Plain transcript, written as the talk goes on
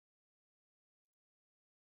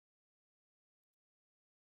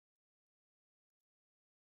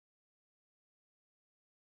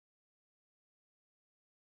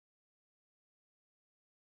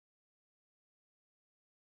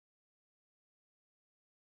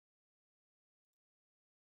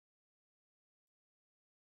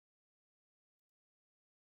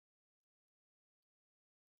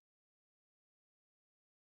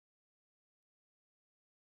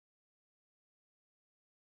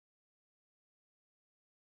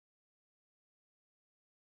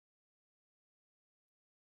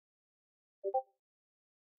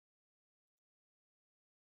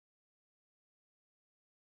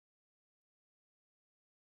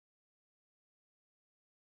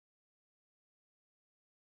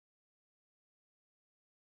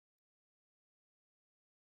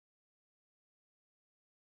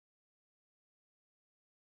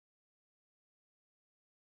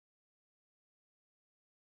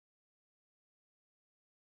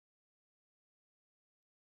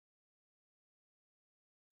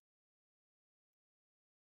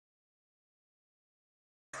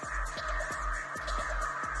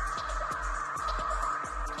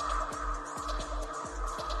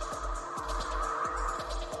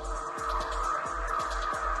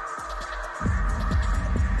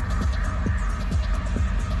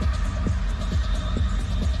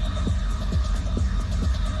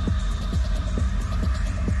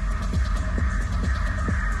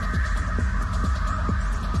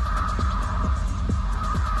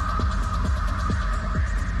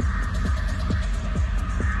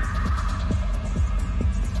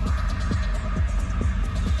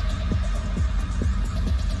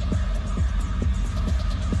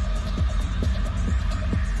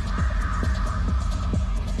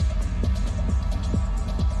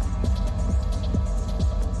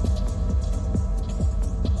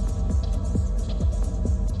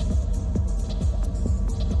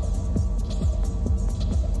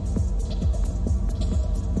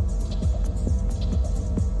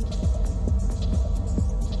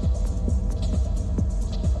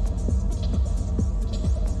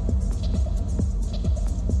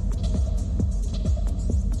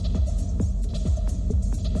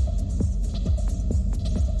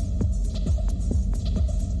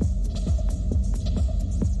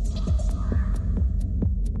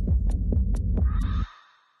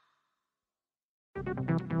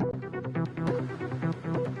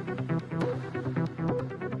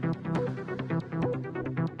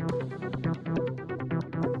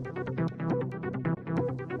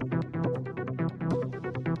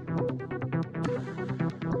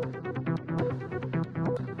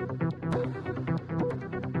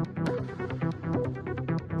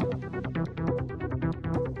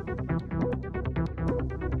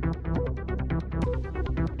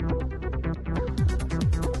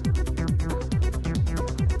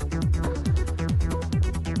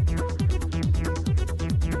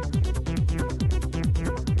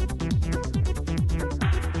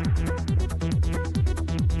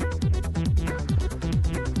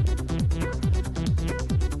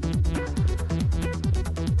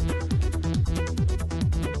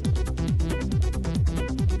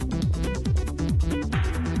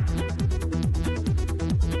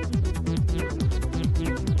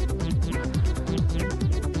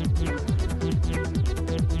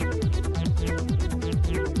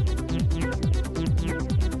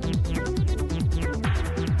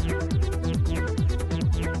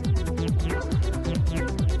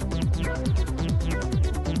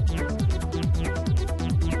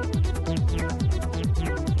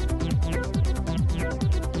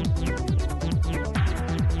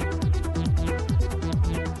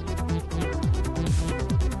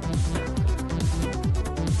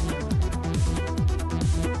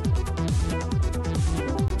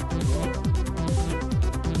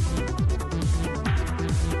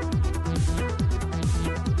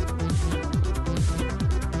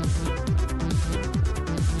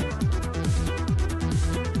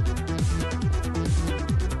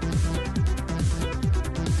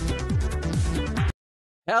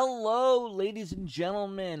Hello, ladies and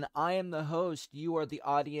gentlemen. I am the host, you are the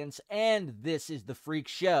audience, and this is the Freak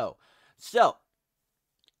Show. So,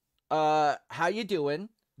 how you doing?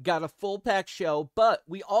 Got a full pack show, but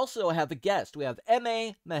we also have a guest. We have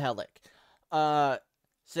M.A. Mihalik.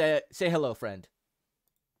 Say hello, friend.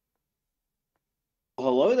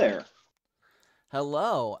 Hello there.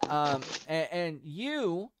 Hello. And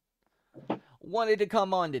you wanted to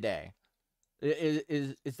come on today.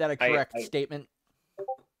 Is that a correct statement?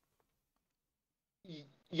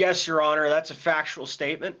 Yes, Your Honor, that's a factual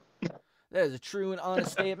statement. That is a true and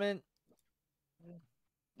honest statement.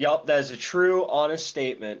 Yup, that is a true, honest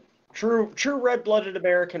statement. True, red-blooded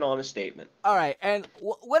American honest statement. All right, and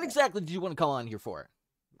what exactly did you want to call on here for?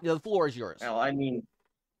 The floor is yours. Well, I mean,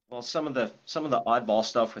 some of the oddball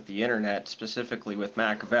stuff with the internet, specifically with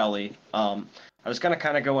Machiavelli. I was gonna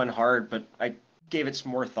kind of go in hard, but I gave it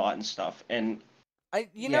some more thought and stuff. And I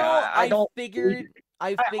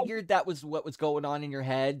figured that was what was going on in your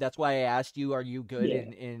head. That's why I asked you, are you good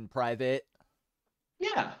in private?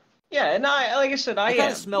 Yeah, and like I said, I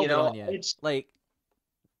kind of smelled it on you. It's like,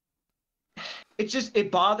 it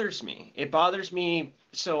bothers me. It bothers me.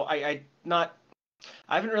 So I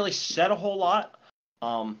haven't really said a whole lot,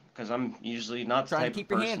 because I'm usually not the type of person trying to keep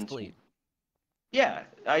your hands clean. Yeah,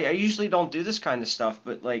 I usually don't do this kind of stuff,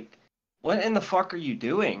 but like, what in the fuck are you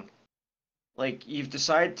doing? Like, you've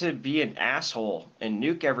decided to be an asshole and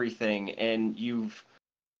nuke everything, and you've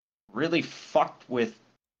really fucked with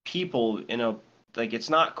people in a, like, it's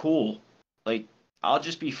not cool. Like, I'll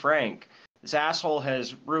just be frank. This asshole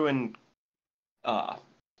has ruined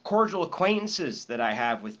cordial acquaintances that I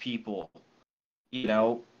have with people, you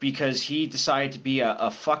know, because he decided to be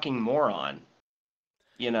a fucking moron.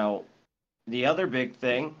 You know, the other big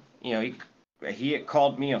thing, you know, he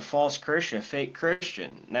called me a false Christian, a fake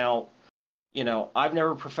Christian. Now, you know, I've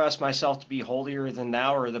never professed myself to be holier than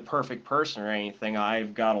thou or the perfect person or anything.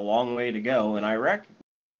 I've got a long way to go, and I reckon.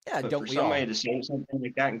 Yeah, but don't for we somebody all? to say something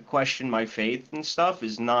like that and question my faith and stuff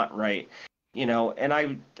is not right. You know, and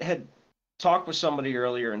I had talked with somebody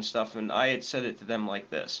earlier and stuff, and I had said it to them like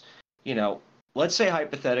this. You know, let's say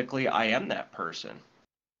hypothetically I am that person.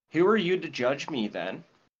 Who are you to judge me then?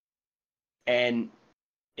 And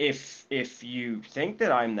if you think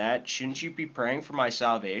that I'm that, shouldn't you be praying for my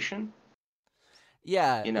salvation?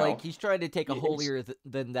 Yeah, you know, like he's trying to take a holier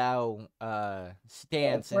than thou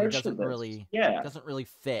stance, and it doesn't really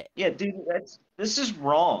fit. Yeah, dude, this is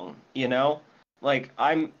wrong. You know, like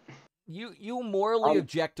you morally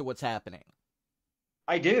object to what's happening.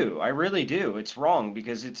 I do. I really do. It's wrong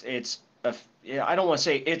because I don't want to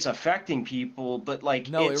say it's affecting people, but like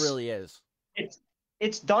it really is.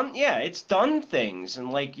 It's done. Yeah, it's done things,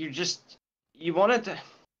 and like you want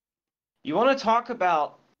to talk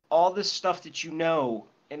about all this stuff that you know,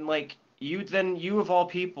 and like you of all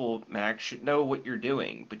people, Max, should know what you're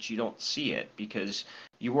doing, but you don't see it because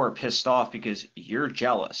you were pissed off because you're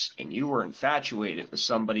jealous and you were infatuated with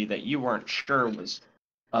somebody that you weren't sure was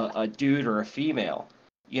a dude or a female.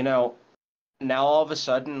 you know, now all of a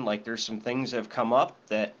sudden, like, there's some things that have come up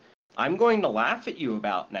that I'm going to laugh at you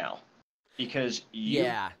about now because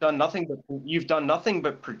Yeah. you've done nothing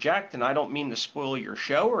but project, and I don't mean to spoil your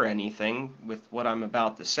show or anything with what I'm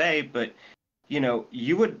about to say, but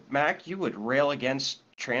you would rail against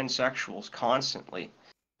transsexuals constantly.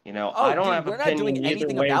 I Oh, don't dude, have we're not doing opinion either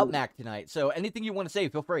anything way. about Mac tonight, so anything you want to say,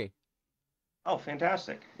 feel free. Oh,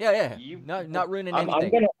 fantastic. Yeah, yeah. You, Not ruining I'm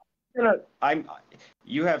anything. gonna,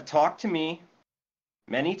 you have talked to me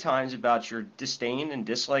many times about your disdain and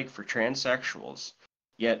dislike for transsexuals.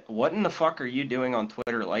 Yet, what in the fuck are you doing on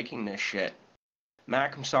Twitter liking this shit?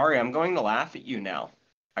 Mac, I'm sorry, I'm going to laugh at you now.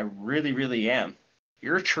 I really, really am.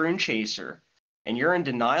 You're a troon chaser, and you're in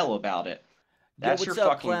denial about it. Yo, That's your what's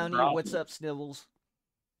up, fucking Clowny? What's problem. up, Snivels?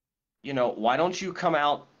 Why don't you come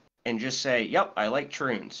out and just say, yep, I like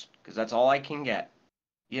troons, because that's all I can get.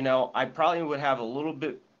 I probably would have a little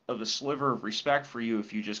bit of a sliver of respect for you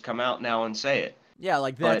if you just come out now and say it. Yeah,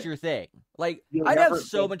 like that's But your thing. Like you'll I'd have never,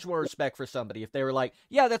 so much more respect for somebody if they were like,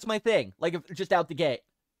 "Yeah, that's my thing." Like if just out the gate.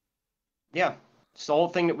 yeah, it's the whole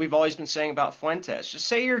thing that we've always been saying about Fuentes. Just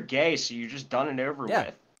say you're gay so you're just done and over Yeah.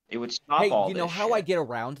 with. It would Hey, stop all you know this how I shit. get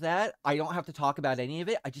around that? I don't have to talk about any of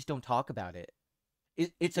it. I just don't talk about it.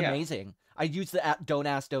 It's Yeah. amazing. I use the don't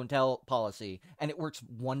ask, don't tell policy, and it works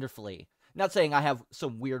wonderfully. Not saying I have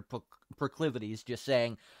some weird proclivities, just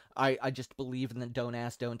saying I just believe in the don't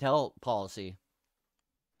ask, don't tell policy.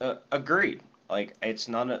 Agreed. Like it's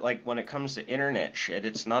none of like when it comes to internet shit,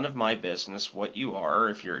 it's none of my business what you are.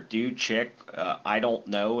 If you're a dude, chick, I don't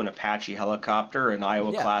know, an Apache helicopter, an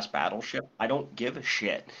Iowa Yeah. class battleship. I don't give a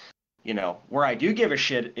shit. Where I do give a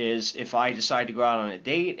shit is if I decide to go out on a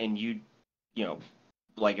date and you know,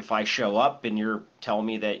 like if I show up and you're telling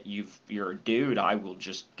me that you're a dude, I will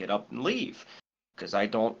just get up and leave because I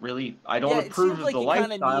don't Yeah, it approve seems of like the you kind of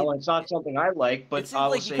lifestyle. need And it's not something I like, it but seems I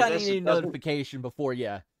will like you say kind of this: need it a doesn't. notification before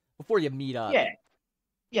you meet up.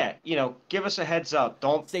 Yeah, yeah, give us a heads up.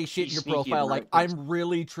 Don't Say be shit in your sneaky profile about like it. 'Cause, I'm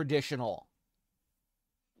really traditional.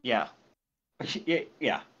 yeah, yeah,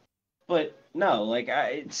 yeah. But no, like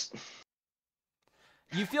it's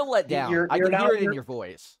You feel let down. I you're can now hear it in you're your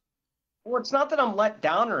voice. well, it's not that I'm let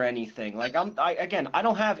down or anything. Like again, I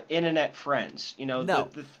don't have internet friends. No,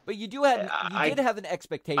 but you did I have an I have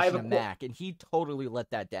expectation of Mac, and he totally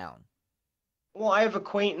let that down. I have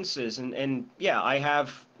acquaintances and yeah,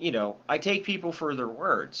 I take people for their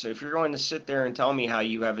word. So if you're going to sit there and tell me how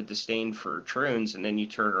you have a disdain for troons and then you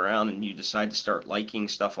turn around and you decide to start liking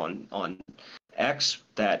stuff on X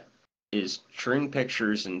that is troon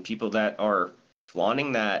pictures and people that are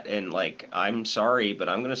flaunting that and like I'm sorry, but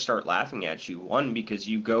I'm going to start laughing at you. One, because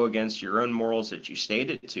you go against your own morals that you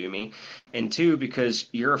stated to me, and two, because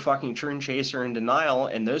you're a fucking troon chaser in denial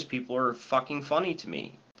and those people are fucking funny to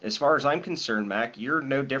me. As far as I'm concerned, Mac, you're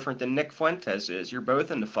no different than Nick Fuentes is. You're both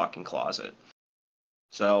in the fucking closet.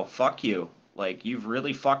 So fuck you. Like you've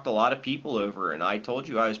really fucked a lot of people over, and I told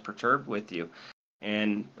you I was perturbed with you,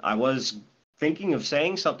 and I was thinking of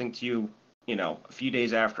saying something to you, a few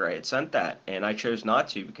days after I had sent that, and I chose not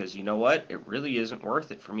to because you know what? It really isn't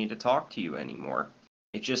worth it for me to talk to you anymore.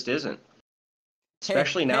 It just isn't.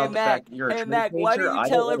 Especially now with the fact that you're a Hey truth Mac, why don't chaser, you I don't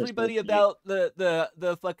tell want to everybody associate. about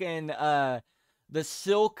the fucking the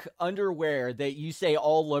silk underwear that you say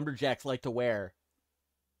all lumberjacks like to wear?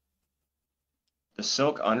 The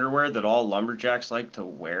silk underwear that all lumberjacks like to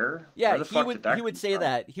wear? Yeah, Where the fuck did he that would come say from?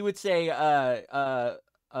 that. He would say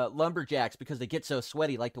lumberjacks because they get so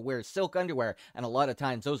sweaty like to wear silk underwear, and a lot of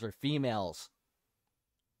times those are females.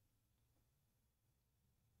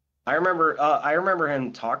 I remember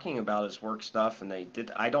him talking about his work stuff, and they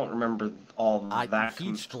did. I don't remember all that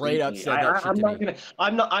He straight up completely. said that shit to me.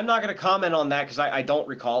 I'm not gonna comment on that because I don't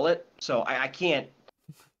recall it, so I can't.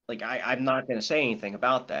 Like I'm not gonna say anything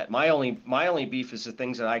about that. My only beef is the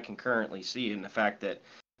things that I can currently see, and the fact that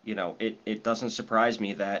it doesn't surprise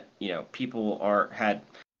me that people had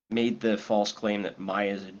made the false claim that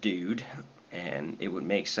Maya's a dude, and it would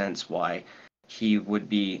make sense why he would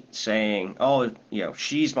be saying, "Oh,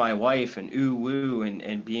 she's my wife," and ooh woo,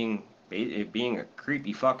 and being a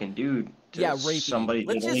creepy fucking dude to Yeah, rapey. somebody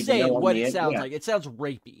they Let's don't just even say know on what the it end. sounds Yeah, like. It sounds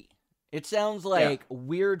rapey. It sounds yeah, like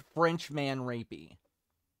weird French man rapey.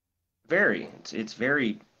 very. It's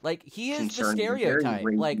very Like he is the concerning, very stereotype.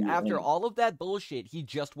 Like rapey, after and all of that bullshit, he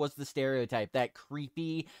just was the stereotype. That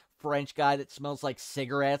creepy French guy that smells like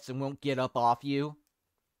cigarettes and won't get up off you.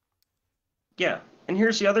 yeah. And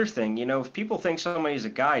here's the other thing, if people think somebody's a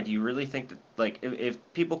guy, do you really think that, like, if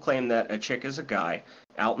people claim that a chick is a guy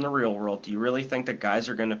out in the real world, do you really think that guys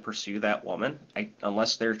are going to pursue that woman?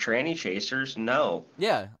 Unless they're tranny chasers, no.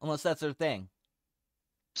 Yeah, unless that's their thing.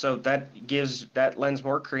 So that lends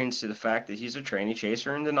more credence to the fact that he's a tranny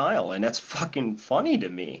chaser in denial, and that's fucking funny to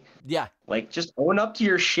me. Yeah. Like, just own up to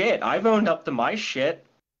your shit. I've owned up to my shit.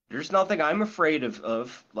 There's nothing I'm afraid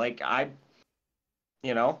of. Like, like,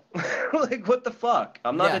 what the fuck?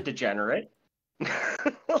 I'm not a Yeah. degenerate.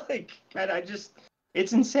 Like, and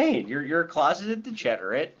it's insane. You're a closeted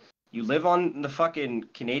degenerate. You live on the fucking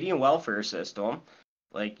Canadian welfare system.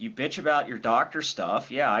 Like, you bitch about your doctor stuff.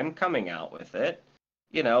 Yeah, I'm coming out with it.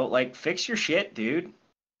 Like, fix your shit, dude.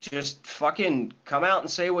 Just fucking come out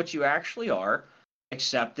and say what you actually are.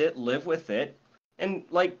 Accept it, live with it, and,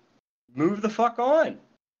 like, move the fuck on.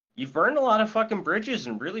 You've burned a lot of fucking bridges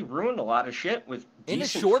and really ruined a lot of shit with In a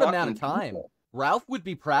decent short amount of fucking time. people. Ralph would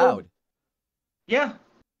be Well, proud. yeah.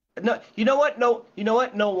 No, you know what? No, you know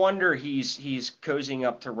what? No wonder he's cozying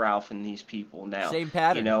up to Ralph and these people now. Same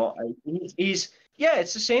pattern. He's yeah,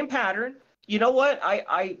 it's the same pattern. You know what?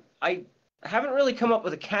 I haven't really come up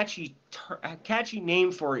with a catchy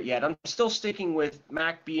name for it yet. I'm still sticking with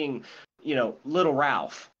Mac being, Little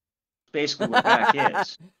Ralph. Basically what Mac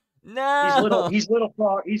is. No. He's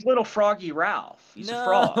little froggy Ralph. He's a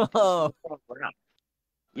frog. He's No. little frog Ralph.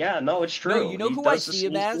 Yeah, no, it's No, true. you know He who I does the see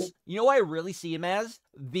him same as? thing. You know who I really see him as?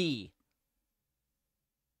 V.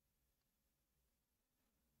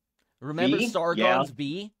 Remember V? Yeah, Sargon's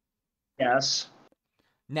V? yes,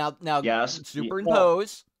 Now yes. Well,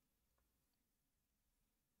 superimpose.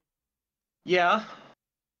 yeah,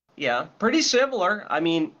 yeah. Pretty similar. I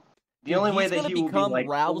mean, the Dude, only way he's that gonna he will be become like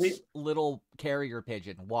fully. Ralph's little carrier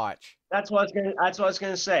pigeon. Watch. That's what I was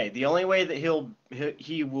gonna say. The only way that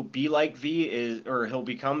he will be like V is, or he'll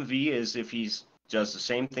become V is if he's does the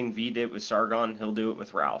same thing V did with Sargon. He'll do it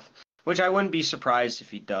with Ralph, which I wouldn't be surprised if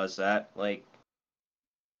he does that. Like,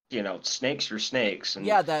 snakes are snakes, and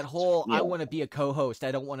Yeah, that whole you I know, want to be a co-host.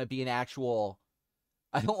 I don't want to be an actual.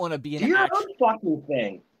 I don't want to be do an your act. own fucking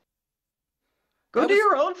thing. Go That do was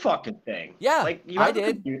your own fucking thing. yeah. Like, you I have a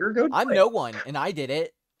did. computer, go do I'm it. no one, and I did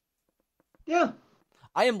it. Yeah,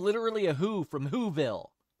 I am literally a Who from Whoville.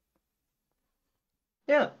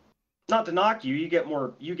 yeah. Not to knock you, you get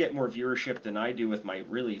more viewership than I do with my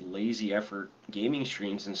really lazy effort gaming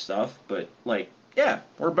streams and stuff, but like, yeah,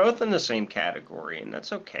 we're both in the same category, and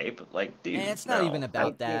that's okay. But like, And dude, it's not even no, I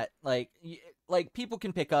about can't. that. Like people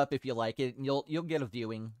can pick up if you like it, and you'll get a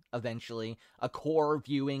viewing eventually. A core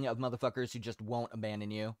viewing of motherfuckers who just won't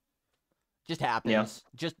abandon you. Just Yeah, happens.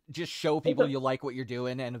 Just show people you like what you're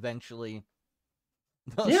doing, and eventually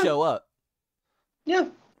they'll yeah, show up. yeah.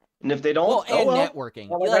 And if they Well, don't, oh and well. networking.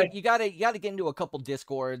 Well, You like like you gotta get into a couple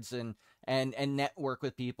discords and network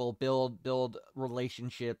with people, build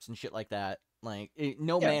relationships and shit like that. Like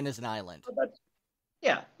no yeah, man is an island.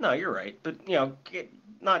 yeah. No, you're right, but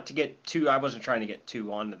not to get too. I wasn't trying to get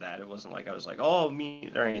too onto that. It wasn't like I was like, oh,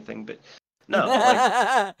 me or anything, but no,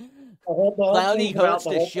 like the whole Clowny thing's about hosts the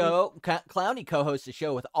a whole thing. show. Clowny co-hosts a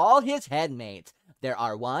show with all his headmates. There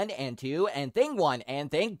are 1 and 2 and thing 1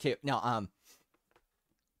 and thing 2. No,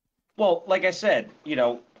 Well, like I said,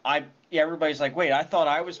 everybody's like, wait, I thought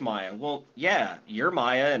I was Maya. Well, yeah, you're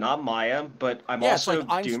Maya and I'm Maya, but I'm yeah, it's like also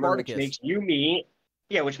I'm Doomer, which Spartacus. makes you me.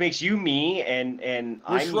 Yeah, which makes you me, and We're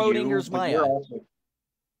I'm you, Schrodinger's but you're Maya. also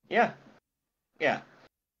yeah, yeah.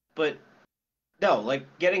 But no, like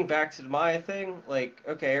getting back to the Maya thing, like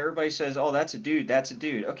okay, everybody says, oh, that's a dude, that's a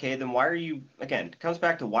dude. Okay, then why are you again? It comes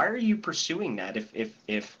back to why are you pursuing that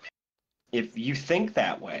if you think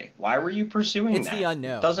that way? Why were you pursuing It's the that? It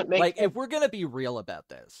unknown. doesn't make Like sense. if we're gonna be real about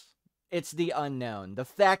this, it's the unknown. The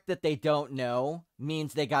fact that they don't know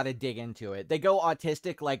means they gotta dig into it. They go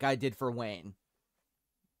autistic like I did for Wayne.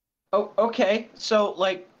 Oh, okay. So,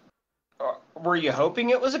 like, were you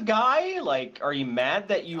hoping it was a guy? Like, are you mad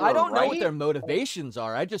that you I were don't know what their right? motivations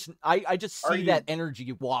are. I just Are see that you?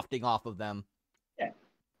 energy wafting off of them. Yeah.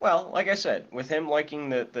 Well, like I said, with him liking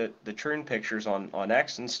the Troon pictures on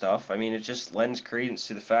X and stuff, I mean, it just lends credence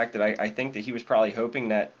to the fact that I think that he was probably hoping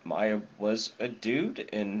that Maya was a dude,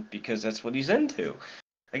 and because that's what he's into.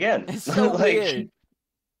 Again, It's so like, weird.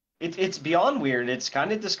 it's beyond weird. It's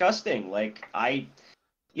kind of disgusting. Like, I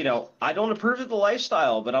don't approve of the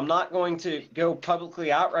lifestyle, but I'm not going to go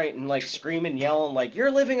publicly outright and like scream and yell and like you're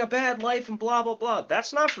living a bad life and blah blah blah.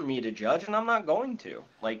 That's not for me to judge, and I'm not going to.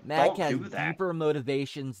 Like, Mac don't has do that. deeper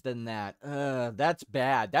motivations than that. That's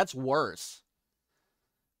bad. That's worse.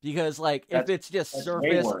 Because like if That's it's just that's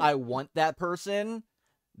way surface, worse. I want that person,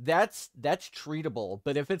 that's treatable.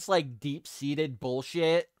 But if it's like deep seated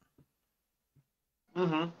bullshit,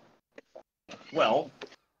 Mm-hmm. Well,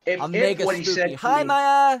 if I'm if mega what he spooky. said to Hi me,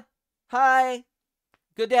 Maya. Hi.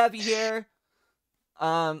 Good to have you here.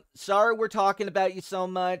 Sorry we're talking about you so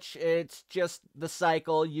much. It's just the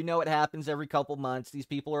cycle. You know it happens every couple months. These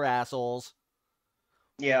people are assholes.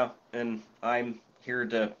 Yeah, and I'm here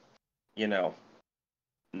to, you know,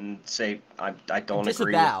 say I don't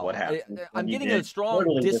agree with what Disavow. happened, what I'm he getting a did. strong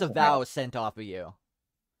Totally disavow. disavow sent off of you.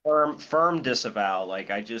 Firm disavow. Like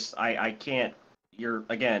I can't. You're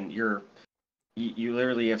again. You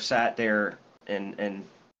literally have sat there and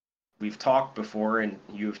we've talked before, and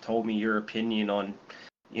you've told me your opinion on,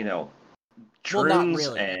 you know, Well, not shrooms,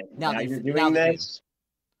 really. and now you're doing Now that you. this.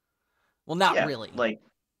 Well, not Yeah, really. like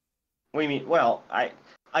what do you mean? Well, I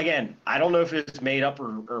don't know if it's made up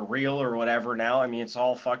or real or whatever now. I mean, it's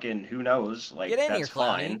all fucking who knows. Get Like in here, that's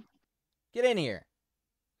Clowny. fine. Get in here.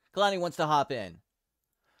 Clowny wants to hop in.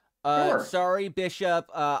 Sure. Sorry, Bishop.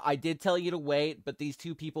 I did tell you to wait, but these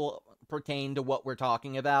two people pertain to what we're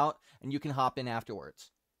talking about, and you can hop in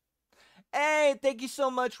afterwards. Hey, thank you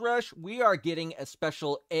so much, Rush. We are getting a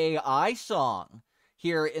special AI song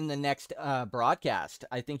here in the next broadcast.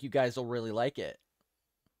 I think you guys will really like it.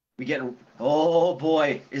 We get. Oh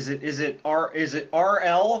boy, is it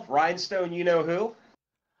RL Rhinestone? You know who?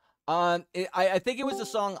 I think it was a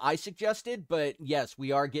song I suggested, but yes,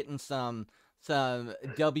 we are getting some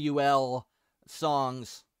WL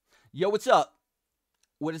songs. Yo, what's up?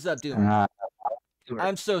 What is up, Doomer?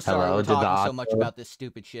 I'm so sorry we're Hello, did the talking so much audio? about this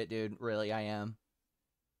stupid shit, dude. Really, I am.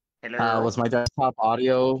 Hello. Was my desktop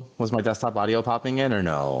audio popping in or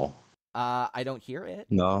no? I don't hear it.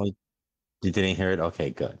 No, you didn't hear it.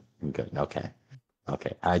 Okay, good, good. Okay,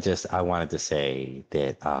 okay. I wanted to say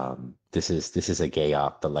that this is a gay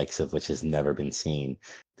op the likes of which has never been seen.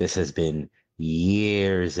 This has been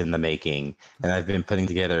years in the making, and I've been putting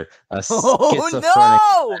together a schizophrenic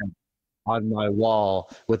Oh on my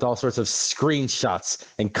wall with all sorts of screenshots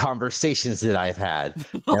and conversations that I've had.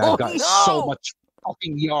 no! And I've got so Oh no! much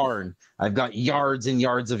fucking yarn. I've got yards and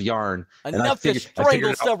yards of yarn. And Enough to I figured strangle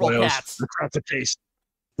it out, several boys. cats. I cracked the case.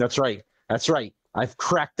 That's right. That's right. I've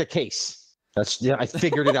cracked the case. I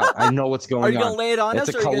figured it out. I know what's Are you going gonna on. lay it on It's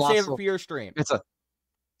us, a or are you gonna save it colossal for your stream?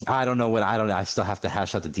 I don't know what I don't know. I still have to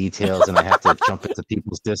hash out the details and I have to jump into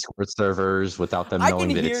people's Discord servers without them I can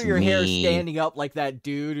knowing that hear it's your hair me. standing up like that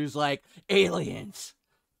dude who's like, aliens.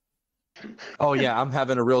 Oh yeah, I'm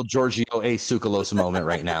having a real Giorgio A. Tsoukalos moment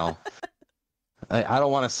right now. I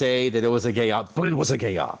don't want to say that it was a gay op, but it was a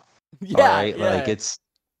gay op. All Yeah, right, like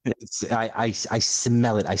yeah. I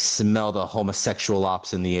smell it. I smell the homosexual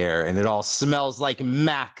ops in the air, and it all smells like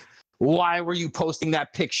Mac. Why were you posting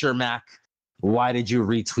that picture, Mac? Why did you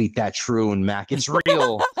retweet that Troon, Mac? It's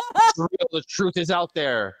real. It's real. The truth is out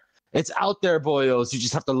there. It's out there, boyos. You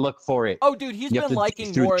just have to look for it. Oh, dude, he's You have been to dig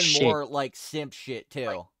liking through more the and shit. more like simp shit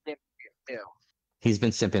too. He's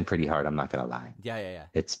been simping pretty hard. I'm not gonna lie. Yeah, yeah, yeah.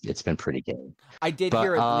 It's been pretty gay. I did But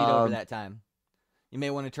hear it bleed over that time. You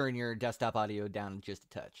may want to turn your desktop audio down just a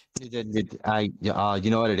touch.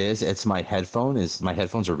 You know what it is? It's my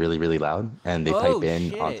headphones are really, really loud and they pipe Oh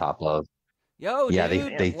in on shit. top of, Yo, yeah,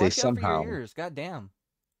 dude, they watch out for your somehow, ears. Goddamn.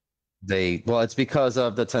 well, it's because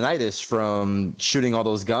of the tinnitus from shooting all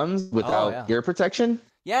those guns Oh without yeah. ear protection.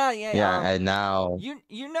 Yeah, yeah. Yeah, and now,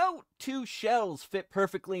 You know, two shells fit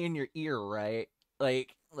perfectly in your ear, right?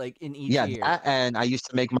 Like in each yeah, ear. that, and I used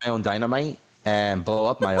to make my own dynamite and blow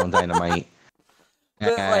up my own dynamite. But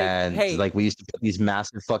like, And hey, like we used to put these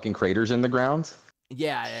massive fucking craters in the ground,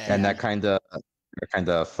 yeah, yeah, and yeah. that kind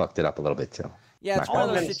of fucked it up a little bit too. Yeah, it's Not one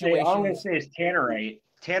gonna of those lie. All I'm gonna situations. say is tannerite.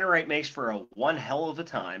 Tannerite makes for a one hell of a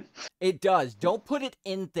time. It does. Don't put it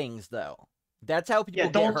in things though. That's how people Yeah,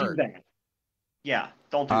 get don't do hurt. that. Yeah,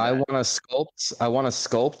 don't do I that. want to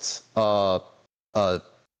sculpt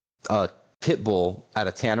a pit bull out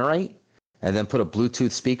of tannerite and then put a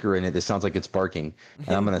Bluetooth speaker in it that sounds like it's barking.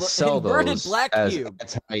 And I'm going to sell Inverted those black as cube.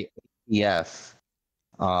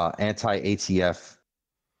 anti-ATF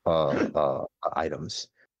items.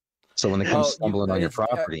 So when they come Oh, stumbling on your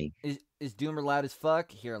property, is Doomer loud as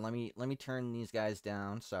fuck? Here, let me turn these guys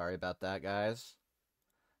down. Sorry about that, guys.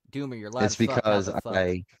 Doomer, you're loud it's as fuck. How because the fuck?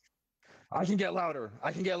 I can get louder.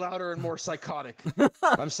 I can get louder and more psychotic.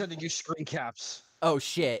 I'm sending you screen caps. Oh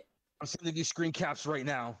shit. I'm sending you screen caps right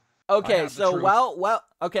now. Okay, so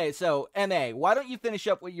okay, so MA, why don't you finish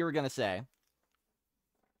up what you were gonna say?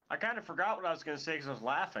 I kind of forgot what I was gonna say because I was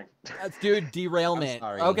laughing. Dude, derailment. I'm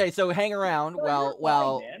sorry. Okay, so hang around No, you're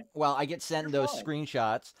fine, man. while I get sent You're those fine.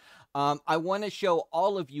 screenshots. I want to show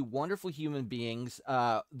all of you wonderful human beings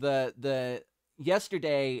the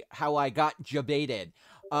yesterday how I got jebaited.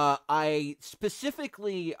 I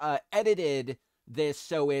specifically edited this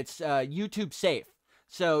so it's YouTube safe.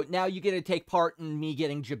 So now you get to take part in me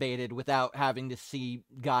getting jebaited without having to see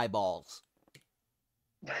guy balls.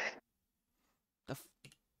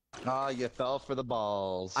 Oh, you fell for the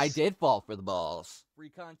balls. I did fall for the balls. Free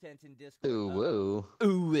content in Discord. Ooh, woo.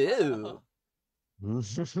 Ooh, ew.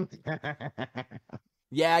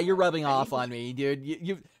 Yeah, you're rubbing off on me, dude.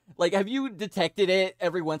 You like, have you detected it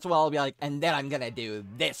every once in a while? I'll be like, and then I'm gonna do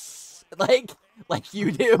this, like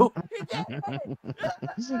you do.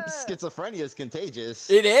 Schizophrenia is contagious.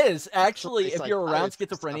 It is actually. It's if like you're around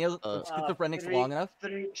psychiatrists schizophrenics long enough.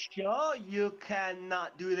 Sure, you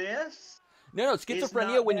cannot do this. No, It's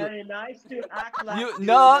schizophrenia not when you very nice to act like you do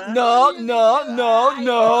no that.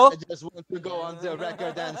 no. I just want to go on the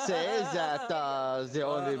record and say that the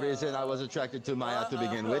only reason I was attracted to Maya to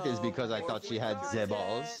begin with is because I thought she had the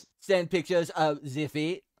balls. Send pictures of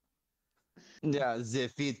Ziffy. Yeah, the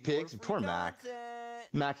feet pics. Poor Mac.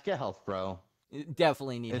 Mac, get health, bro.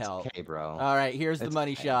 Definitely need It's help. okay, bro. All right, here's the It's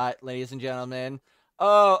money okay. shot, ladies and gentlemen.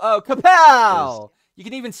 Oh, kapow! You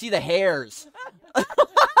can even see the hairs.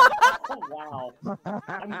 Oh wow!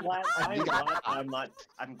 I'm glad.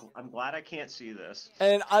 I'm glad I can't see this.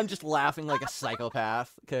 And I'm just laughing like a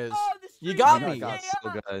psychopath because you got me. Got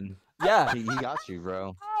so good. Yeah, He got you,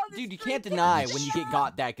 bro. dude, you can't deny when you get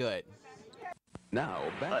got that good. Now,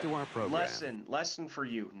 back to our program. Lesson for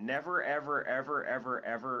you. Never, ever, ever, ever,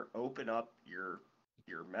 ever open up your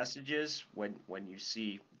messages when you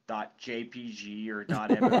see .jpg or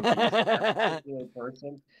 .mov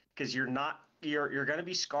person, because you're gonna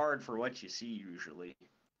be scarred for what you see usually.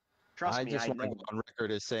 Trust I me, just I want to know. go on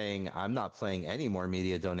record as saying I'm not playing any more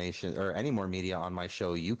media donation or any more media on my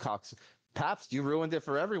show. You cocks, Paps, you ruined it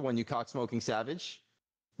for everyone. You cock smoking savage.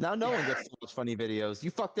 Now no one gets to watch funny videos. You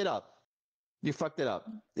fucked it up. You fucked it up.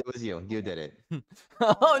 It was you. You did it.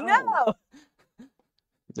 Oh no!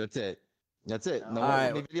 That's it. That's it. No All more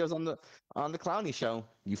right. funny videos on the Clowny show.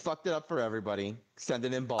 You fucked it up for everybody.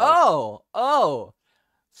 Sending in balls. Oh.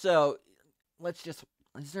 So let's just.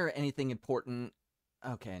 Is there anything important?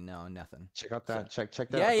 Okay, no, nothing. Check out that. Check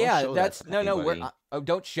that. Yeah, Don't yeah. show That's that to no. We're, anybody.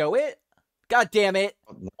 don't show it. God damn it!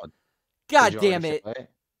 No. God Did you damn already it! show it?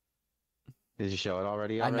 Did you show it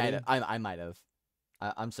already? I might have. I might have.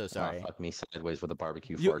 I'm so sorry. Oh, fuck me sideways with a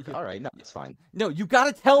barbecue You- fork. you- All right, no, it's fine. No, you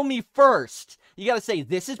gotta tell me first. You gotta say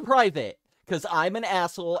this is private because I'm an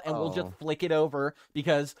asshole and we'll just Oh. flick it over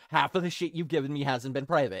because half of the shit you've given me hasn't been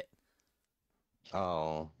private.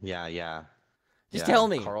 Oh, yeah. Just Yeah, tell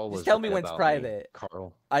me. Carl Just was tell me right when it's about private.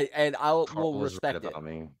 Carl I'll Carl will was right respect it. about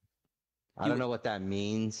me. I He don't wa- know what that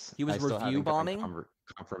means. he was I still review haven't gotten bombing?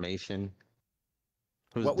 confirmation.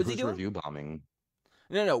 What was he who's doing? review bombing?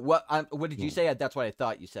 No. What did you Hmm. say? That's what I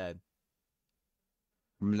thought you said.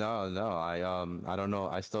 No. I don't know.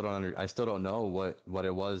 I still don't know what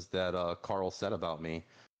it was that Carl said about me.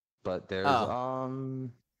 But there's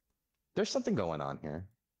something going on here.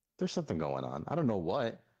 There's something going on. I don't know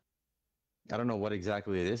what. I don't know what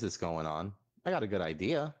exactly it is that's going on. I got a good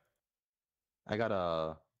idea. I got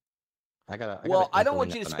a Well, I don't inkling want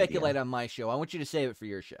you to of an speculate idea. on my show. I want you to save it for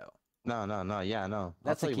your show. No. Yeah, no. I'll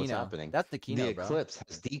That's tell the you what's keynote. happening. That's the The keynote, bro. eclipse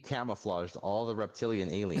has decamouflaged all the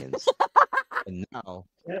reptilian aliens, and now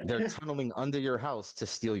they're tunneling under your house to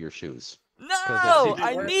steal your shoes. No, Do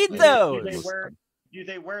I they need do those. do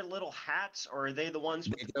they wear little hats, or are they the ones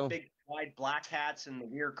with They the do. big wide black hats and the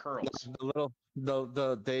weird curls? The little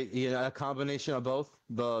a combination of both.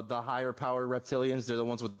 The higher power reptilians, they're the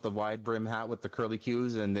ones with the wide brim hat with the curly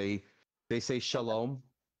cues, and they say shalom.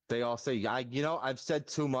 They all say, I've said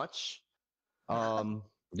too much.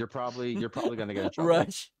 You're probably gonna get in trouble.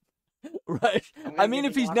 Rush. I'm I gonna mean,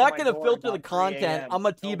 give if you he's knock on not my gonna door filter the about 3 content, a.m. I'm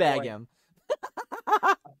gonna Oh, teabag boy. him.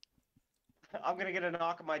 I'm gonna get a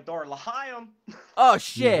knock on my door. Lahayim. Oh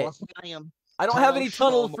shit! I am. I don't have any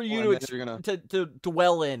Shalom, tunnels for and you then you're gonna to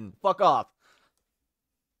dwell in. Fuck off.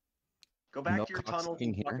 Go back No to your tunnels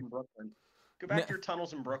in cocksucking here. fucking Brooklyn. Go back to your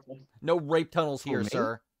tunnels in Brooklyn. No rape tunnels Who, here, me?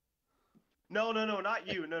 sir. No, not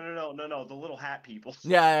you. No. The little hat people.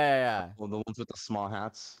 Yeah. Well, the ones with the small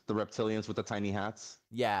hats, the reptilians with the tiny hats.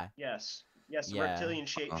 Yeah. Yes, the Yeah. reptilian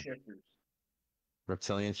shapeshifters.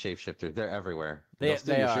 Reptilian shapeshifter. They're everywhere. They They'll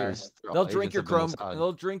steal your are. shoes. They're They'll all drink agents your of the chrome. Mossad.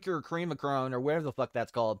 They'll drink your creamacrone or whatever the fuck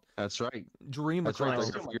that's called. That's right. Dreamacrone. That's right.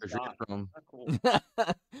 They're Oh here my for your God. adrenochrome. Not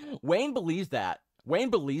cool. Wayne believes that. Wayne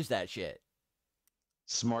believes that shit.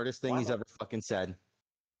 Smartest thing Why he's not? ever fucking said.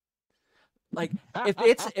 Like if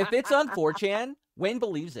it's on 4chan, Wayne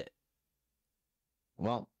believes it.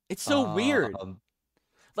 Well, It's so weird.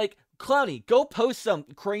 Like Clowny, go post some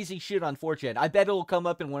crazy shit on 4chan. I bet it'll come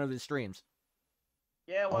up in one of his streams.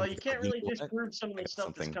 Yeah, well, Oh, you can't you really know what? disprove some of I the got stuff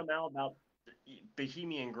that's something. come out about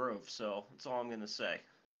Bohemian Grove, so that's all I'm gonna say.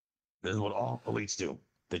 This is what all elites do.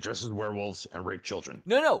 They dress as werewolves and rape children.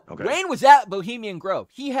 No. Okay. Wayne was at Bohemian Grove.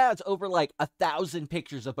 He has over like 1,000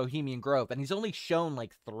 pictures of Bohemian Grove, and he's only shown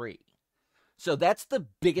like 3. So that's the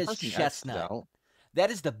biggest chestnut. That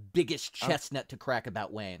is the biggest chestnut to crack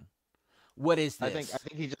about Wayne. What is this? I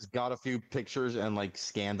think he just got a few pictures and like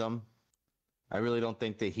scanned them. I really don't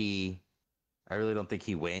think he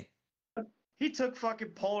went. He took fucking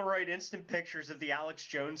Polaroid instant pictures of the Alex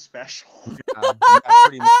Jones special. Yeah,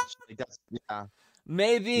 pretty much. Like, yeah.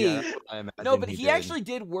 Maybe. Yeah, no, but he actually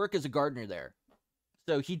did work as a gardener there.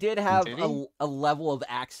 So he did have a level of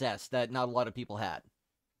access that not a lot of people had.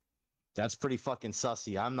 That's pretty fucking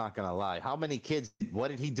sussy. I'm not going to lie. How many kids, what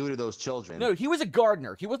did he do to those children? No, he was a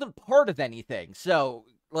gardener. He wasn't part of anything. So,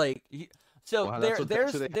 like... there's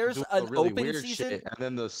an really open weird season, shit, and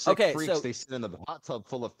then those sick freaks, they sit in the hot tub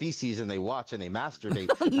full of feces and they watch and they masturbate.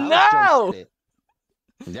 No!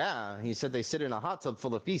 Yeah, he said they sit in a hot tub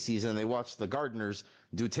full of feces and they watch the gardeners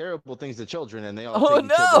do terrible things to children, and they all. Oh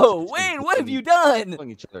no, Wayne! What have you done?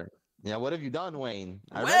 Each other. Yeah, what have you done, Wayne?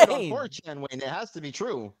 I Wayne! read it on 4chan, Wayne. It has to be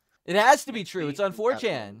true. It has to be true. It's on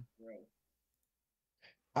 4chan.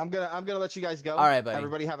 I'm gonna let you guys go. All right, buddy.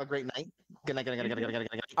 Everybody have a great night. Good night.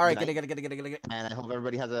 All right, good. And I hope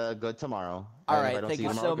everybody has a good tomorrow. All right, thank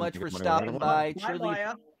you so much for stopping by. Bye,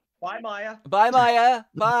 Maya. Bye, Maya. Bye, Maya.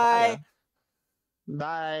 Bye.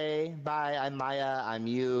 Bye. I'm Maya. I'm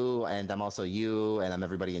you, and I'm also you, and I'm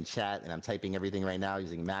everybody in chat, and I'm typing everything right now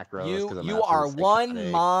using macros. You are one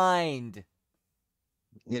mind.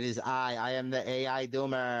 It is I. I am the AI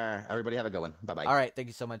doomer. Everybody have a good one. Bye-bye. All right, thank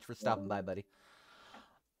you so much for stopping by, buddy.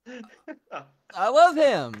 I love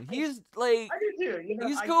him. He's like, I do too. You know,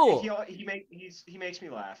 he's cool. He makes me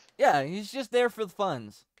laugh. Yeah, he's just there for the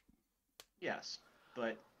funs. Yes,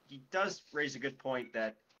 but he does raise a good point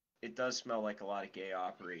that it does smell like a lot of gay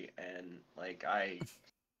opery, and like I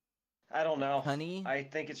don't know, honey. I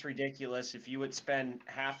think it's ridiculous. If you would spend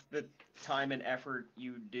half the time and effort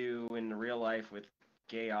you do in real life with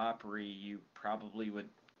gay opery, you probably would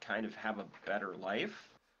kind of have a better life.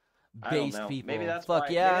 Base people. Maybe that's Fuck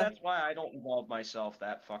why. yeah. Maybe that's why I don't involve myself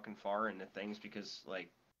that fucking far into things, because like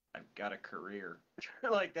I've got a career.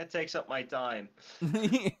 Like that takes up my time.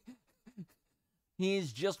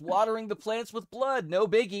 He's just watering the plants with blood. No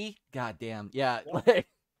biggie. God damn. Yeah.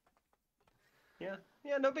 Yeah.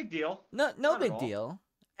 No big deal. No big deal.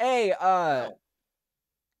 Hey,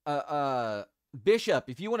 Bishop,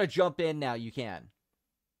 if you want to jump in now, you can.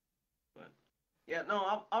 Yeah,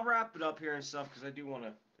 no, I'll wrap it up here and stuff, because I do want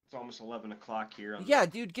to. It's almost 11 o'clock here.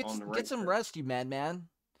 Dude, get some rest, you madman.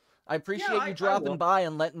 I appreciate you dropping by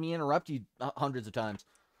and letting me interrupt you hundreds of times.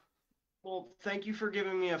 Well, thank you for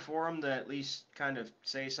giving me a forum to at least kind of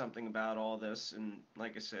say something about all this. And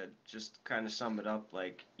like I said, just kind of sum it up.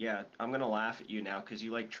 Like, yeah, I'm going to laugh at you now because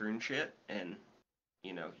you like Troon shit. And,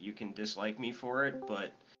 you know, you can dislike me for it,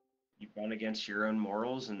 but you've gone against your own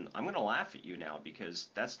morals. And I'm going to laugh at you now because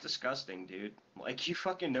that's disgusting, dude. Like, you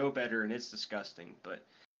fucking know better and it's disgusting. But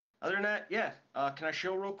other than that, yeah. Can I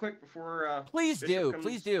show real quick before? Please do.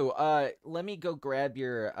 Let me go grab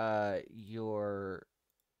your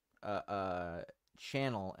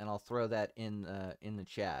channel, and I'll throw that in the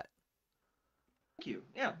chat. Thank you.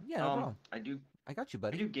 Yeah. Yeah. No problem. I got you,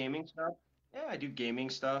 buddy. I do gaming stuff. Yeah, I do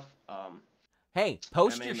gaming stuff. Hey,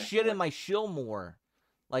 post your shit in my shill more.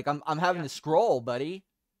 Like I'm having to scroll, buddy.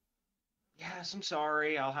 Yes, I'm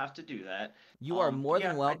sorry. I'll have to do that. You are more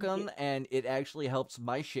than welcome, and it actually helps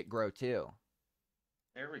my shit grow too.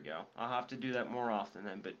 There we go. I'll have to do that more often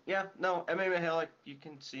then. But yeah, no, MMA Helic, you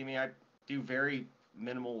can see me. I do very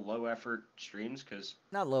minimal, low effort streams because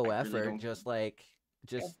not low effort, really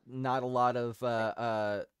just not a lot of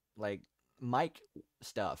like mic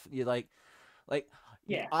stuff. You like.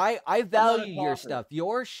 Yeah. I value your stuff.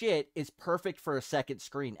 Your shit is perfect for a second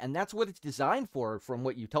screen, and that's what it's designed for, from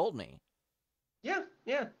what you told me. Yeah,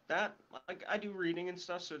 that, like, I do reading and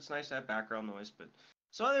stuff, so it's nice to have background noise, but,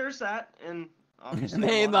 so there's that, and obviously...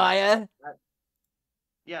 Hey, Maya!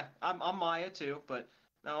 Yeah, I'm Maya, too, but,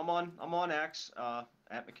 no, I'm on X,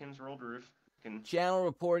 at McKinn's World Roof. Channel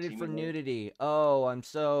reported for nudity. Oh, I'm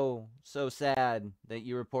so sad that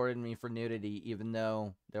you reported me for nudity, even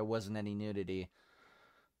though there wasn't any nudity.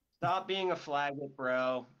 Stop being a flaglet,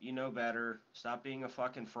 bro. You know better. Stop being a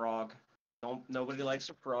fucking frog. Nobody likes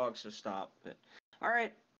a frog, so stop it. All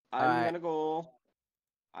right, I'm gonna go.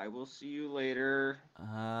 I will see you later.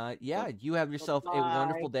 Yeah, you have yourself a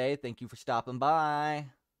wonderful day. Thank you for stopping by.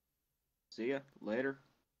 See ya later.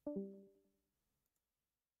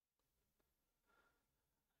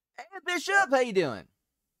 Hey, Bishop, how you doing?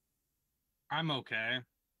 I'm okay.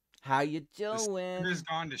 How you doing? This has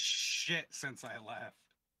gone to shit since I left.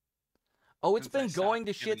 Oh, it's since I been stopped going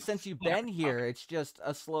to giving shit a since you've fuck been about here. it. It's just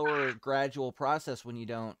a slower, gradual process when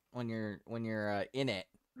you're in it.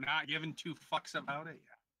 Not giving two fucks about it.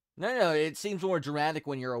 No, it seems more dramatic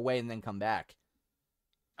when you're away and then come back.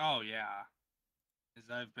 Oh yeah, because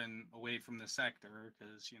I've been away from the sector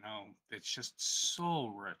because it's just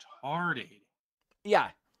so retarded. Yeah.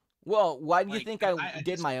 Well, why do you Like think I I did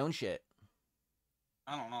just my own shit?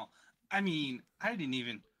 I don't know. I mean, I didn't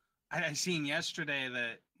even. I seen yesterday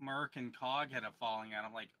that Merc and Cog had a falling out.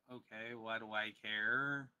 I'm like, okay, why do I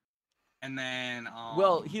care? And then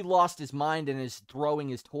Well, he lost his mind and is throwing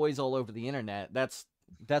his toys all over the internet. That's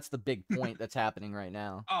the big point that's happening right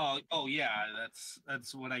now. oh yeah,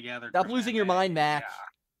 that's what I gathered Stop from losing MA. your mind, Mac.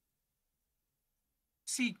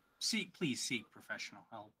 Yeah. Please seek professional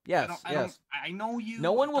help. Yes, yes. I know you.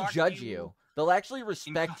 No one I've will talked to judge you. They'll actually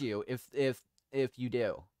respect you if you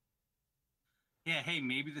do. Yeah, hey,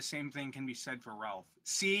 maybe the same thing can be said for Ralph.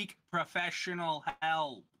 Seek professional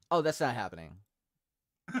help. Oh, that's not happening.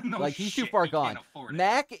 No Like, he's too shit, far he gone. can't afford it.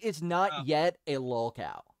 Mac is not yet a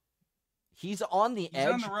lolcow. He's on the He's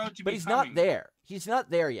edge, on the road to but he's becoming. not there. He's not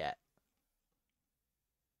there yet.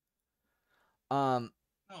 No,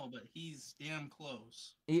 but he's damn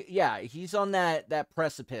close. Yeah, he's on that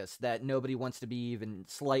precipice that nobody wants to be even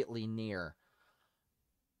slightly near.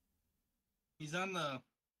 He's on the.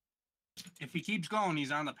 If he keeps going,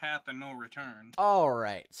 he's on the path of no return. All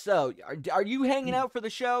right. So, are you hanging out for the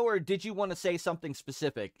show, or did you want to say something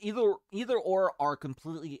specific? Either or are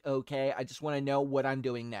completely okay. I just want to know what I'm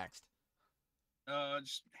doing next.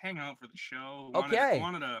 Just hang out for the show. Okay.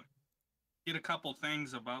 Wanted to get a couple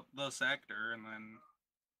things about the sector, and then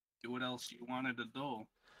do what else you wanted to do.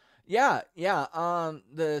 Yeah.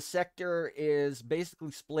 The sector is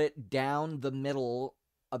basically split down the middle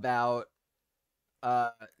about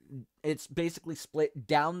it's basically split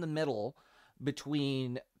down the middle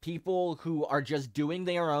between people who are just doing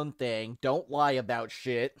their own thing, don't lie about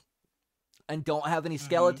shit, and don't have any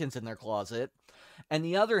skeletons in their closet, and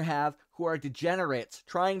the other half who are degenerates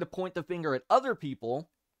trying to point the finger at other people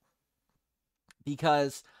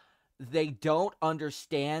because they don't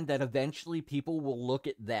understand that eventually people will look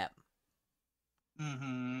at them.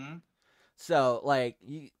 So,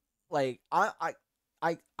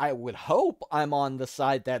 I would hope I'm on the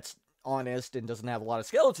side that's honest and doesn't have a lot of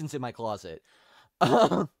skeletons in my closet.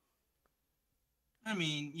 I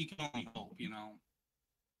mean, you can only hope,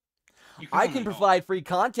 I can provide free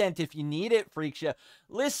content if you need it, Freak Show.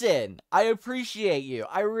 Listen, I appreciate you.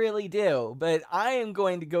 I really do. But I am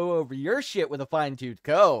going to go over your shit with a fine-tooth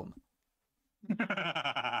comb.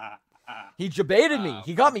 He debated me.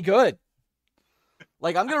 He got me good.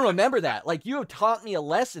 Like, I'm going to remember that. Like, you have taught me a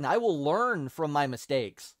lesson. I will learn from my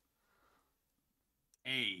mistakes.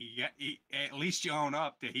 Hey, at least you own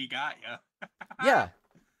up that he got you. Yeah.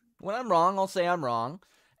 When I'm wrong, I'll say I'm wrong.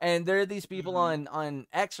 And there are these people on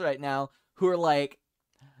X right now who are like,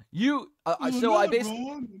 so I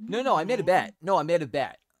basically... No, I made a bet. No, I made a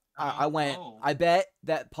bet. I went, I bet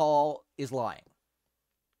that Paul is lying.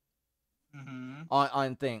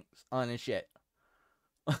 On things, on his shit.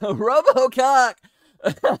 Robocock!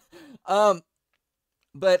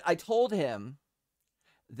 But I told him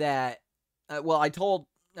that,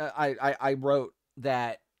 I wrote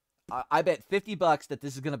that I bet $50 that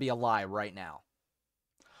this is going to be a lie right now.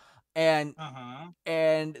 And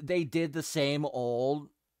they did the same old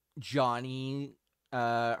Johnny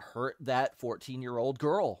hurt that 14-year-old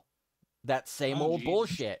girl. That same old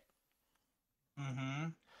bullshit.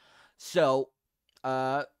 So,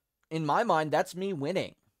 in my mind, that's me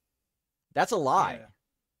winning. That's a lie. Yeah.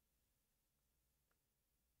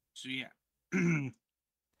 So, yeah.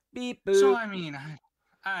 Beep boop. So, I mean,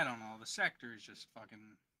 I don't know. The sector is just fucking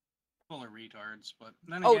full of retards. But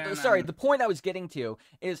then again, sorry. The point I was getting to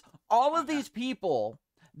is all of these people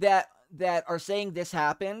that are saying this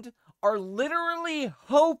happened are literally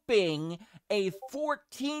hoping a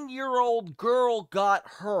 14-year-old girl got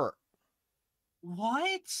hurt.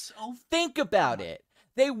 What? Oh, think about it.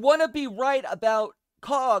 They want to be right about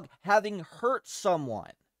Cog having hurt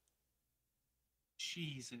someone.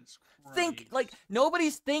 Jesus Christ.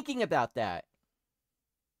 Nobody's thinking about that.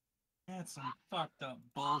 That's some fucked up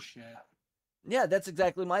bullshit. Yeah, that's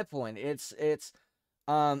exactly my point.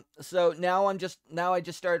 So now I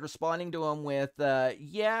just started responding to him with,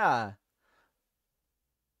 yeah.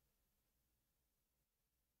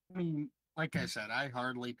 I mean, like I said, I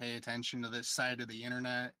hardly pay attention to this side of the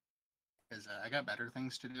internet because I got better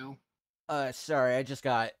things to do. Sorry, I just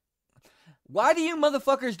got Why do you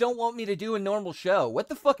motherfuckers don't want me to do a normal show? What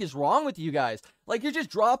the fuck is wrong with you guys? Like, you're just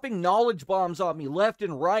dropping knowledge bombs on me left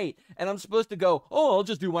and right, and I'm supposed to go, oh, I'll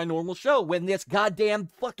just do my normal show, when this goddamn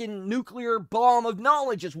fucking nuclear bomb of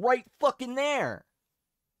knowledge is right fucking there.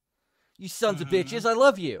 You sons of bitches, I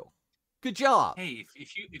love you. Good job. Hey,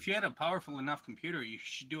 if you had a powerful enough computer, you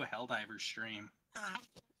should do a Helldiver stream.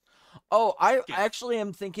 Oh, I actually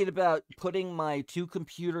am thinking about putting my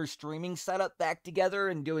 2-computer streaming setup back together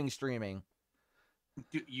and doing streaming.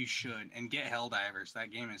 You should, and get Helldivers.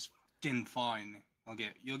 That game is fucking fun.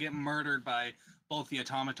 You'll get murdered by both the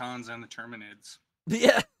automatons and the Terminids.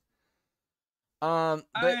 Yeah. But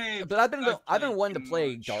I've been wanting to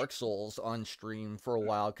play much. Dark Souls on stream for a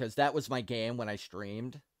while, because that was my game when I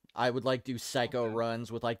streamed. I would like do psycho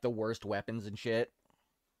runs with like the worst weapons and shit.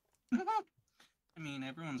 I mean,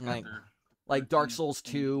 everyone's got their like Dark Souls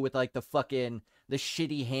 2 with like the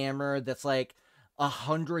shitty hammer that's like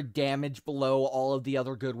 100 damage below all of the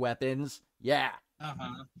other good weapons. Yeah.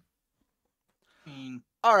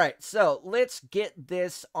 All right, so let's get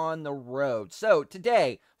this on the road. So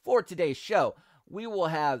today, for today's show, we will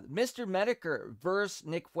have Mr. Medicare versus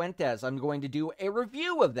Nick Fuentes. I'm going to do a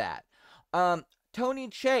review of that. Tony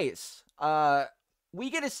Chase,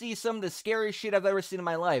 we get to see some of the scariest shit I've ever seen in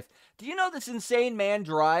my life. Do you know this insane man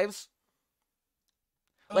drives?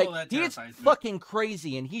 Like, he's fucking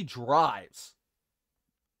crazy and he drives.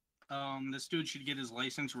 This dude should get his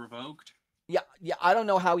license revoked. Yeah, I don't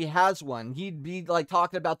know how he has one. He'd be like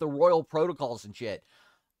talking about the royal protocols and shit.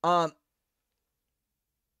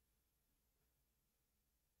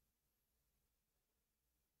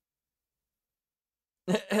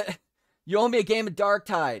 You owe me a game of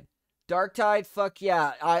Darktide. Darktide, fuck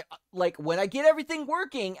yeah. I like when I get everything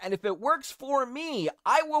working, and if it works for me,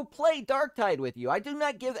 I will play Darktide with you. I do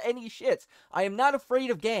not give any shits. I am not afraid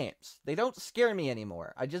of games. They don't scare me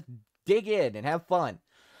anymore. I just dig in and have fun.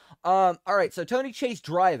 All right, so Tony Chase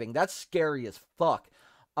driving. That's scary as fuck.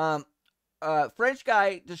 French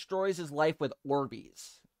guy destroys his life with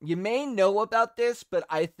Orbeez. You may know about this, but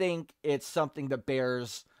I think it's something that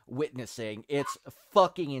bears witnessing. It's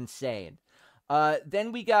fucking insane.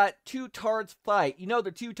 Then we got two tards fight. You know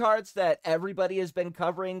the two tards that everybody has been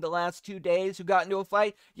covering the last 2 days who got into a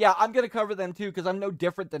fight? Yeah, I'm gonna cover them too because I'm no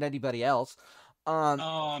different than anybody else. No,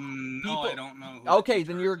 I don't know. Okay,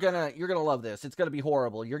 then you're gonna love this. It's gonna be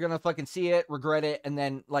horrible. You're gonna fucking see it, regret it, and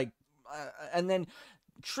then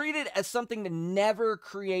treat it as something to never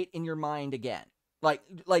create in your mind again. Like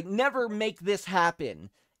never make this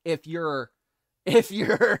happen if you're if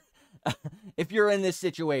you're in this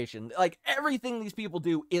situation. Like, everything these people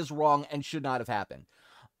do is wrong and should not have happened.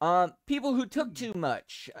 People who took too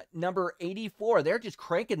much. Number 84. They're just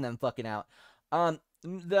cranking them fucking out. I'm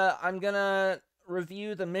gonna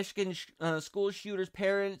review the Michigan school shooter's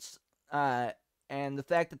parents and the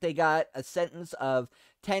fact that they got a sentence of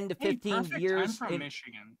 10 to 15 years. I'm from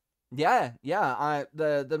Michigan. Yeah.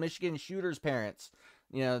 The Michigan shooter's parents.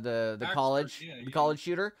 You know, the college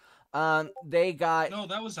shooter. They got... No,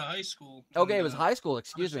 that was a high school. Okay, it was high school,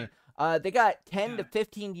 excuse me. They got 10 to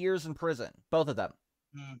 15 years in prison, both of them.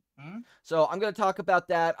 Mm-hmm. So I'm going to talk about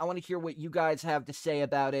that. I want to hear what you guys have to say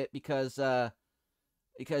about it, because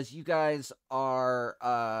you guys are,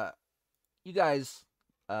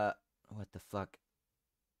 what the fuck?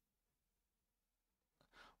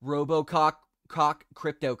 Robocock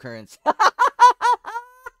cryptocurrency.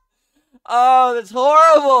 Oh, that's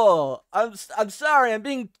horrible. I'm sorry. I'm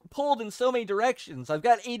being pulled in so many directions. I've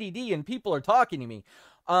got ADD and people are talking to me.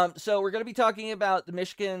 So we're going to be talking about the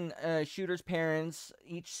Michigan shooter's parents,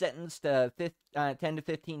 each sentenced to 10 to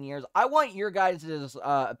 15 years. I want your guys'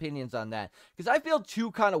 opinions on that, because I feel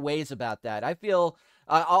two kind of ways about that. I feel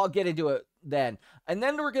I'll get into it then. And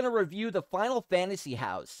then we're going to review the Final Fantasy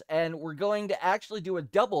House, and we're going to actually do a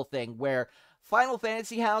double thing where Final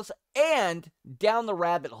Fantasy House and Down the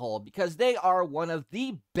Rabbit Hole, because they are one of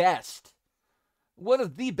the best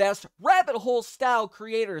rabbit hole style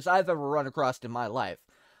creators I've ever run across in my life.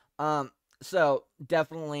 So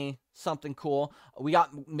definitely something cool. We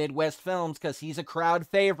got Midwest Films because he's a crowd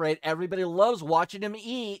favorite. Everybody loves watching him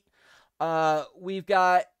eat. We've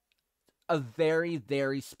got a very,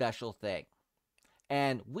 very special thing,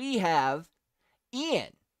 and we have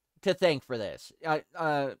Ian to thank for this.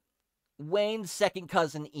 Wayne's second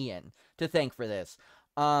cousin Ian to thank for this.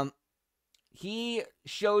 He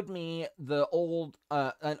showed me the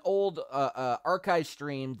an old archive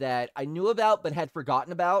stream that I knew about but had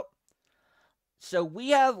forgotten about. So we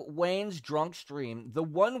have Wayne's drunk stream, the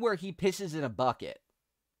one where he pisses in a bucket.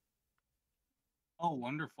 Oh,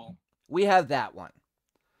 wonderful. We have that one.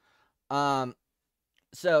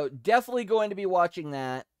 So definitely going to be watching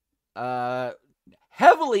that.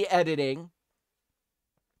 heavily editing.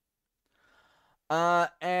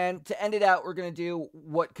 And to end it out, we're going to do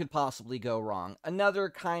what could possibly go wrong. Another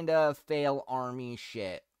kind of fail army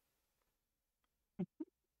shit.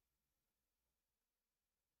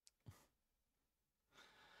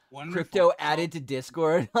 Wonderful. Crypto added to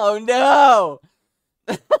Discord. Oh no!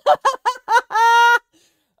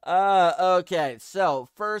 Okay, so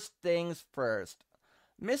first things first.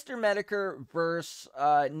 Mr. Medicare versus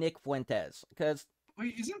Nick Fuentes. Because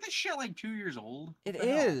wait, isn't this shit like 2 years old? it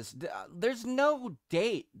is. There's no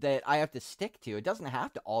date that I have to stick to. It doesn't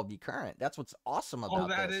have to all be current. That's what's awesome about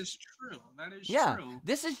this. Oh, that is true. That is yeah, true.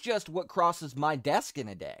 This is just what crosses my desk in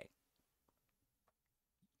a day.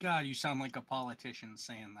 God, you sound like a politician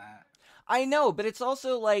saying that. I know, but it's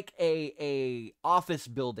also like a office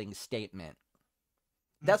building statement.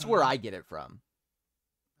 That's where I get it from.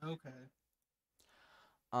 Okay.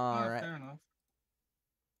 All right. Fair enough.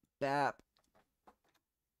 Bap.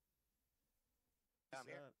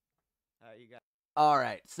 You got. All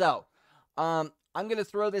right. So, I'm gonna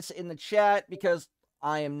throw this in the chat because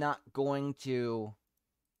I am not going to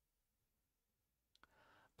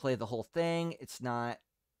play the whole thing. It's not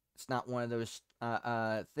one of those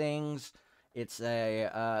things. It's like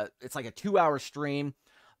a 2-hour stream.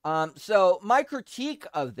 So my critique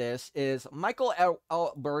of this is Michael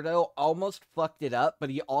Alberto almost fucked it up, but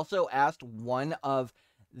he also asked one of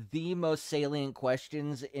the most salient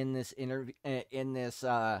questions in this interview, in this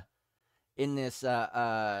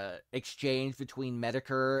exchange between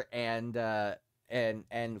Medicare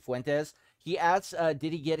and Fuentes. He asks,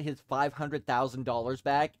 did he get his $500,000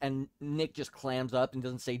 back? And Nick just clams up and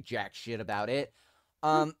doesn't say jack shit about it.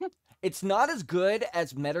 It's not as good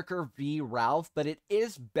as Medicare v. Ralph, but it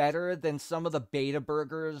is better than some of the beta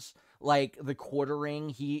burgers, like the quartering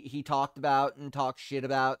he talked about and talked shit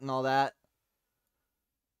about and all that.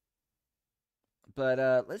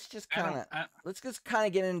 But let's just kind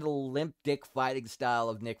of get into the limp dick fighting style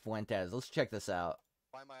of Nick Fuentes. Let's check this out.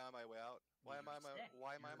 Why am I on my way out? Why am I on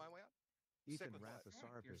my way out? Ethan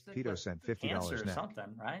Rathasarpis Pito sent $50 net.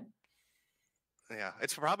 Something, right? Yeah,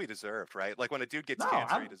 it's probably deserved, right? Like when a dude gets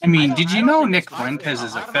cancer, he deserves. I mean, did you know Nick Fuentes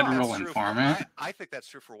is a federal informant? I think that's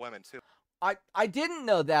true for women too. I didn't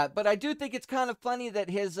know that, but I do think it's kind of funny that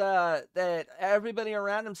his that everybody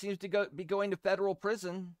around him seems to be going to federal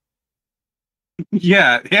prison.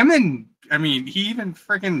 Yeah, him and I mean, he even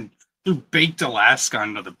freaking baked Alaska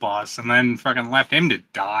under the bus and then fucking left him to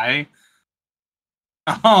die.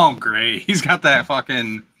 Oh, great. He's got that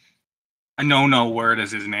fucking no word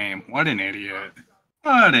as his name. What an idiot.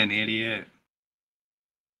 What an idiot.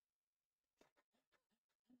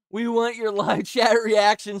 We want your live chat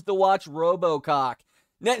reactions to watch RoboCock.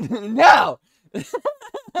 No!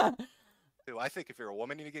 Dude, I think if you're a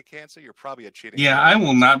woman and you get cancer, you're probably a cheating. Yeah, I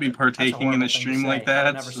will not be partaking in a stream like that.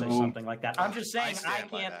 I'll never say something like that. I'm just saying I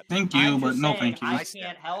can't. Thank you, but no thank you. I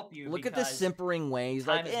can't help you. Look at the simpering way. He's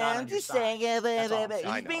like, I'm just saying. He's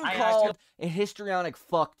being I called a histrionic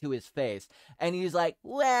fuck to his face. And he's like,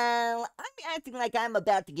 well, I'm acting like I'm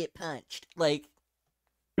about to get punched. Like.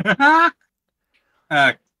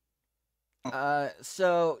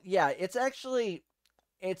 So, yeah, it's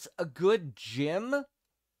a good gym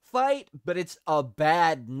fight, but it's a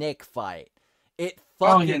bad Nick fight. It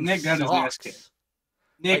fucking Nick got his ass kicked.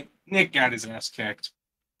 Nick got his ass kicked.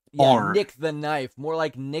 Yeah, Hard. Nick the knife. More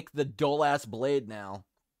like Nick the dull-ass blade now.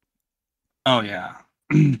 Oh, yeah.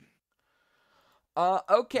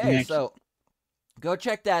 Okay, Nick. So go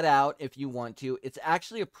check that out if you want to. It's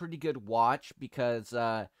actually a pretty good watch because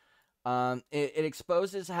it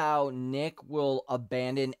exposes how Nick will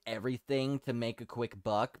abandon everything to make a quick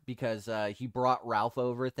buck because he brought Ralph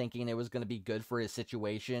over thinking it was going to be good for his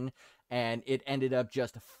situation, and it ended up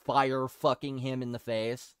just fire fucking him in the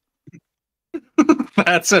face.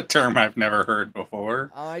 That's a term I've never heard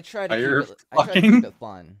before. I try to keep it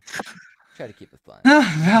fun.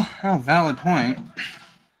 Valid point.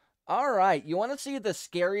 All right, you want to see the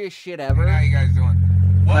scariest shit ever? How you guys doing?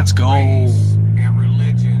 Let's go. And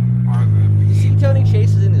religion are the You see Tony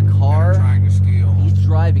Chase is in his car. trying to steal. He's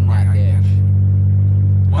driving that bitch.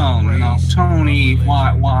 Oh no, Tony!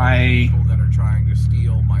 Why? People that are trying to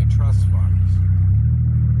steal my trust funds.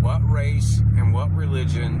 What race and what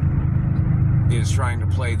religion is trying to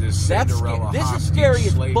play this Cinderella this is hostage scary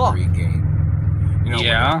as slavery fuck. game? You know,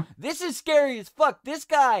 Yeah. This is scary as fuck. This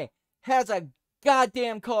guy has a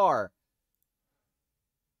goddamn car.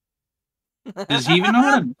 Does he even know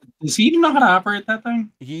how to operate that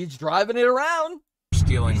thing? He's driving it around.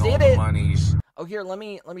 stealing He's all in the it. monies. Oh, here, let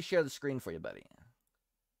me share the screen for you, buddy.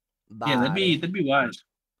 Yeah, that'd be wise.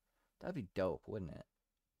 That'd be dope, wouldn't it?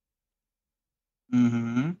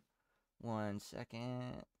 Mm-hmm. 1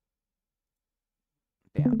 second.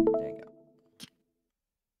 Bam. There you go.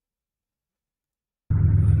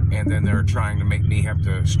 And then they're trying to make me have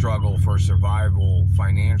to struggle for survival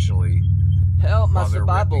financially. Help my while they're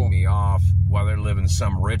survival. ripping me off, while they're living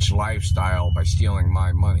some rich lifestyle by stealing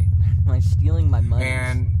my money. By stealing my money.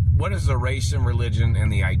 And what is the race and religion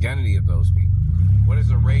and the identity of those people? What is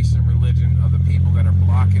the race and religion of the people that are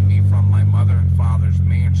blocking me from my mother and father's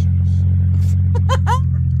mansions?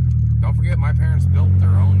 Don't forget, my parents built their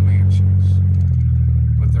own mansions.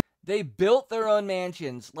 They built their own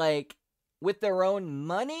mansions, like, with their own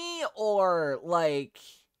money, or, like,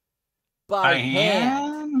 by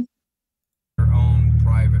hand? Their own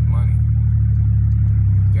private money.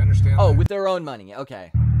 Do you understand Oh, that? with their own money,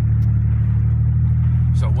 okay.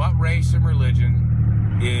 So what race and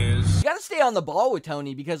religion is... You gotta stay on the ball with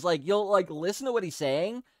Tony, because, like, you'll, like, listen to what he's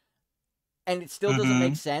saying, and it still doesn't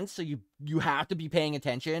make sense, so you have to be paying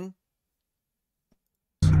attention.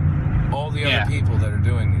 All the other people that are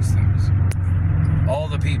doing these things. All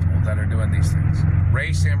the people that are doing these things.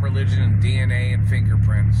 Race and religion and DNA and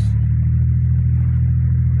fingerprints.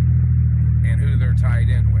 And who they're tied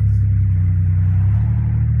in with.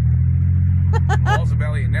 Walls of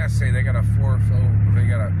Elliot Ness say they gotta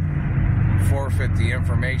forfeit the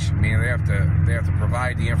information. Meaning they have to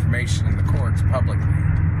provide the information in the courts publicly.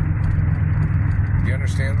 Do you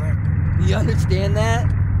understand that? You understand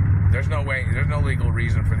that? There's no legal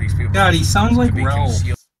reason for these people. God, he sounds like Ralph.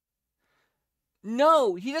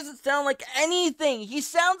 No, he doesn't sound like anything. He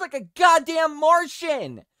sounds like a goddamn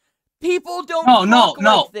Martian. People don't talk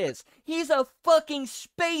like this. He's a fucking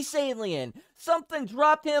space alien. Something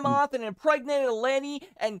dropped him off and impregnated a lady,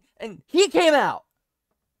 and he came out.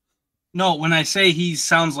 No, when I say he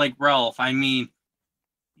sounds like Ralph, I mean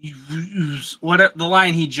what the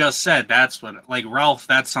line he just said. That's what, like, Ralph.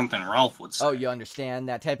 That's something Ralph would say. Oh, you understand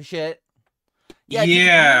that type of shit? Yeah.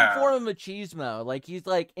 It's a form of machismo. Like, he's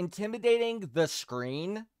like intimidating the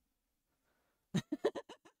screen.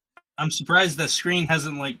 I'm surprised the screen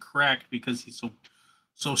hasn't like cracked because he's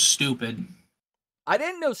so stupid. I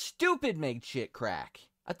didn't know stupid made shit crack.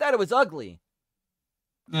 I thought it was ugly.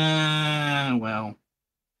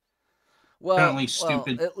 Well, apparently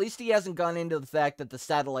stupid. Well, at least he hasn't gone into the fact that the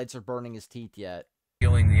satellites are burning his teeth yet.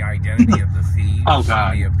 Stealing the identity of the thieves and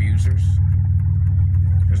the abusers.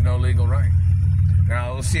 There's no legal right.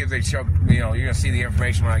 Now, let's see if they choke, you're going to see the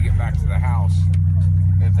information when I get back to the house.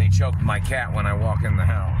 If they choke my cat when I walk in the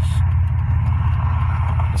house.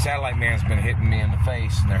 The satellite man's been hitting me in the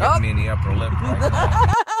face, and they're hitting me in the upper lip right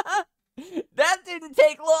now. That didn't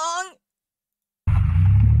take long.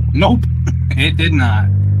 Nope, it did not.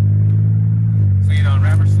 So, in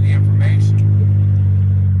reference to the information,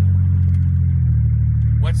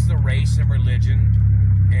 what's the race and religion,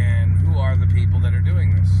 and who are the people that are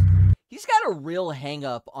doing this? He's got a real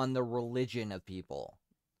hang-up on the religion of people.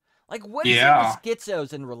 Like, what is it with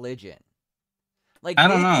schizos and religion? Like, I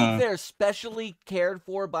don't they know. think they're specially cared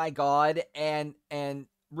for by God, and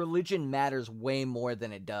religion matters way more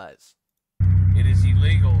than it does. It is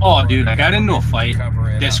illegal. Oh, dude, I got into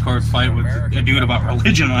a Discord fight with a dude about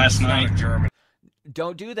religion last night.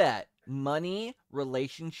 Don't do that. Money,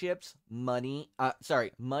 relationships,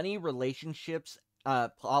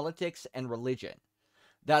 politics, and religion.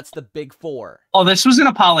 That's the big four. Oh, this was in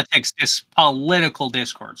a political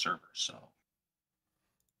Discord server, so.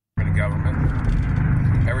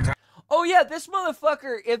 Government. Every time. Oh yeah, this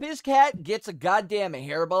motherfucker, if his cat gets a goddamn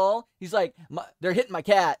hairball, he's like, they're hitting my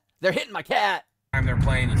cat. They're hitting my cat. Time they're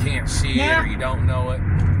playing, you can't see it, or you don't know it,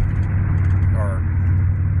 or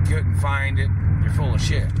couldn't find it. You're full of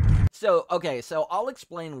shit. So, okay, so I'll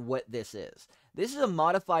explain what this is. This is a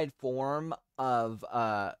modified form of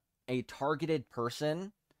a targeted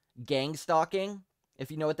person gang stalking, if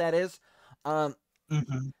you know what that is.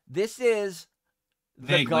 This is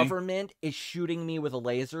the government is shooting me with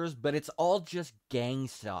lasers, but it's all just gang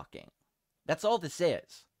stalking. That's all this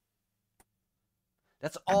is.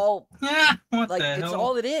 That's all. It's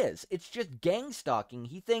all it is. It's just gang stalking.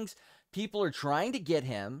 He thinks people are trying to get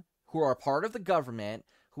him, who are part of the government,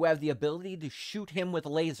 who have the ability to shoot him with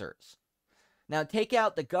lasers. Now, take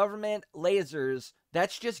out the government, lasers,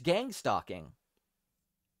 that's just gang stalking.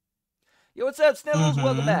 Yo, what's up, Snivels?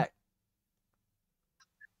 Welcome back.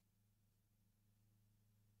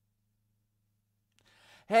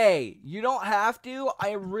 Hey, you don't have to.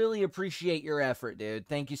 I really appreciate your effort, dude.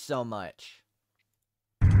 Thank you so much.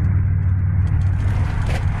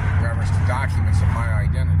 Reference to documents of my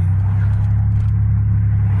identity.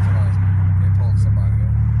 They pulled somebody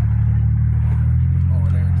over. Oh,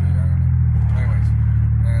 there too. I don't know. Anyways,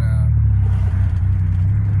 and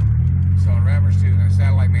so in reference to the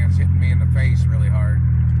satellite man's hitting me in the face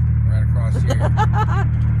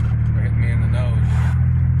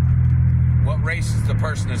race is the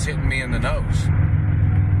person that's hitting me in the nose?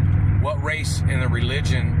 What race in the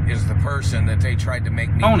religion is the person that they tried to make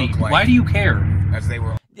me Tony, look like? why do you care? As they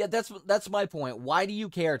were. Yeah, that's my point. Why do you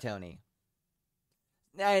care, Tony?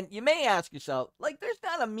 And you may ask yourself, like, there's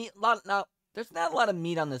not a lot of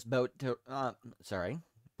meat on this boat.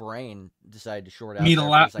 Brain decided to short out. Meat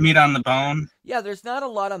on the bone. Yeah, there's not a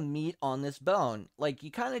lot of meat on this bone. Like,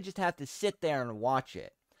 you kind of just have to sit there and watch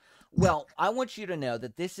it. Well, I want you to know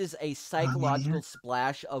that this is a psychological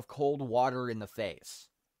splash of cold water in the face.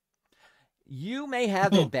 You may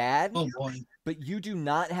have it bad, but you do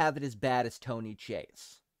not have it as bad as Tony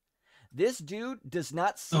Chase. This dude does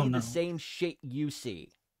not see the same shit you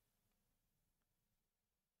see.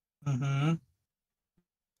 Mm-hmm.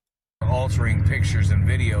 Altering pictures and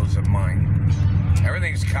videos of mine.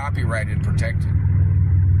 Everything's copyrighted, protected.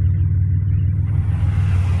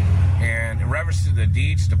 And in reference to the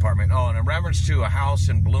deeds department, and in reference to a house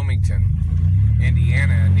in Bloomington,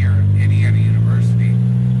 Indiana, near Indiana University,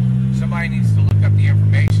 somebody needs to look up the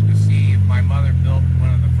information to see if my mother built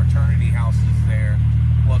one of the fraternity houses there.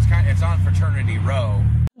 Well, it's on Fraternity Row.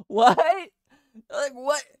 What? Like,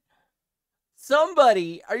 what?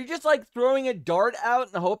 Somebody, are you just like throwing a dart out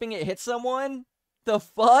and hoping it hits someone? The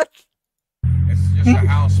fuck? It's just a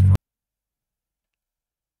house for...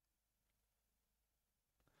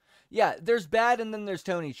 Yeah, there's bad and then there's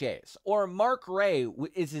Tony Chase. Or Mark Ray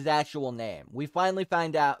is his actual name. We finally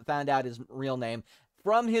found out his real name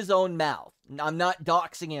from his own mouth. I'm not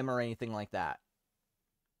doxing him or anything like that.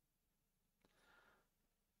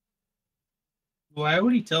 Why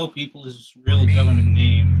would he tell people his real government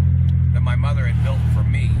name? That my mother had built for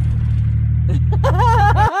me.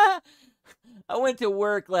 I went to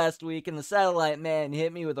work last week and the satellite man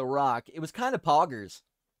hit me with a rock. It was kind of poggers.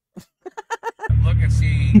 Look and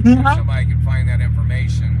see if somebody can find that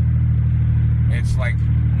information. It's like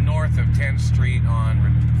north of 10th Street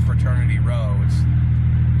on Fraternity Row.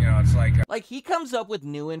 It's like he comes up with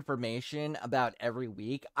new information about every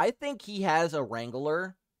week. I think he has a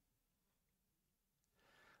wrangler.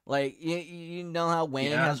 Like, you know how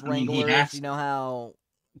Wayne has wranglers? You know how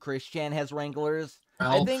Christian has wranglers?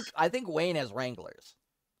 Ralph. I think Wayne has wranglers.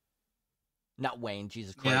 Not Wayne,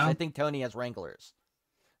 Jesus Christ. Yeah. I think Tony has wranglers.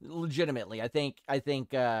 Legitimately, I think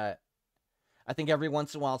every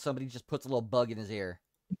once in a while somebody just puts a little bug in his ear.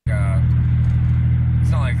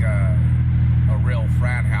 It's not like a real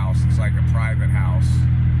frat house. It's like a private house,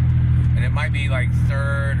 and it might be like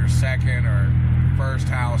third or second or first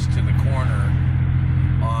house to the corner.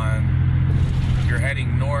 You're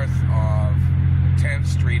heading north of 10th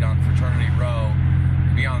Street on Fraternity Row.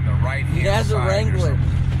 Be on the right hand side. He has a wrangler.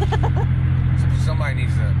 Somebody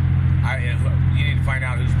needs to. You need to find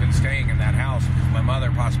out who's been staying in that house, because my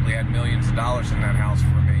mother possibly had millions of dollars in that house for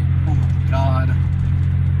me. Oh my God.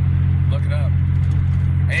 Look it up.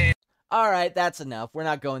 And all right, that's enough. We're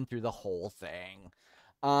not going through the whole thing.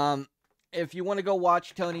 If you want to go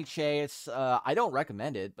watch Tony Chase, I don't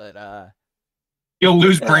recommend it, but you'll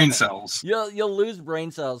lose brain cells. You'll lose brain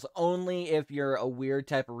cells only if you're a weird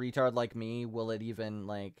type of retard like me. Will it even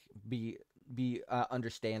be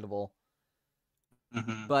understandable?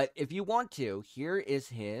 Mm-hmm. But if you want to, here is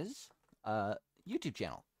his YouTube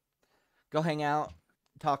channel. Go hang out,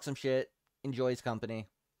 talk some shit, enjoy his company.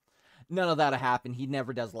 None of that'll happen. He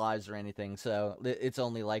never does lives or anything, so it's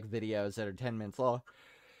only like videos that are 10 minutes long.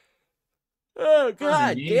 Oh,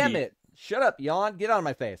 God damn it. Shut up, yawn. Get out of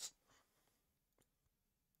my face.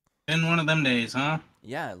 Been one of them days, huh?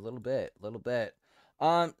 Yeah, a little bit.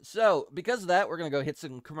 So, because of that, we're going to go hit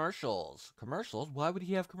some commercials. Commercials? Why would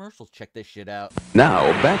he have commercials? Check this shit out.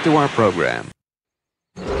 Now, back to our program.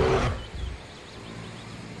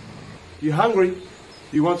 You hungry?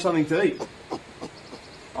 You want something to eat?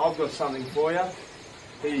 I've got something for you.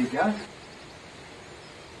 Here you go.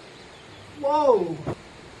 Whoa!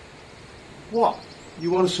 What?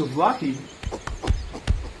 You want a souvlaki?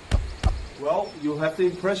 Well, you'll have to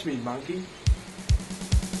impress me, monkey.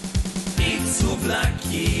 It's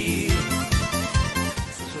souvlaki.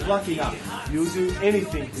 Souvlaki hut. You'll do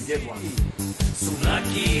anything to get one.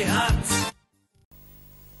 Souvlaki hut.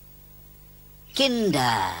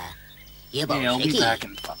 Kinder. You both I'll be back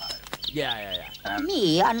in 5. Yeah.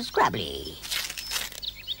 Me unscrabbly.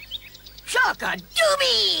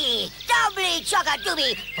 Chock-a-doobie! Doubly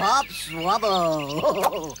chock-a-doobie! Pop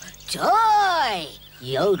swabble! Toy!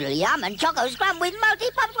 Yodel yum and choco scrum with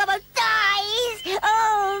multi-pop swabble dice!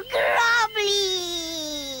 Oh,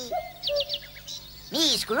 grubbly!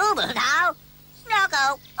 Me scrubble now!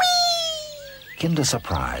 Snuggle! Whee! Kinder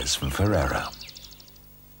Surprise from Ferrero.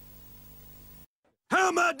 How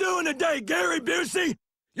am I doing today, Gary Busey?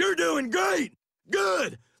 You're doing great!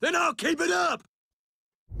 Good! Then I'll keep it up!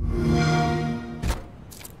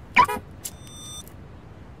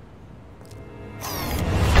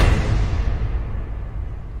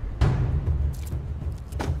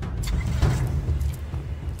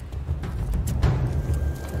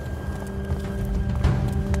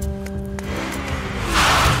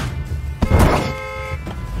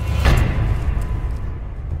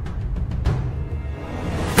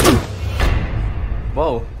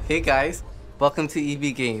 Whoa, hey guys, welcome to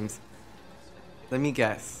EB Games. Let me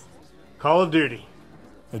guess. Call of Duty.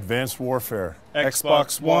 Advanced Warfare.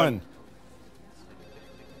 Xbox One.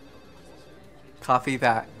 Copy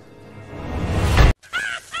that.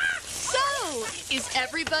 So, is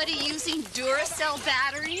everybody using Duracell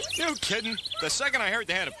batteries? You kidding? The second I heard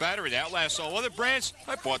they had a battery that outlasts all other brands,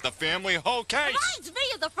 I bought the family a whole case. Reminds me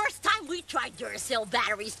of the first time we tried Duracell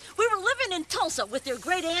batteries. We were living in Tulsa with your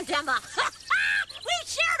great aunt Emma. We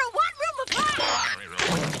shared a one-room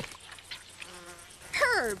apartment.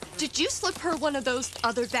 Herb, did you slip her one of those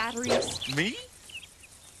other batteries? Me?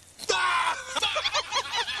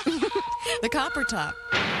 The copper top.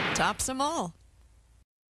 Tops them all.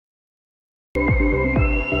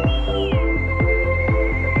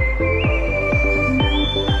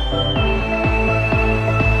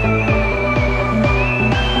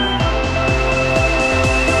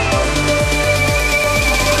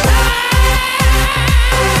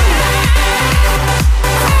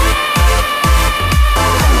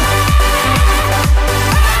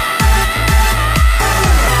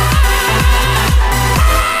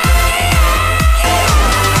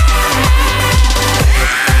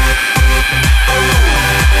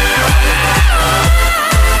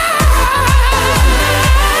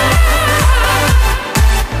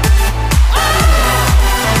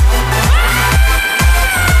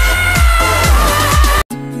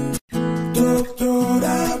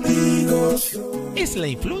 ¿Es la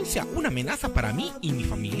influencia una amenaza para mí y mi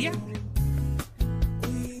familia?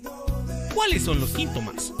 ¿Cuáles son los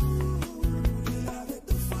síntomas?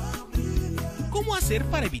 ¿Cómo hacer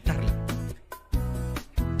para evitarla?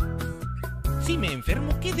 Si me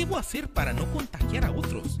enfermo, ¿qué debo hacer para no contagiar a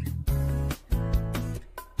otros?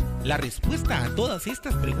 La respuesta a todas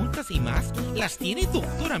estas preguntas y más las tiene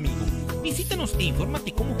Doctor Amigo. Visítanos e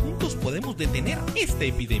infórmate cómo juntos podemos detener esta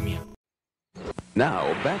epidemia.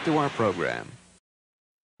 Now, back to our program.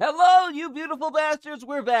 Hello, you beautiful bastards.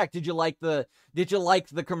 We're back. Did you like the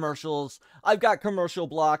commercials? I've got commercial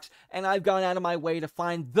blocks, and I've gone out of my way to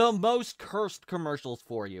find the most cursed commercials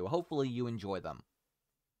for you. Hopefully you enjoy them.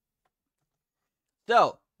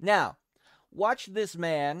 So, now, watch this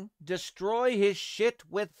man destroy his shit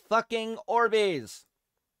with fucking Orbeez.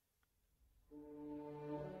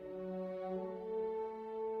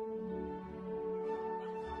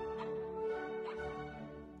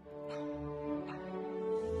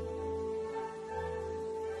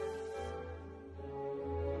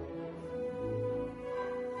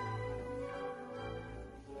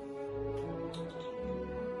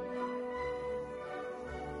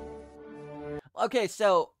 Okay,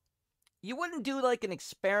 so you wouldn't do like an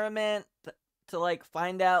experiment to like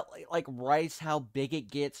find out like rice how big it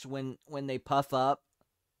gets when they puff up?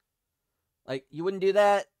 Like you wouldn't do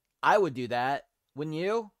that? I would do that. Wouldn't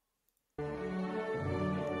you?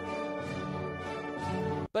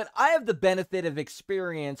 But I have the benefit of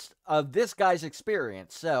experience of this guy's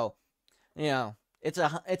experience. So, you know, it's a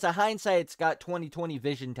hindsight, it's got 20/20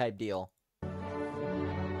 vision type deal.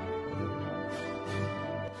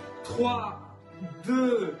 3,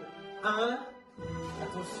 2, 1.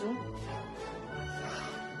 Attention.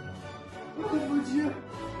 Oh mon Dieu.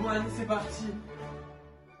 Bon, allez, c'est parti.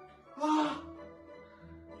 Ah.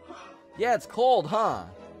 Yeah, it's cold, huh?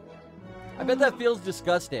 I bet that feels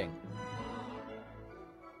disgusting.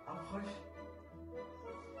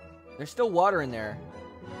 There's still water in there.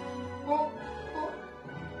 Oh,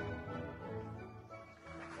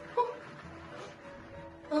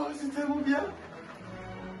 c'est tellement bien.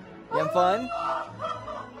 You having fun?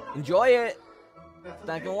 Enjoy it. It's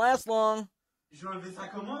not gonna last long. Je vais enlever ça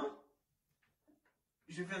comment?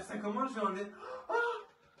 Je vais faire ça comment? Je vais enlever. Ah,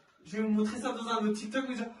 je vais vous montrer ça dans un autre TikTok.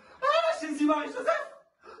 Mais Jésus Marie-Joseph!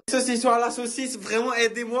 Ce histoire la saucisse, vraiment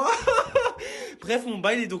aidez-moi. Bref, mon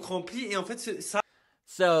bail est donc rempli et en fait ça.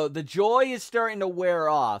 So the joy is starting to wear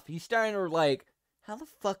off. He's starting to like, how the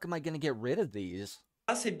fuck am I gonna get rid of these?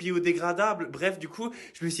 C'est biodégradable. Bref, du coup,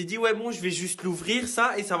 je me suis dit ouais bon, je vais juste l'ouvrir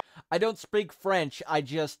ça et ça va. I don't speak French. I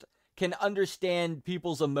just can understand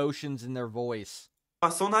people's emotions in their voice.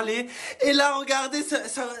 Va s'en aller. Et là, regardez,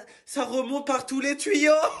 ça remonte par tous les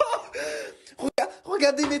tuyaux.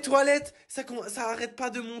 Regardez mes toilettes. Ça arrête pas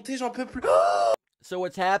de monter, j'en peux plus. So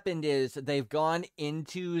what's happened is they've gone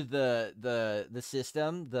into the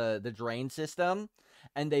system, the drain system,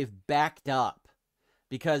 and they've backed up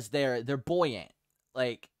because they're buoyant.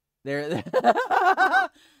 Like they're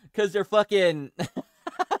because they're fucking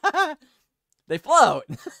they float.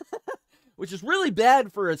 Which is really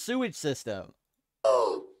bad for a sewage system.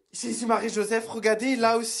 Oh, Jésus Marie-Joseph, regardez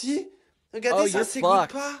là aussi. Regardez, ça you're s'égoutte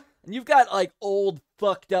fucked. pas. And you've got like old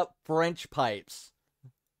fucked up French pipes.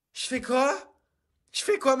 Je fais quoi? Je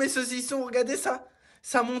fais quoi, mes saucissons? Regardez ça.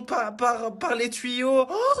 Ça monte par les tuyaux.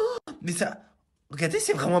 Oh, mais ça... Regardez,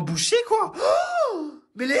 c'est vraiment bouché, quoi. Oh,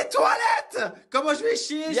 mais les toilettes! Comment je vais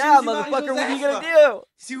chier? Yeah, Jésus motherfucker, what are you Marie-Joseph? gonna do?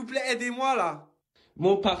 S'il vous plaît, aidez-moi, là.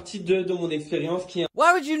 Bon, partie 2 de mon expérience qui est...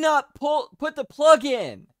 Why would you not put the plug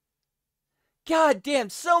in? God damn,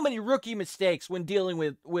 so many rookie mistakes when dealing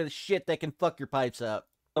with shit that can fuck your pipes up.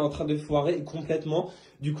 En train de foirer complètement.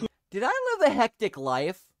 Du coup... Did I live a hectic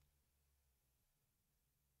life?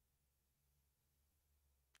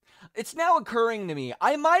 It's now occurring to me.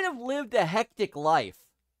 I might have lived a hectic life.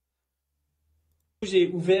 J'ai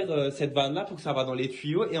ouvert cette vanne-là pour que ça va dans les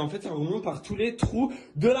tuyaux. Et en fait, ça remonte par tous les trous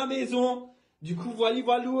de la maison. Du coup, voilà,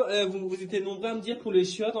 vous étiez nombreux à me dire pour les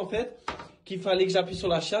chiottes, en fait, qu'il fallait que j'appuie sur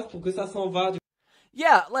la chasse pour que ça s'en va.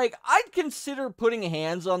 Yeah, like, I'd consider putting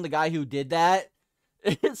hands on the guy who did that.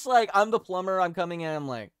 It's like, I'm the plumber, I'm coming in, I'm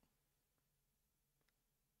like,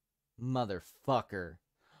 motherfucker,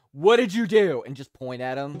 what did you do? And just point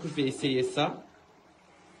at him. Je vais essayer ça.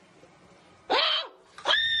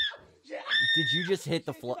 Did you just hit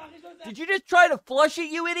the Did you just try to flush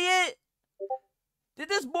it, you idiot? Did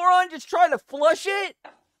this moron just try to flush it?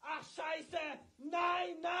 Ah, scheiße!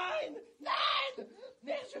 Nein, nein, nein!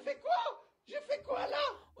 Merde, je fais quoi? Je fais quoi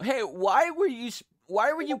là? Hey, why were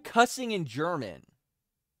you cussing in German?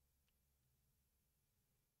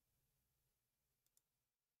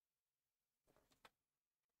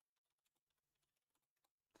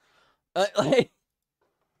 Like,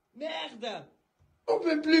 Merde! On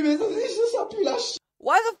peut plus, mais ça pue la ch...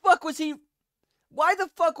 Why the fuck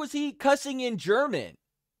was he cussing in German?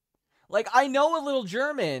 Like, I know a little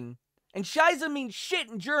German, and Scheiße means shit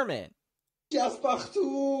in German.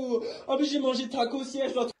 Partout! Oh, mais j'ai mangé tacos hier,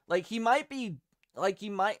 je dois... Like, he might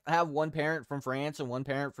have one parent from France and one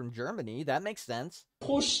parent from Germany. That makes sense.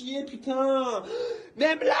 Trop chier, putain!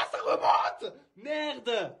 Même là, ça remonte!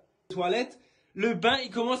 Merde! Toilette, le bain,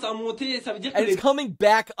 il commence à monter, ça veut dire que... And it's coming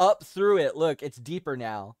back up through it. Look, it's deeper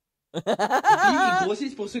now. Les billes, ils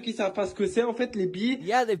grossissent, pour ceux qui savent pas ce que c'est, en fait, les billes,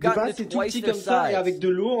 yeah, they've de gotten base, to c'est tout twice petit their comme ça, et size. avec de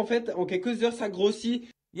l'eau, en fait, en quelques heures, ça grossit.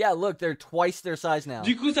 Yeah, look, they're twice their size now.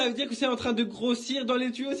 Du coup, ça veut dire que c'est en train de grossir dans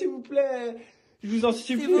les tuyaux, s'il vous plaît. Je vous en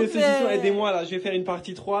supplie, les saucissons, aidez-moi, là. Je vais faire une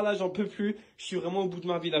partie 3, là, j'en peux plus. Je suis vraiment au bout de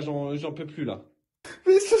ma vie, là, j'en peux plus, là.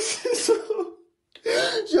 Mais saucissons,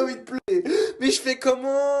 j'ai envie de pleurer. Mais je fais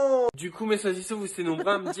comment? Du coup, mes saucissons, vous étiez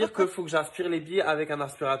nombreux à me dire qu'il faut que j'aspire les billes avec un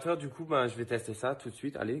aspirateur. Du coup, ben, je vais tester ça tout de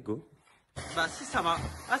suite. Allez, go. Bah si, ça va.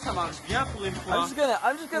 Ah, ça marche bien pour une fois. I'm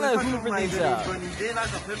just gonna hoover these up. Bonne idée, là,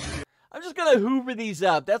 j'en peux plus. I'm just gonna hoover these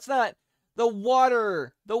up. That's not the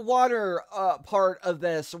water part of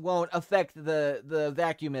this won't affect the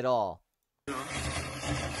vacuum at all.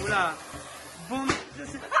 Oula. Bon, je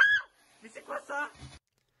sais... Mais c'est quoi ça?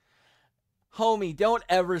 Homie, don't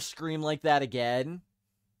ever scream like that again.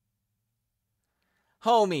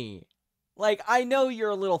 Homie, like, I know you're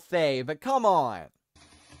a little fey, but come on.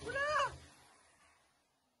 Oula.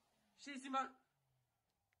 Jésus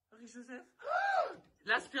Marie-Joseph.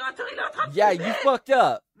 L'aspirateur, il est en train de... Yeah, you fucked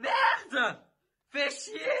up. Merde! Fais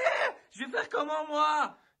chier! Je vais faire comment,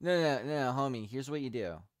 moi? No, homie, here's what you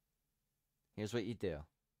do. If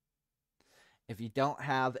you don't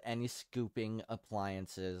have any scooping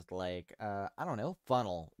appliances, like, I don't know,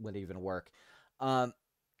 funnel would even work. You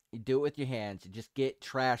do it with your hands. You just get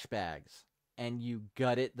trash bags, and you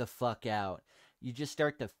gut it the fuck out. You just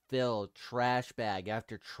start to fill trash bag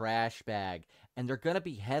after trash bag, and they're gonna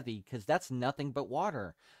be heavy, because that's nothing but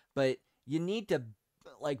water. But you need to,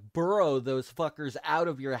 like, burrow those fuckers out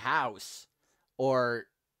of your house, or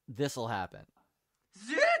this'll happen.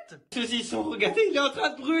 Zut! Ceux-ci sont, regardez, il est en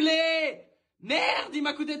train de brûler! Merde, il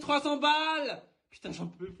m'a coûté 300 balles! Putain, j'en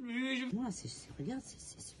peux plus. Regarde,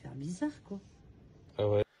 c'est super bizarre, quoi. Ah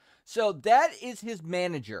ouais. So that is his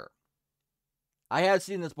manager. I have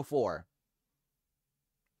seen this before.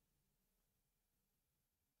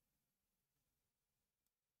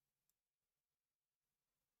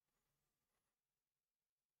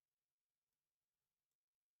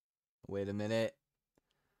 Wait a minute.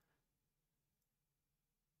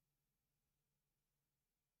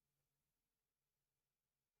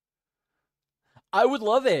 I would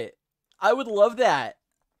love it. I would love that.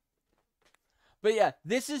 But yeah,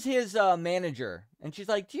 this is his manager. And she's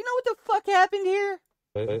like, do you know what the fuck happened here?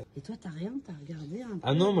 Et toi, t'as rien? T'as regardé un peu?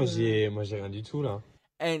 Ah non, moi j'ai rien du tout là.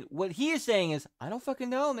 And what he is saying is, I don't fucking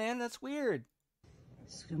know, man. That's weird.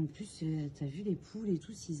 Parce qu'en plus, t'as vu les poules et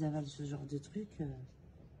tout, s'ils avalent ce genre de truc.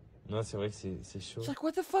 Non, c'est vrai que c'est chaud. It's like,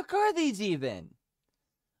 what the fuck are these even?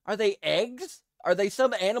 Are they eggs? Are they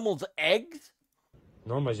some animal's eggs?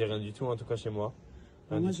 Non, moi j'ai rien du tout en tout cas chez moi.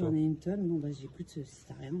 Moi j'en ai une tonne, bon bah j'écoute, si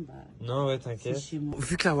t'as rien, bah... Non, ouais, t'inquiète. C'est chez moi.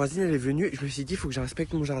 Vu que la voisine elle est venue, je me suis dit, il faut que je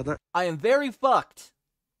respecte mon jardin. I am very fucked.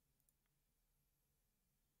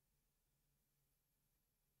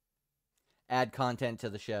 Add content to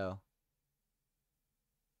the show.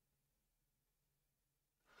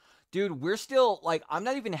 Dude, we're still, like, I'm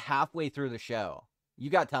not even halfway through the show. You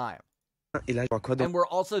got time. Et là, je vois quoi dans... And we're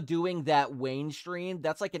also doing that Wayne stream.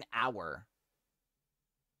 That's like an hour.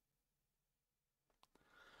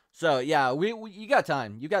 So, yeah, you got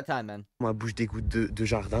time. You got time, man. Ma bouche d'égout de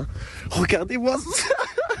jardin. Regardez-moi ça.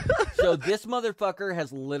 So, this motherfucker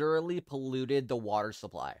has literally polluted the water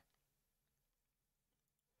supply.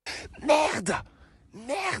 Merde!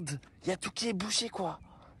 Merde! Il y a tout qui est bouché, quoi.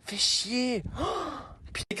 Fais chier.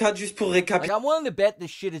 Putain, juste pour récapituler. Like, I'm willing to bet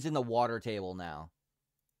this shit is in the water table now.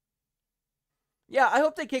 Yeah, I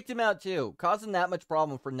hope they kicked him out too. Causing that much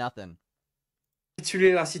problem for nothing.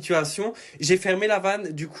 La situation, j'ai fermé la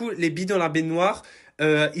vanne, du coup les billes dans la baignoire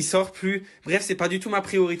ils sortent plus. Bref, c'est pas du tout ma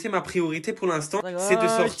priorité pour l'instant, c'est de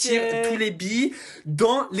sortir tous les billes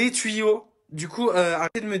dans les tuyaux. Du coup,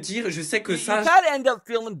 arrêtez de me dire, je sais que ça... You gotta end up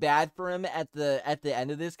feeling bad for him at the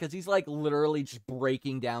end of this, because he's like literally just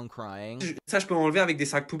breaking down crying. Ça, je peux enlever avec des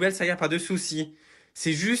sacs poubelles, ça y a pas de souci.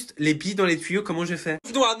 C'est juste les billes dans les tuyaux, comment je fais?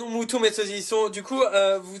 Bienvenue à nos moutons, mes saucissons. Du coup,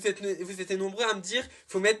 vous étiez nombreux à me dire,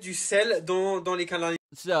 faut mettre du sel dans les canalisations.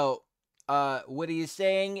 So, what he's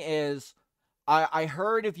saying is, I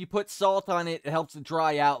heard if you put salt on it, it helps it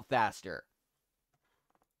dry out faster.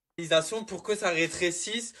 Pour que ça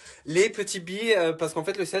rétrécisse les petits billes, parce qu'en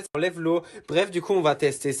fait le sel ça enlève l'eau. Bref, du coup on va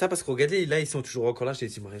tester ça parce que regardez, là ils sont toujours encore là. J'ai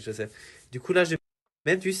dit Marie-Joseph. Du coup là je vais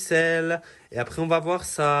mettre du sel et après on va voir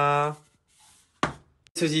ça.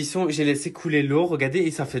 J'ai laissé couler l'eau, regardez,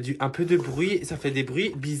 et ça fait un peu de bruit, ça fait des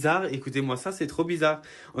bruits bizarres. Écoutez-moi ça, c'est trop bizarre.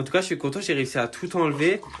 En tout cas, je suis content, j'ai réussi à tout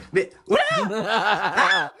enlever. Mais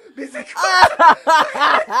mais c'est quoi?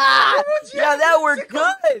 Yeah, that worked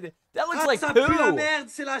good. That looks like ça poo. pue la merde,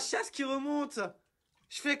 c'est la chasse qui remonte.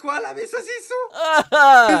 Je fais quoi là, mes saucissons?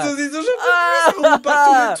 Mes saucissons, je peux plus, ça remonte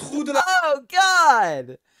pas tous les trous de la... Oh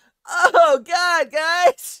God! Oh God,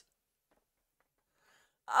 guys!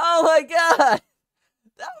 Oh my God!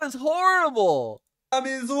 That was horrible! La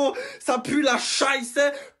maison, ça pue la chaisse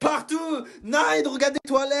partout. Nine, regardez les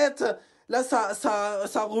toilettes. Là,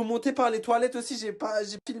 ça remontait par les toilettes aussi. J'ai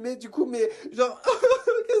filmé du coup, mais genre,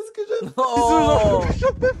 qu'est-ce que je fais? Oh.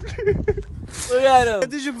 J'en peux plus.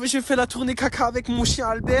 Regardez, je fais la tournée caca avec mon chien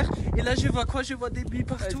Albert. Et là, je vois quoi? Je vois des billes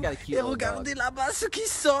partout. Et regardez là-bas ce qui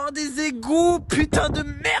sort des égouts. Putain de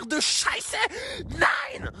merde de chaisse.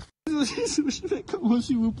 Nine. Je fais comment,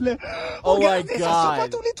 s'il vous plaît? Oh regardez, my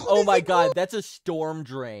God! Oh my God! That's a storm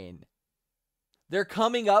drain. They're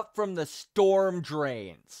coming up from the storm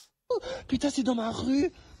drains. Putain, c'est dans ma rue.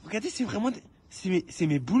 Regardez, c'est vraiment... C'est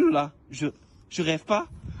mes boules, là. Je rêve pas.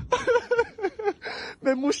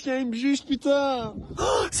 Mais mon chien, il me juge, putain.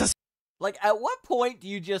 Ça... Like, at what point do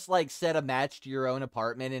you just, like, set a match to your own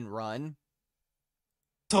apartment and run?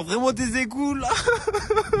 Ça sent vraiment des égouts, là.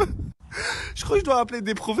 Je crois que je dois appeler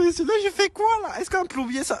des professionnels. J'ai fait quoi, là? Est-ce qu'un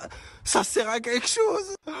plombier, ça sert à quelque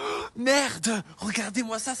chose? Merde.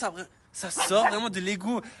 Regardez-moi ça sort vraiment de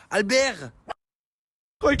l'égout. Albert.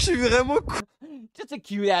 Je crois que je suis vraiment con. Just a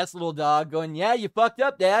cute ass little dog going, yeah, you fucked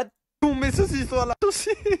up, Dad. Mais ceci sont là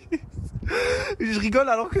aussi. Je rigole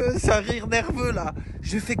alors que c'est un rire nerveux là.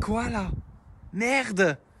 Je fais quoi là?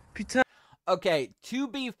 Merde. Putain. Okay, to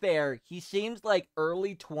be fair, he seems like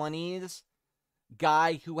early 20s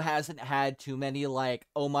guy who hasn't had too many like,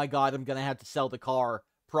 oh my God, I'm gonna have to sell the car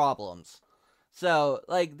problems. So,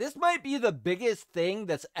 like, this might be the biggest thing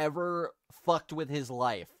that's ever fucked with his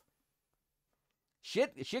life.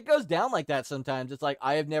 Shit goes down like that sometimes. It's like,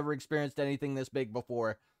 I have never experienced anything this big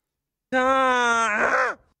before.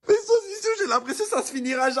 Putain. Mais saucisson, j'ai l'impression que ça se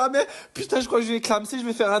finira jamais. Putain, je crois que je vais clamser, je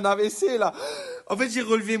vais faire un AVC là. En fait, j'ai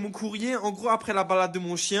relevé mon courrier. En gros, après la balade de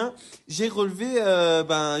mon chien, j'ai relevé,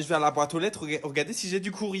 je vais à la boîte aux lettres, regardez si j'ai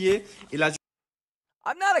du courrier. Et là,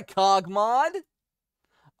 I'm not a cog mod.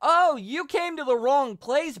 Oh, you came to the wrong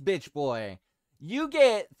place, bitch boy. You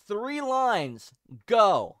get 3 lines.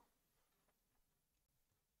 Go.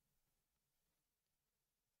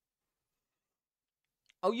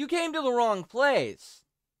 Oh, you came to the wrong place.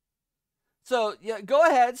 So, yeah, go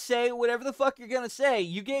ahead, say whatever the fuck you're gonna say.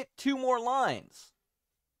 You get 2 more lines.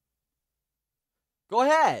 Go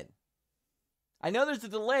ahead. I know there's a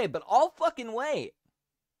delay, but I'll fucking wait.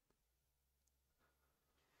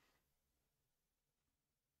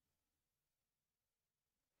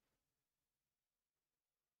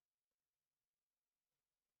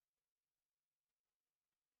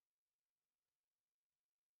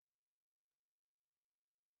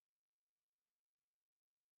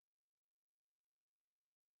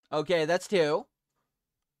 Okay, that's 2.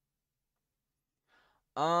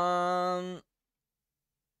 Yeah,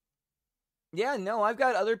 no, I've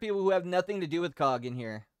got other people who have nothing to do with COG in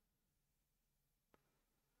here.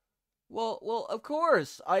 Well, of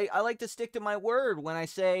course. I like to stick to my word when I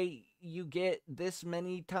say you get this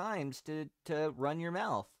many times to run your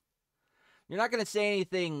mouth. You're not going to say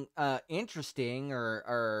anything interesting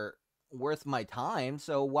or worth my time,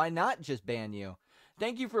 so why not just ban you?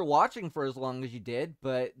 Thank you for watching for as long as you did,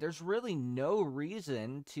 but there's really no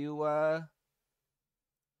reason to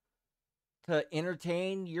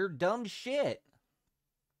entertain your dumb shit.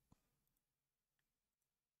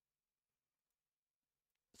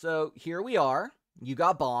 So here we are. You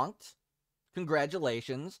got bonked.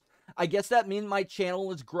 Congratulations. I guess that means my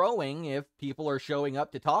channel is growing if people are showing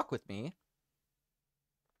up to talk with me.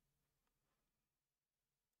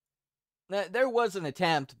 There was an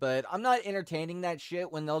attempt, but I'm not entertaining that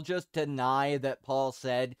shit when they'll just deny that Paul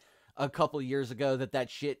said a couple years ago that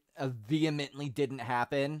shit vehemently didn't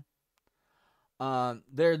happen.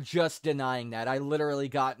 They're just denying that. I literally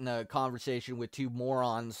got in a conversation with 2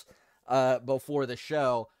 morons before the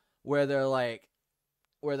show where they're like,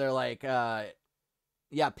 yeah,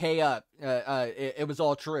 pay up. It was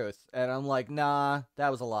all truth. And I'm like, nah, that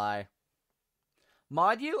was a lie.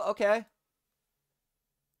 Mod you? Okay.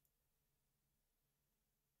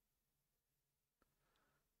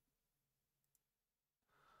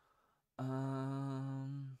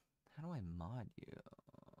 How do I mod you?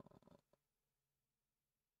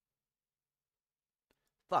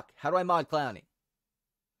 Fuck, how do I mod Clowny?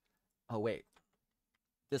 Oh, wait.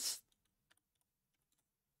 This...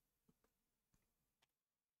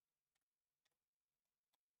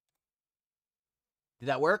 Did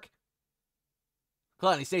that work?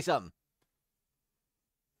 Clowny, say something.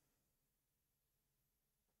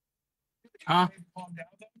 Huh?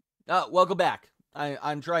 Oh, welcome back.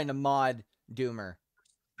 I'm trying to mod Doomer.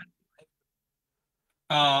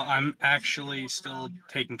 I'm actually still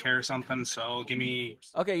taking care of something, so give me...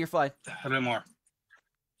 Okay, you're fine. A bit more.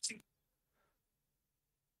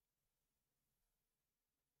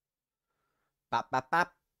 Bop, bop,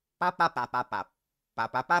 bop. Bop, bop, bop, bop, bop.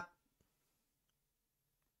 Bop, bop, bop.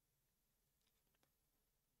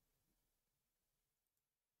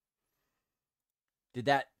 Did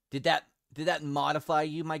that modify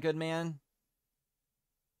you, my good man?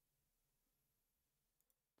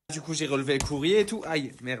 Du coup, j'ai relevé le courrier et tout.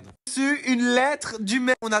 Aïe, merde. Reçu une lettre du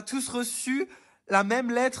maire. On a tous reçu la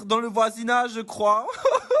même lettre dans le voisinage, je crois.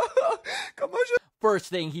 Comment je... First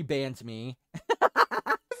thing, he bans me.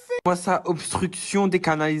 Moi, ça, obstruction des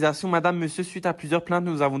canalisations. Madame, monsieur, suite à plusieurs plaintes,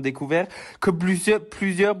 nous avons découvert que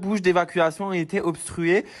plusieurs bouches d'évacuation ont été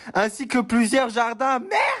obstruées, ainsi que plusieurs jardins.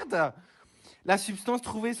 Merde! La substance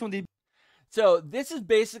trouvée sont des... So, this is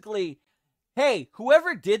basically... Hey,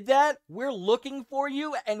 whoever did that, we're looking for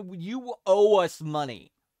you and you owe us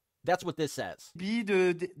money. That's what this says. Billes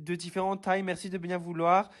de différentes tailles. Merci de bien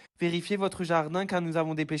vouloir vérifier votre jardin car nous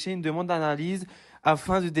avons dépêché une demande d'analyse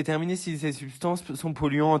afin de déterminer si ces substances sont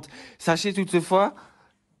polluantes. Sachez toutefois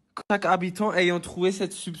que chaque habitant ayant trouvé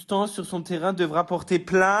cette substance sur son terrain devra porter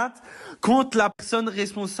plainte contre la personne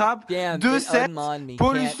responsable de cette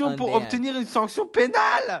pollution pour obtenir une sanction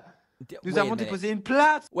pénale. Nous avons déposé une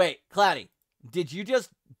plainte. Wait, Cloudy, did you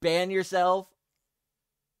just ban yourself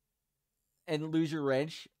and lose your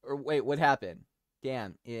wrench? Or wait, what happened?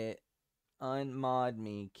 Damn, it unmod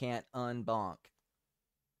me, can't unbonk.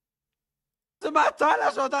 Ce matin à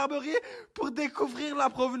la gendarmerie pour découvrir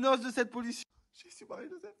la provenance de cette pollution. Jésus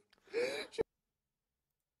Marie-Joseph.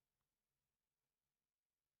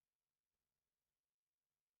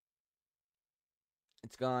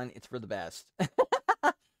 It's gone. It's for the best.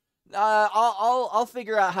 I'll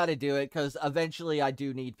figure out how to do it because eventually I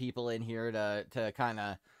do need people in here to kind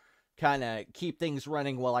of keep things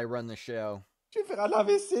running while I run the show. Je vais faire un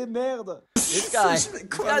AVC, merde. This guy's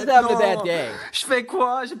having a bad day. Je fais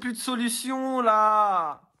quoi? J'ai plus de solution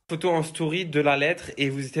là. Photo en story de la lettre et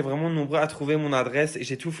vous étiez vraiment nombreux à trouver mon adresse et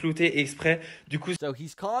j'ai tout flouté exprès. Du coup, so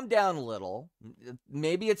he's calmed down a little.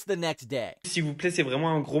 Maybe it's the next day. S'il vous plaît, c'est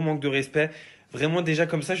vraiment un gros manque de respect. Vraiment, déjà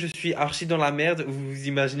comme ça, je suis archi dans la merde. Vous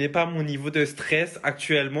imaginez pas mon niveau de stress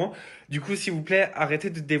actuellement. Du coup, s'il vous plaît, arrêtez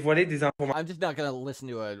de dévoiler des informations. I'm just not gonna listen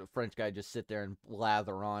to a French guy just sit there and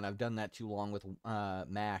lather on. I've done that too long with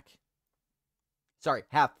Mac. Sorry,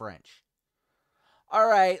 half French. All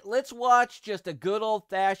right, let's watch just a good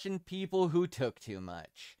old-fashioned people who took too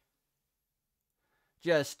much.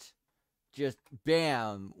 Just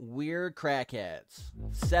bam, weird crackheads.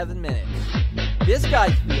 7 minutes. This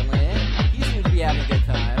guy's feeling it. He seems to be having a good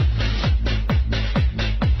time.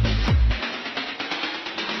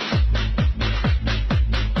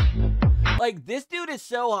 Like, this dude is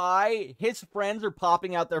so high, his friends are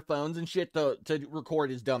popping out their phones and shit to record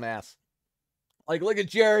his dumb ass. Like, look at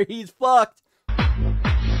Jerry, he's fucked.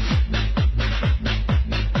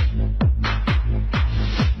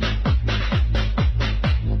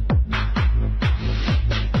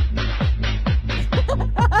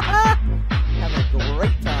 Having a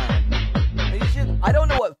great time. I don't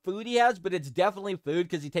know what food he has, but it's definitely food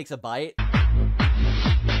because he takes a bite.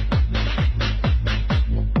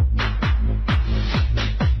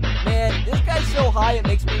 Man, this guy's so high it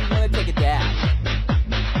makes me want to take a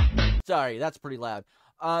dab. Sorry, that's pretty loud.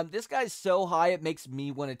 This guy's so high it makes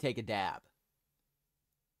me want to take a dab.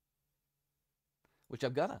 Which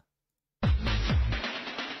I'm gonna.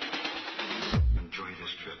 Enjoy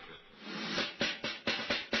this trip.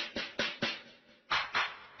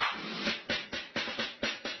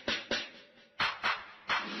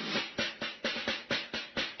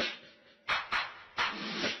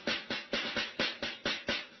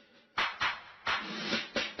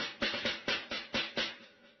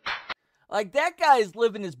 Like, that guy's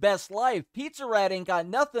living his best life. Pizza Rat ain't got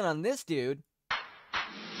nothing on this dude.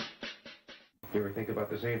 You ever think about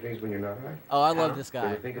the same things when you're not high? Oh, I love this guy.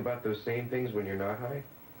 You ever think about those same things when you're not high?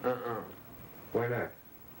 Why not?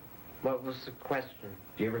 What was the question?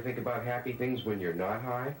 Do you ever think about happy things when you're not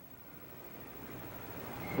high?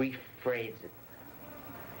 Rephrase it.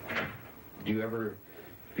 Do you ever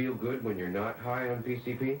feel good when you're not high on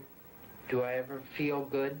PCP? Do I ever feel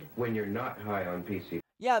good? When you're not high on PCP.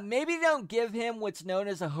 Yeah, maybe don't give him what's known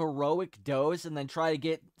as a heroic dose and then try to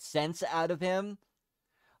get sense out of him.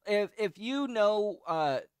 If you know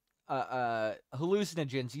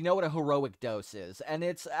hallucinogens, you know what a heroic dose is, and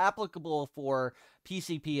it's applicable for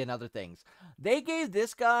PCP and other things. They gave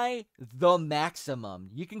this guy the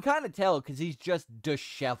maximum. You can kind of tell because he's just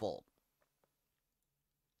disheveled.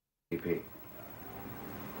 PCP.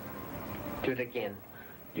 Do it again.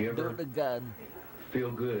 Do you ever feel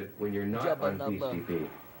good when you're not on PCP?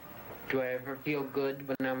 Do I ever feel good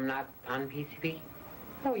when I'm not on PCP?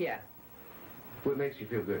 Oh, yeah. What makes you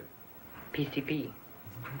feel good? PCP.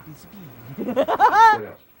 What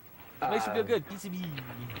else? Makes you feel good. PCP.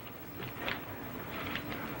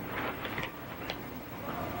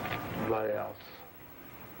 What else?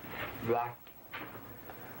 Black.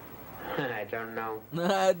 I don't know.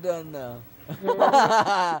 I don't know.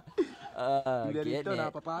 Getting it.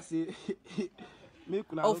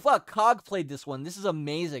 Oh fuck, Cog played this one. This is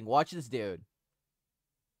amazing. Watch this dude.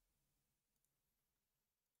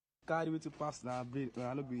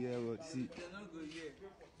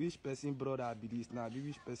 Which person brother be this now?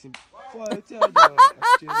 Which person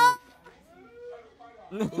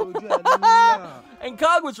And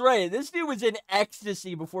Cog was right. This dude was in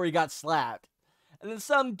ecstasy before he got slapped. And then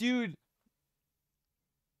some dude.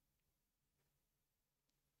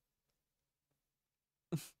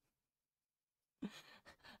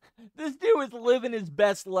 This dude was living his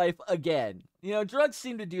best life again. You know, drugs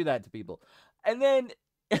seem to do that to people. And then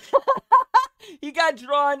he got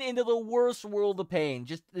drawn into the worst world of pain.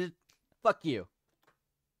 Just fuck you.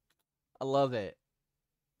 I love it.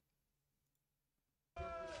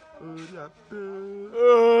 It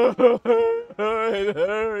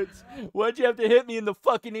hurts. Why'd you have to hit me in the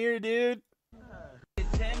fucking ear, dude?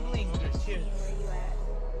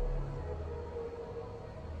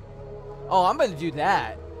 Oh, I'm gonna do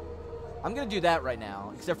that. I'm gonna do that right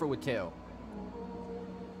now, except for with 2.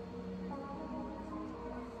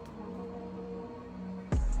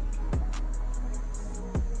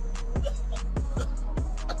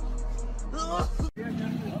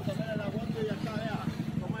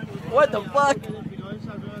 What the fuck?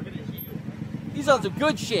 He's on some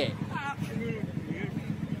good shit.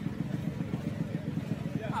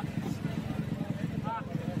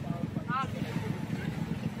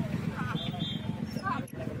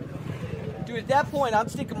 Dude, at that point, I'm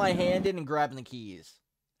sticking my hand in and grabbing the keys.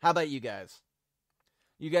 How about you guys?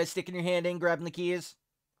 You guys sticking your hand in, grabbing the keys?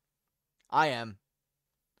 I am.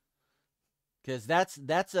 Because that's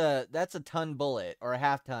a ton bullet, or a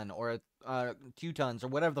half ton, or 2 tons, or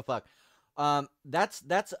whatever the fuck. That's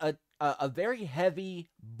a a very heavy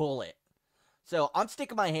bullet. So I'm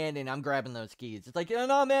sticking my hand in, I'm grabbing those keys. It's like,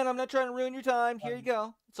 no, man, I'm not trying to ruin your time. Here you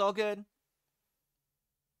go. It's all good.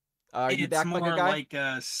 Are you back, my good guy? It's more like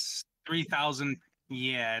a 3,000.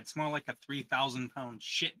 Yeah, it's more like a 3,000-pound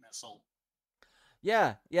shit missile.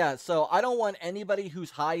 Yeah. So I don't want anybody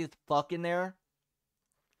who's high as fuck in there.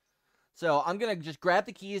 So I'm gonna just grab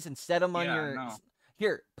the keys and set them on your. No.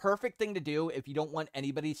 Here, perfect thing to do if you don't want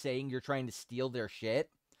anybody saying you're trying to steal their shit.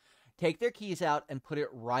 Take their keys out and put it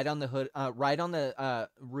right on the hood, right on the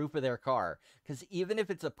roof of their car. Because even if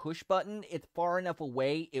it's a push button, it's far enough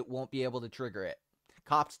away, it won't be able to trigger it.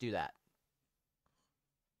 Cops do that.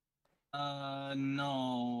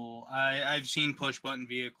 No. I've seen push button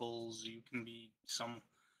vehicles. You can be some.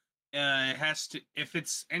 It has to. If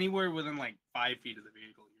it's anywhere within like 5 feet of the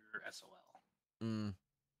vehicle, you're SOL.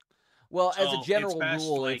 Well, So as a general it's best,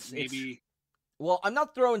 rule, like, it's maybe. Well, I'm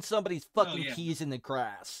not throwing somebody's fucking yeah. keys in the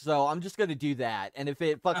grass, so I'm just gonna do that. And if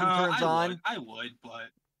it fucking turns on, I would, but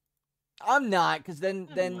I'm not, because then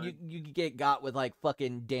you get got with like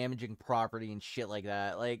fucking damaging property and shit like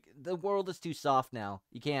that. Like the world is too soft now.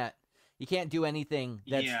 You can't do anything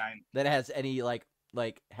that has any like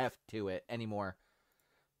heft to it anymore.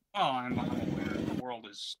 Oh, I'm aware. The world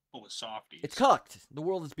is full of softies. It's cucked. The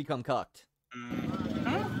world has become cucked.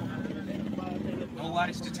 No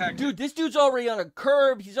lies detected. Dude, this dude's already on a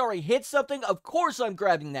curb. He's already hit something. Of course I'm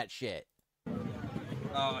grabbing that shit.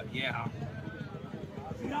 Yeah.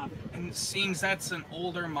 And seeing that's an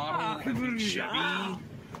older model, I think Chevy.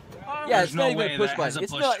 Yeah, it's not even a push button.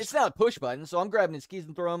 It's not a push button, so I'm grabbing his keys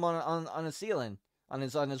and throwing them on a ceiling, on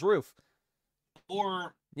his roof.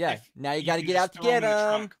 Or yeah, now you got to get out to get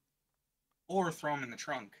him. Or throw them in the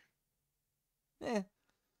trunk.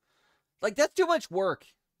 Like that's too much work.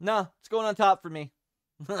 No, it's going on top for me.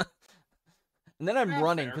 And then I'm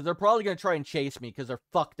running because they're probably gonna try and chase me because they're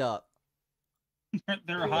fucked up.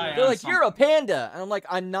 They're high. They're like, you're a panda, and I'm like,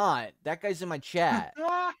 I'm not. That guy's in my chat.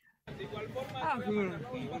 Damn.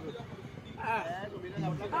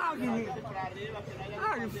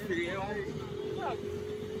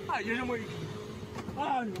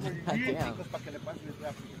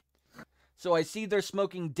 So I see they're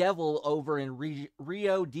smoking Devil over in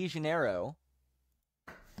Rio de Janeiro.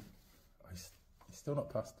 He's still not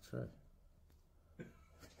past the tree.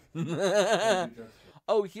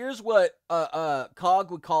 Oh, here's what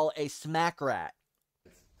Cog would call a smack rat.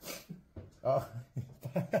 Oh.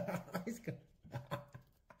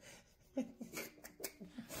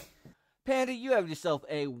 Panda, you have yourself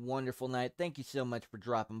a wonderful night. Thank you so much for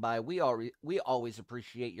dropping by. We always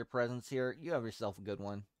appreciate your presence here. You have yourself a good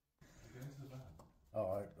one.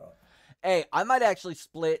 Hey, I might actually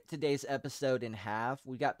split today's episode in half.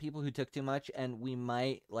 We got people who took too much, and we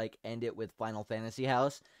might like end it with Final Fantasy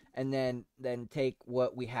House, and then take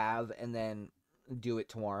what we have and then do it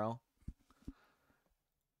tomorrow.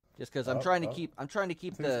 Just because I'm trying to keep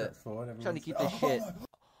the shit.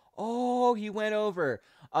 Oh, he went over.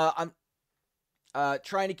 I'm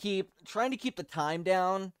trying to keep the time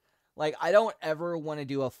down. Like I don't ever want to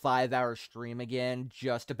do a 5-hour stream again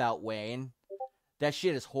just about Wayne. That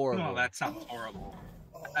shit is horrible. Oh, that sounds horrible.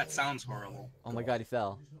 That sounds horrible. Oh my god, he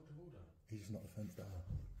fell. He's not the fence down.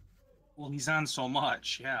 Well, he's on so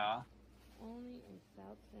much, yeah. Only in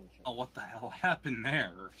South Central. Oh, what the hell happened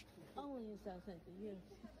there? Only in South Central, yes.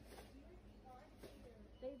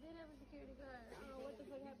 They did have a security guard. I don't know what the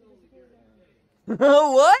fuck happened to the security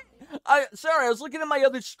guard. What? Sorry, I was looking at my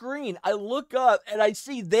other screen. I look up and I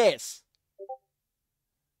see this.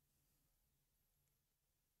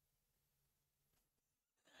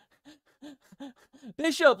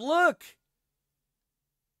 Bishop, look!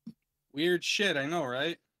 Weird shit, I know,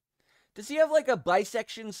 right? Does he have like a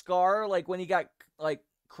bisection scar, like when he got like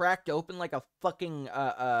cracked open like a fucking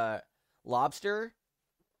lobster?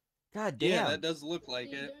 God damn. Yeah, that does look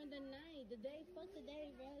like it. During the night, the day, fuck the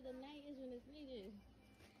day, bro. The night is when it's needed.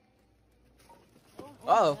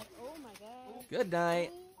 Oh. Oh my god. Good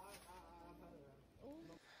night.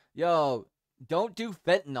 Yo, don't do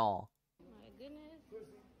fentanyl.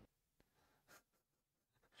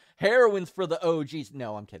 Heroin's for the OGs.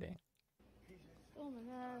 No, I'm kidding. Oh my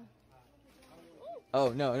god. Oh,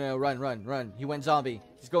 no, run. He went zombie.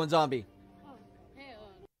 He's going zombie. Oh,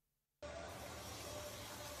 hell.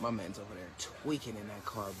 My man's over there tweaking in that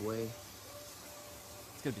car, boy.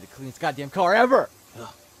 It's gonna be the cleanest goddamn car ever.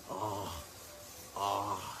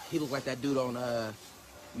 He looked like that dude on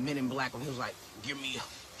Men in Black when he was like, "Give me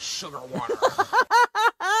sugar water."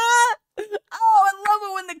 Oh, I love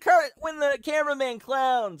it when the cameraman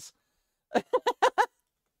clowns.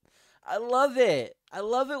 I love it. I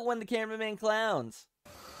love it when the cameraman clowns.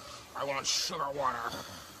 I want sugar water.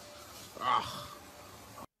 Ugh.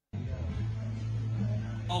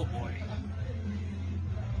 Oh boy.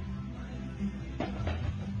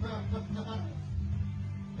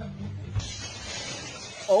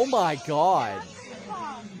 Oh my god.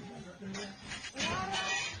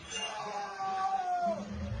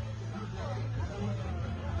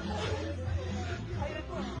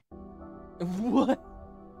 What?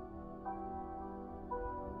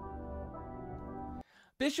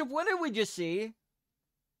 Bishop, what did we just see?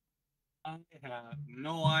 I have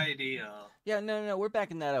no idea. Yeah, no, we're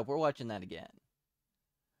backing that up. We're watching that again.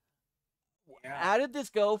 Yeah. How did this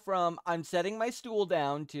go from I'm setting my stool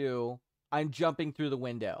down to I'm jumping through the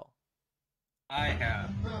window? I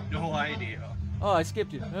have no idea. Oh, I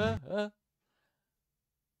skipped it.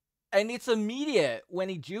 And it's immediate when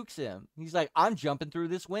he jukes him. He's like, I'm jumping through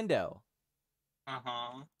this window.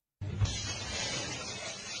 Uh-huh.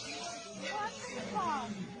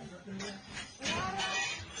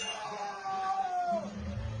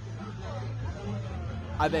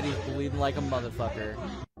 I bet he's bleeding like a motherfucker.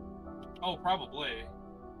 Oh, probably.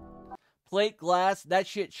 Plate glass, that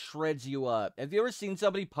shit shreds you up. Have you ever seen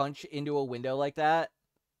somebody punch into a window like that?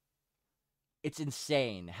 It's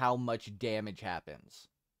insane how much damage happens.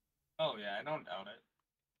 Oh yeah, I don't doubt it.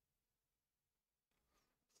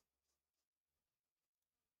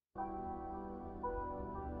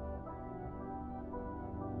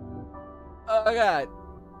 Oh god.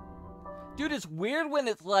 Dude, it's weird when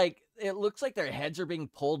it's like, it looks like their heads are being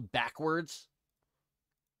pulled backwards.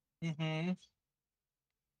 Mm-hmm.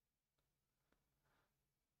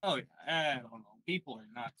 Oh yeah, I don't know. People are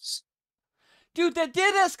nuts. Dude, that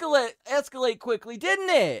did escalate quickly, didn't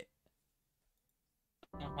it?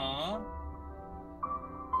 Uh-huh.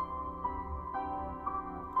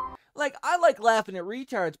 Like, I like laughing at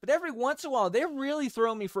retards, but every once in a while, they really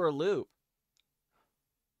throw me for a loop.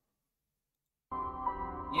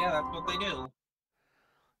 Yeah, that's what they do.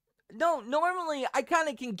 No, normally, I kind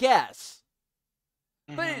of can guess.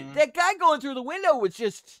 But that guy going through the window was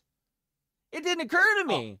just... It didn't occur to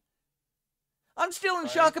me. I'm still in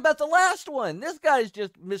shock about the last one. This guy's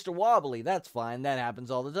just Mr. Wobbly. That's fine. That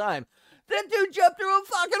happens all the time. That dude jumped through a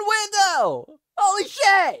fucking window! Holy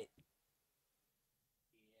shit!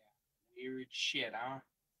 Weird shit, huh?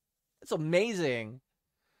 It's amazing.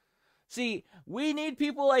 See, we need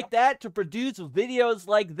people like that to produce videos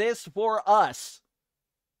like this for us.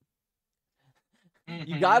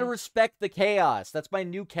 You gotta respect the chaos. That's my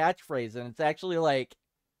new catchphrase, and it's actually like...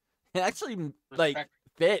 It actually, like,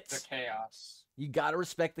 fits. The chaos. You gotta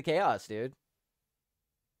respect the chaos, dude.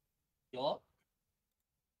 Yup.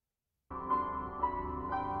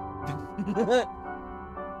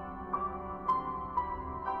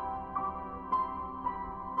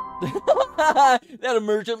 That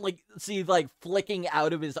emergent, like, see, like, flicking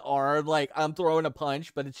out of his arm, like, I'm throwing a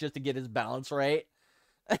punch, but it's just to get his balance right.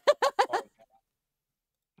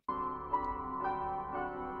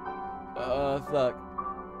 Oh, fuck.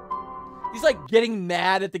 He's, like, getting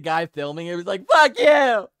mad at the guy filming it. He's like, fuck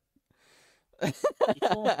you!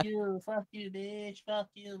 Fuck you, bitch, fuck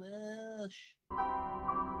you, bitch.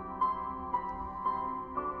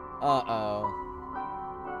 Uh-oh.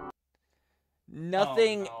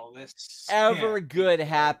 Nothing this ever can't good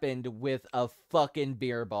happened with a fucking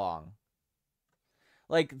beer bong.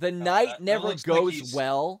 Like, the night that never looks like goes he's-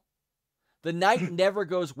 well. The night never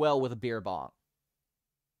goes well with a beer bong.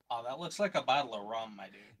 Oh, that looks like a bottle of rum, my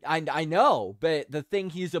dude. I know, but the thing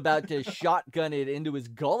he's about to shotgun it into his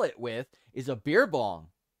gullet with is a beer bong.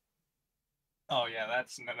 Oh yeah,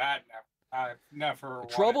 that's that. I've never.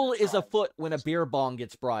 wanted Trouble to is try. afoot when a beer bong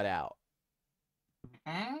gets brought out.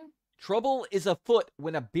 Hmm? Trouble is afoot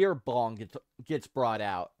when a beer bong gets brought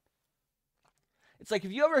out. It's like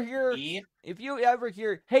if you ever hear,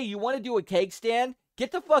 hey, you want to do a cake stand?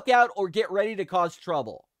 Get the fuck out or get ready to cause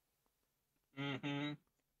trouble. Mm-hmm.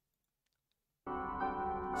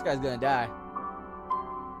 This guy's gonna die.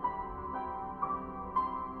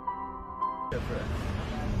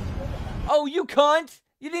 Oh, you cunt!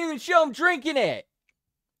 You didn't even show him drinking it!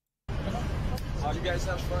 Did you guys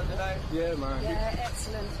have fun tonight? Yeah, man. Yeah,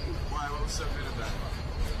 excellent. Why? What was so good about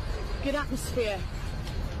it? Good atmosphere.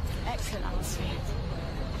 Excellent atmosphere.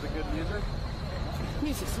 The good music?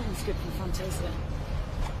 Music's always good from Fantasia.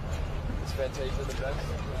 Is Fantasia the best?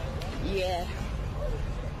 Yeah.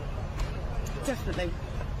 Definitely.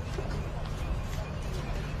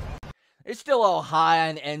 They're still all high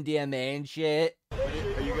on MDMA and shit.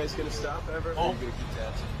 Are you guys gonna stop ever? Or are you gonna keep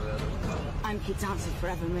dancing forever? I'm keep dancing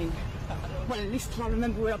forever, me. Well, at least till I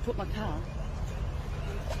remember where I put my car.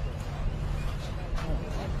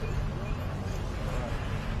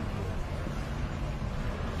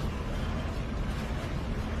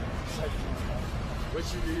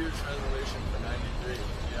 What's your New Year's resolution for 93?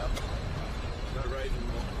 Yeah. Not right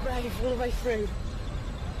anymore. Brave all the way through.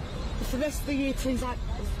 If the rest of the year turns out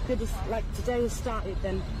as good as like today has started,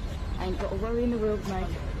 then I ain't got a worry in the world, mate.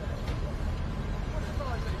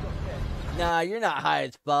 Nah, you're not high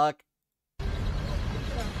as fuck.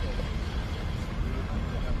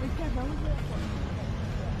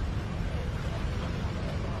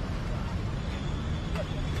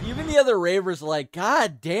 Even the other ravers are like,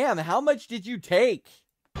 God damn, how much did you take?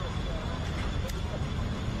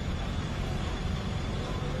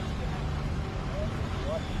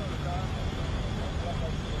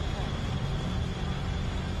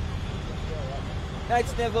 Night,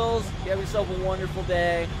 Sniffles. You have yourself a wonderful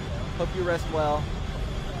day. Hope you rest well.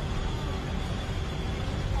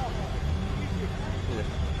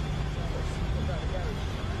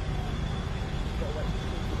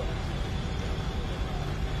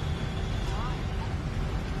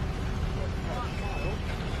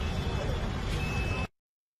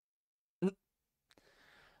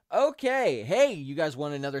 Okay, hey, you guys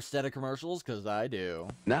want another set of commercials? Because I do.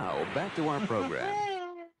 Now, back to our program.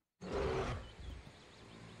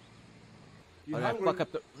 I'm gonna fuck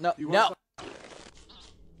up the... No, no!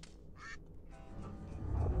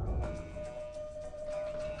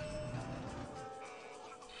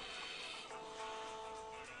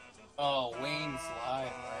 Oh, Wayne's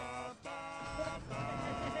live right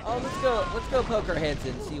Oh, let's go poke our heads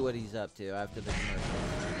in and see what he's up to after the commercial.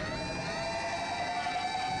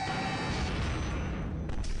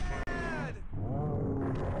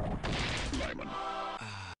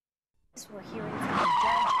 We're hearing from the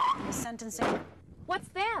judge in the sentencing. What's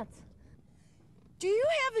that? Do you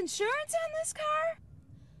have insurance on this car?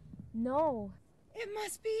 No. It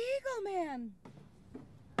must be Eagle Man.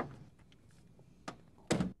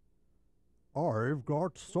 I've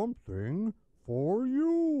got something for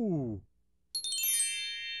you.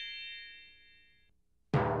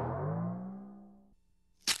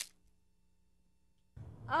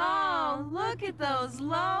 Oh, look at those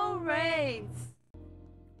low rates.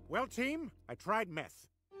 Well, team, I tried meth.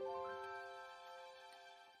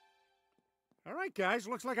 All right, guys,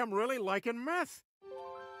 looks like I'm really liking meth.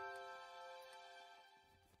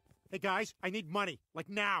 Hey, guys, I need money. Like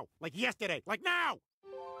now. Like yesterday. Like now!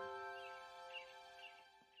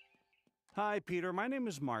 Hi, Peter. My name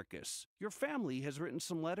is Marcus. Your family has written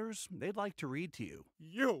some letters they'd like to read to you.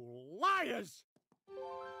 You liars!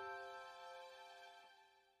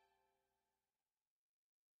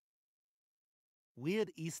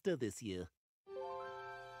 Weird Easter this year.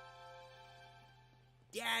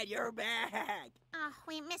 Dad, you're back! Oh,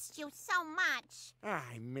 we missed you so much.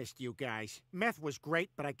 I missed you guys. Meth was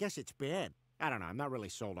great, but I guess it's bad. I don't know, I'm not really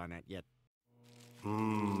sold on that yet.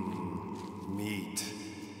 Meat.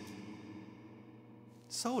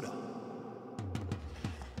 Soda.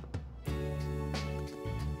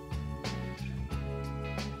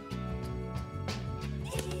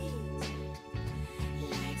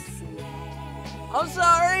 I'm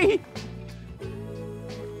sorry!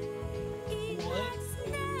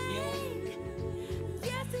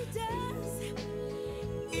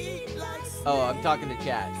 Oh, I'm talking to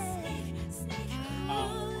chat.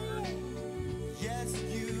 Yes,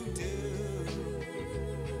 you do.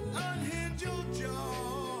 Unhinge your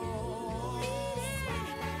jaw.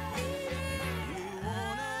 You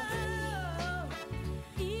wanna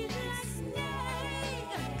eat like a snake.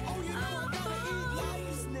 Oh, you wanna eat like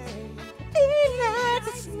a snake. Eat like a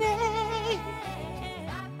snake.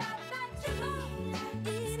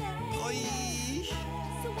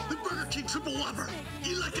 The Burger King Triple Whopper.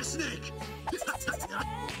 Eat like a snake.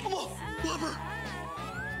 Come on, Whopper.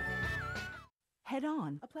 Head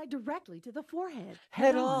on. Apply directly to the forehead.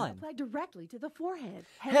 Head on. Apply directly to the forehead.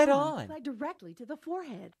 Head on. Apply directly to the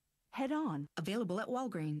forehead. Head on. Available at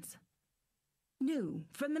Walgreens. New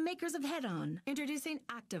from the makers of Head On. Introducing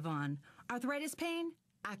Activon. Arthritis pain?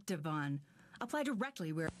 Activon. Apply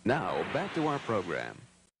directly where. Now, back to our program.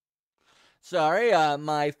 Sorry,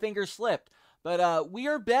 my finger slipped. But we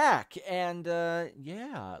are back, and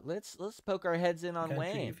yeah, let's poke our heads in on Country,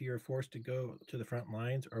 Wayne. if you were forced to go to the front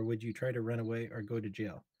lines, or would you try to run away or go to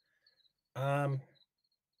jail? I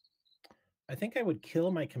think I would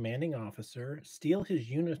kill my commanding officer, steal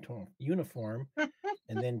his uniform,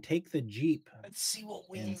 and then take the Jeep Let's see what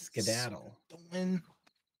and skedaddle.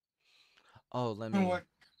 Oh, let me. What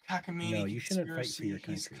cockamamie No, you shouldn't fight for your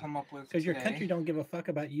conspiracy he's country. come up with Because your today. country don't give a fuck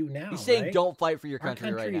about you now. He's saying right? don't fight for your country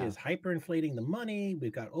Our right country now. is hyperinflating the money.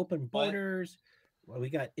 We've got open borders. Well, we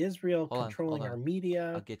got Israel controlling our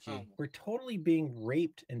media. I'll get you. We're totally being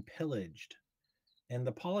raped and pillaged. And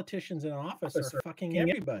the politicians in office are fucking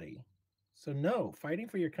everybody. So no, fighting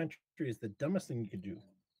for your country is the dumbest thing you could do.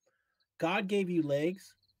 God gave you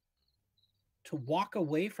legs to walk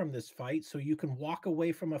away from this fight so you can walk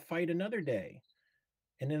away from a fight another day.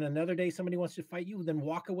 And then another day somebody wants to fight you, then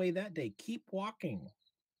walk away that day. Keep walking.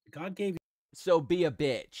 God gave you. So be a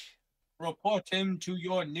bitch. Report him to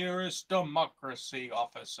your nearest democracy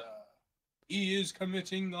officer. He is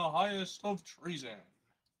committing the highest of treason.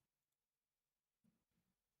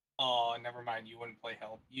 Oh, never mind. You wouldn't play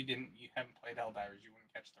Hell. You haven't played Helldivers. You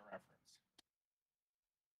wouldn't catch the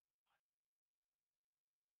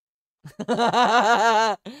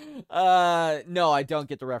reference. No, I don't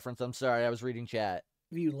get the reference. I'm sorry. I was reading chat.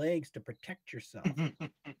 Give you legs to protect yourself.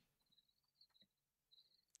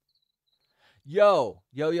 Yo.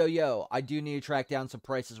 I do need to track down some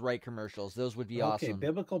Price is Right commercials. Those would be Okay, awesome.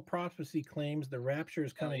 biblical prophecy claims the rapture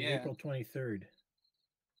is coming April 23rd.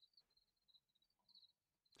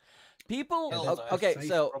 People, that's okay, precise.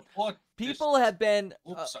 so Report people have been.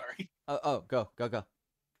 Oops, sorry. Go. What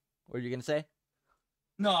were you gonna say?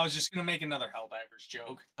 No, I was just gonna make another Helldivers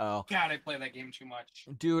joke. Oh, God, I play that game too much.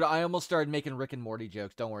 dude, I almost started making Rick and Morty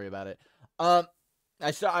jokes. Don't worry about it. I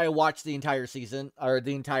watched the entire season or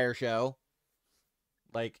the entire show,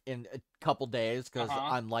 like in a couple days because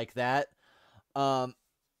I'm like that. And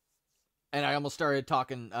I almost started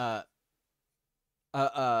talking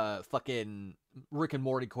fucking Rick and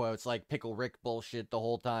Morty quotes like Pickle Rick bullshit the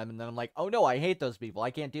whole time, and then I'm like, oh no, I hate those people. I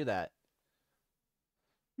can't do that.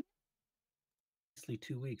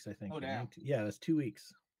 2 weeks, I think. Oh, damn. Yeah, that's 2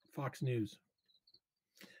 weeks. Fox News.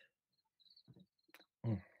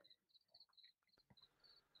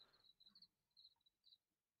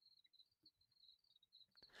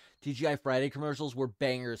 TGI Friday commercials were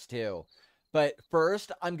bangers too. But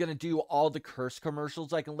first, I'm going to do all the curse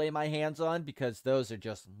commercials I can lay my hands on because those are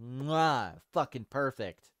just fucking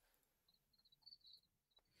perfect.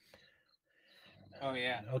 Oh,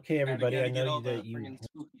 yeah. Okay, everybody, I Gotta know get all that the you. friggin'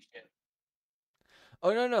 spooky shit.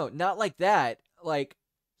 Oh, no, not like that. Like,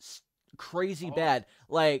 crazy bad.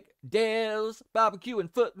 Like, Dale's Barbecue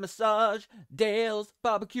and Foot Massage. Dale's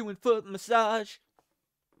Barbecue and Foot Massage.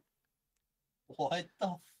 What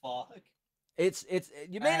the fuck? It's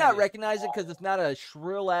you may not recognize it because it's not a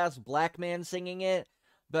shrill ass black man singing it,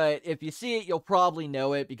 but if you see it, you'll probably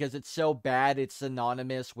know it because it's so bad it's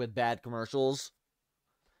synonymous with bad commercials.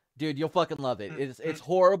 Dude, you'll fucking love it. It's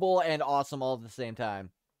horrible and awesome all at the same time.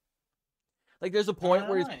 Like there's a point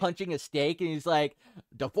where he's punching a steak and he's like,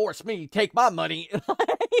 "Divorce me, take my money."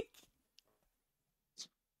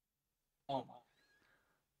 Oh my.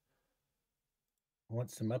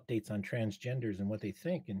 Want some updates on transgenders and what they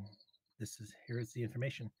think, and here's the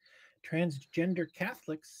information. Transgender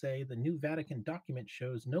Catholics say the new Vatican document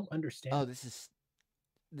shows no understanding. Oh, this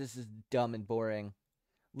is dumb and boring.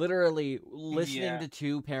 Literally, listening to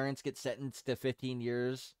two parents get sentenced to 15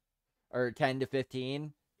 years, or 10 to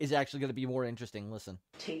 15, is actually going to be more interesting. Listen.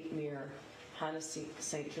 Tate Mir, Hannah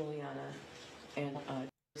St. Juliana, and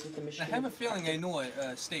with the I Michigan. have a feeling I know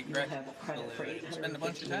a state You'll record. have credit for Spend a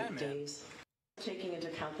bunch of time 858 there. days, taking into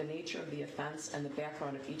account the nature of the offense and the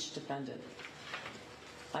background of each defendant.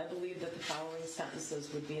 I believe that the following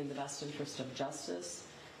sentences would be in the best interest of justice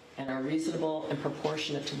and are reasonable and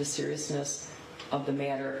proportionate to the seriousness of the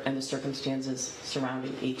matter and the circumstances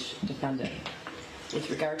surrounding each defendant. With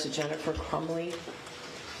regard to Jennifer Crumley,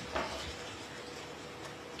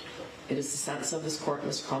 it is the sentence of this court,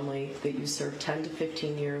 Ms. Crumley, that you serve 10 to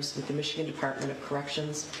 15 years with the Michigan Department of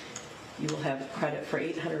Corrections. You will have credit for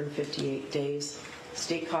 858 days.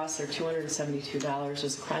 State costs are $272.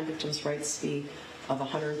 There's a crime victims' rights fee of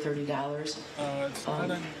 $130.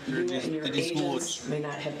 You and your agents may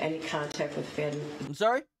not have any contact with family. I'm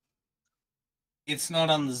sorry? It's not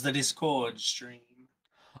on the Discord stream.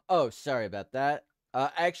 Oh, sorry about that.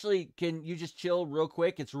 Actually, can you just chill real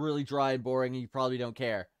quick? It's really dry and boring, and you probably don't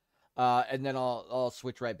care. And then I'll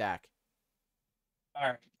switch right back. All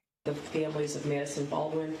right. The families of Madison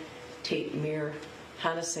Baldwin, Tate Mir,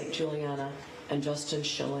 Hannah St. Juliana, and Justin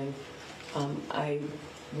Schilling. I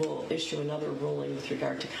will issue another ruling with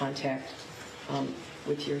regard to contact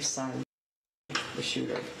with your son, the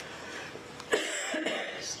shooter.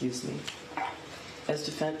 Excuse me. As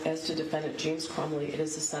to defendant James Crumley, it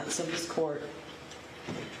is the sentence of this court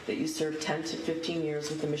that you serve 10 to 15 years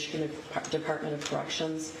with the Michigan Department of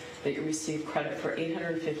Corrections, that you receive credit for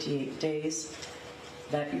 858 days,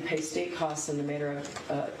 that you pay state costs in the matter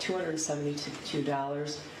of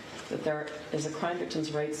 $272, that there is a crime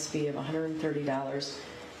victims' rights fee of $130,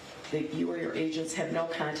 that you or your agents have no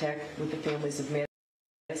contact with the families of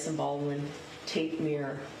Madison Baldwin, Tate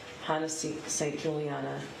Mir, Hannah St.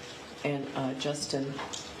 Juliana, and Justin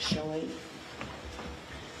Schilling.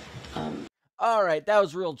 All right, that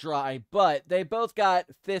was real dry, but they both got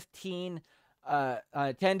 10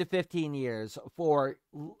 to 15 years for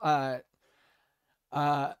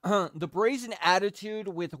the brazen attitude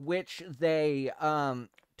with which they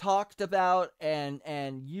talked about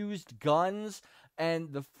and used guns,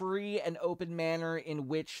 and the free and open manner in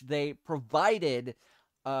which they provided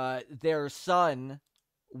their son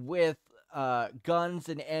with guns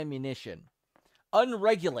and ammunition,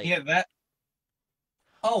 unregulated. Yeah, that.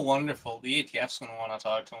 Oh, wonderful. The ATF's going to want to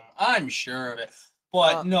talk to him. I'm sure of it.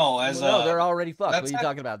 But no, as no, they're already fucked. What that's are you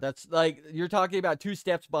talking about? That's like you're talking about 2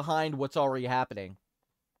 steps behind what's already happening.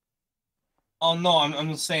 Oh no,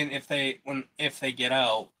 I'm just saying if they get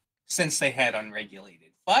out, since they had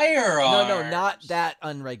unregulated firearms. No, not that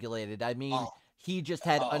unregulated. I mean, he just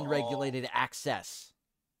had Oh. unregulated access.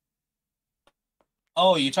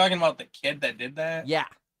 Oh, you talking about the kid that did that? Yeah.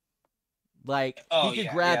 Like, Oh, he could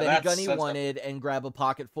yeah, grab yeah, any gun he that's wanted and grab a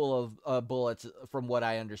pocket full of bullets, from what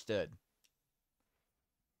I understood.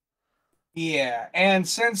 Yeah, and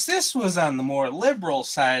since this was on the more liberal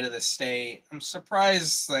side of the state, I'm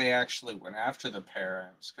surprised they actually went after the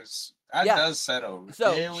parents, because that does set a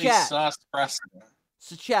really sus precedent.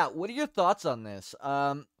 So, chat, what are your thoughts on this?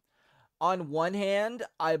 On one hand,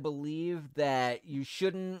 I believe that you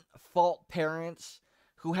shouldn't fault parents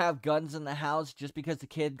who have guns in the house just because the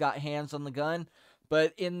kid got hands on the gun.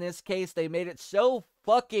 But in this case, they made it so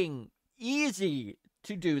fucking easy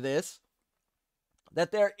to do this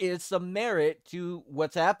that there is some merit to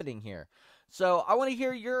what's happening here. So I want to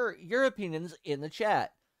hear your opinions in the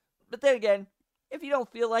chat. But then again, if you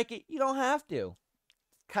don't feel like it, you don't have to.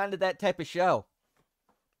 It's kind of that type of show.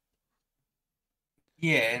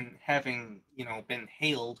 Yeah, and having, been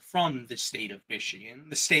hailed from the state of Michigan,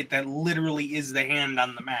 the state that literally is the hand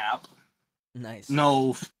on the map. Nice.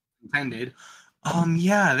 No intended.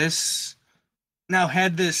 Yeah, this... Now,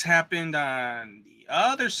 had this happened on the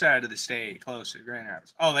other side of the state, close to Grand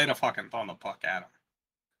Rapids, oh, they'd have fucking thrown the puck at him.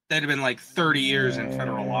 They'd have been like 30 years in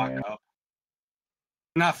federal lockup.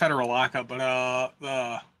 Not federal lockup, but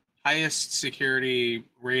the highest security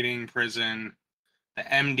rating prison the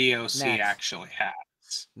MDOC actually has.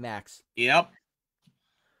 Max. Yep.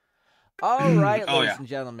 All right, Oh, ladies yeah. and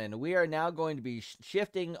gentlemen, we are now going to be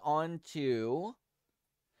shifting on to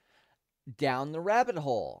Down the Rabbit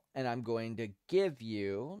Hole, and I'm going to give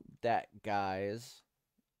you that guy's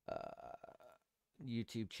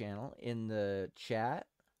YouTube channel in the chat.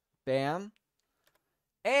 Bam.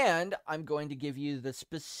 And I'm going to give you the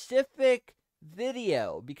specific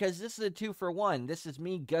video, because this is a 2-for-1. This is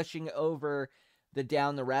me gushing over the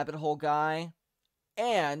Down the Rabbit Hole guy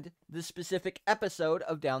and the specific episode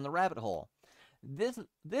of Down the Rabbit Hole. This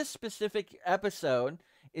specific episode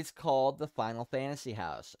is called the Final Fantasy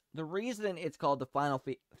House. The reason it's called the Final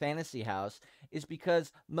Fantasy House is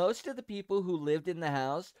because most of the people who lived in the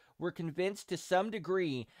house were convinced to some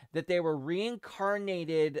degree that they were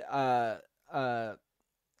reincarnated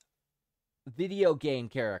video game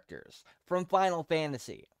characters from Final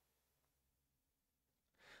Fantasy.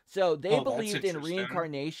 So they believed in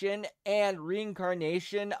reincarnation and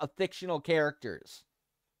reincarnation of fictional characters.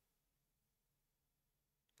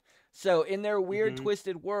 So in their weird,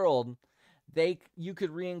 twisted world, you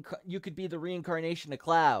could be the reincarnation of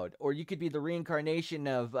Cloud, or you could be the reincarnation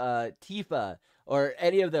of Tifa, or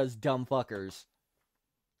any of those dumb fuckers.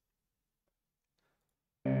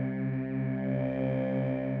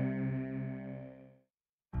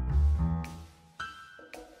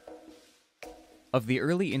 Of the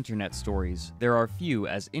early internet stories, there are few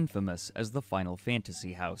as infamous as the Final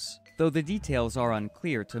Fantasy House. Though the details are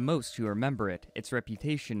unclear to most who remember it, its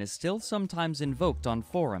reputation is still sometimes invoked on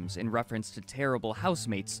forums in reference to terrible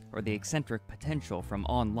housemates or the eccentric potential from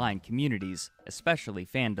online communities, especially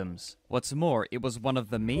fandoms. What's more, it was one of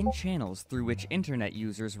the main channels through which internet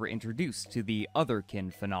users were introduced to the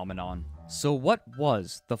otherkin phenomenon. So what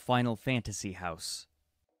was the Final Fantasy House?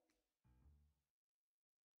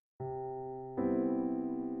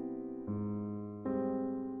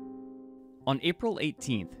 On April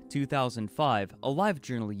 18, 2005, a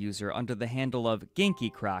LiveJournal user under the handle of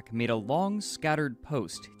GenkiCrack made a long, scattered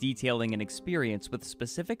post detailing an experience with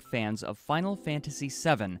specific fans of Final Fantasy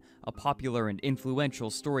VII, a popular and influential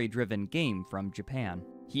story-driven game from Japan.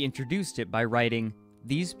 He introduced it by writing,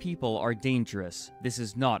 "These people are dangerous. This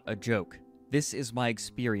is not a joke. This is my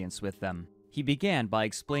experience with them." He began by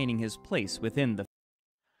explaining his place within the...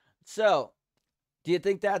 So, do you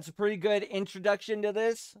think that's a pretty good introduction to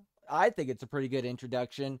this? I think it's a pretty good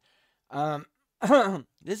introduction.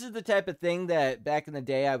 This is the type of thing that back in the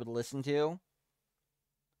day I would listen to.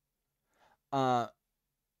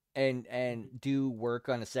 And do work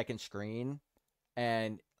on a second screen.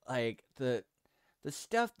 And like The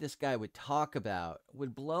stuff this guy would talk about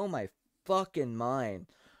would blow my fucking mind.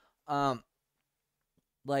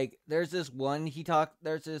 Like there's this one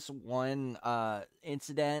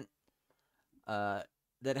incident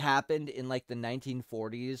that happened in like the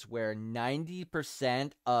 1940s where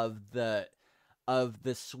 90% of the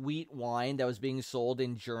sweet wine that was being sold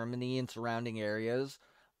in Germany and surrounding areas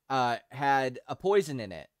had a poison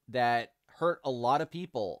in it that hurt a lot of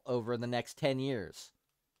people over the next 10 years.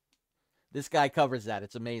 This guy covers that.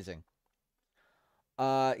 It's amazing.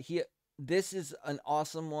 This is an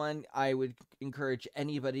awesome one. I would encourage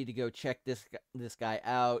anybody to go check this guy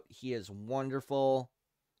out. He is wonderful.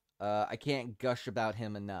 I can't gush about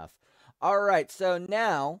him enough. All right, so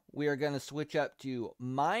now we are going to switch up to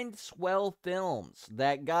Mindswell Films.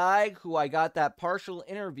 That guy who I got that partial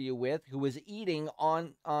interview with, who was eating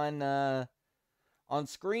on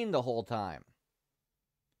screen the whole time.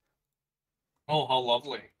 Oh, how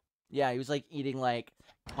lovely! Yeah, he was like eating like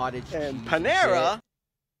cottage cheese and Panera. shit.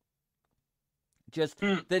 Just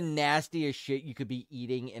the nastiest shit you could be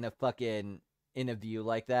eating in a view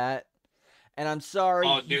like that. And I'm sorry.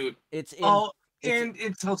 Oh, dude. It's so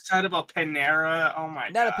sad about Panera. Oh my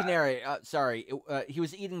god. Not a Panera. Sorry. He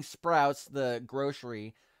was eating Sprouts, the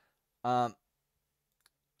grocery. No,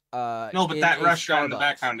 but that restaurant in the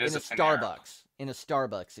background is a Panera. In a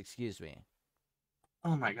Starbucks, excuse me.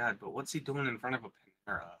 Oh my god, but what's he doing in front of a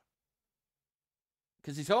Panera?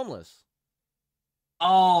 Because he's homeless.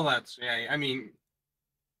 Oh, that's yeah. I mean,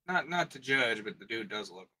 not to judge, but the dude does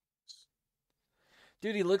look.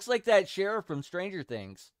 Dude, he looks like that sheriff from Stranger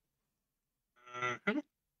Things. Mm-hmm.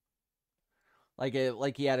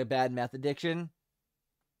 Like he had a bad meth addiction.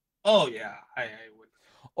 Oh yeah, I would.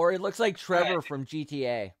 Or it looks like Trevor from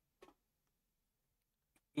GTA.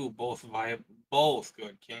 Ooh, both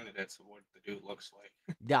good candidates of what the dude looks like.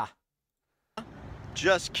 Yeah.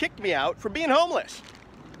 Just kicked me out for being homeless.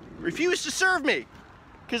 Refused to serve me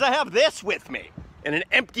because I have this with me in an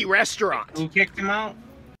empty restaurant. Who kicked him out?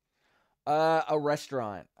 A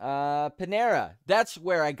restaurant. Panera. That's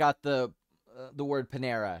where I got the word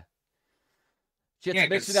Panera. Shit's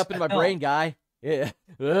mixing up in my brain, guy. Yeah.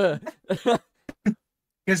 Because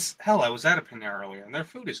hell, I was at a Panera earlier, and their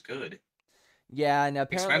food is good. Yeah, and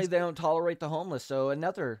apparently they don't tolerate the homeless, so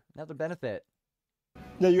another benefit.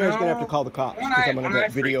 No, you guys are gonna have to call the cops because I'm gonna get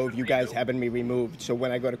video of you guys having me removed. So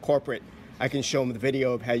when I go to corporate, I can show them the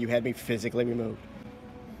video of how you had me physically removed.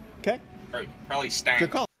 Okay? Probably stank.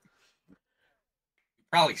 Good call.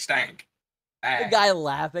 Probably stank. The guy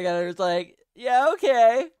laughing at it was like, "Yeah,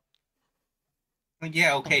 okay." Like,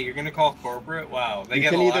 yeah, okay. You're gonna call corporate? Wow, they You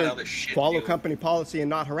get can a lot either of other shit. follow too. company policy and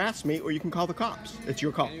not harass me, or you can call the cops. It's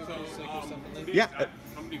your call. Yeah.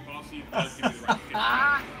 Company policy does give you the right to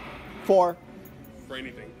get For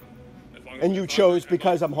anything. As long as and you chose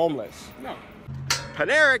because I'm homeless. No.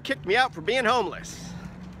 Panera kicked me out for being homeless.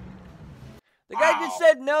 The guy just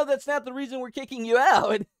said, "No, that's not the reason we're kicking you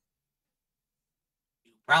out."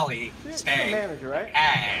 Probably You're the stank. manager, right?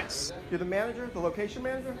 Ass. You're the manager, the location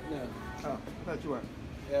manager? No. Oh, I thought you were.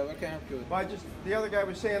 Yeah, what can I help you with? Well, the other guy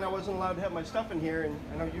was saying I wasn't allowed to have my stuff in here, and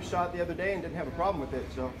I know you saw it the other day and didn't have a problem with it,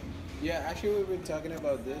 so. Yeah, actually we've been talking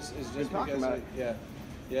about this. It's just because of, yeah,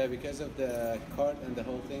 because of the cart and the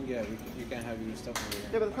whole thing. Yeah, you can't have your stuff over here.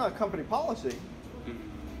 Yeah, but it's not a company policy.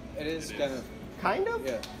 It is kind of. Kind of?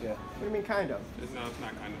 Yeah. What do you mean kind of? It's not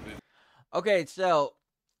kind of it. Okay, so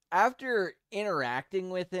after interacting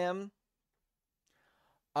with him,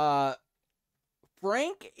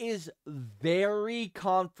 Frank is very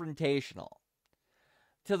confrontational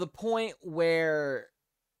to the point where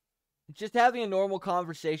just having a normal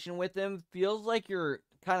conversation with him feels like you're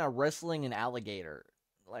kind of wrestling an alligator.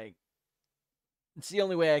 Like, it's the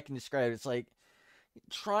only way I can describe it. It's like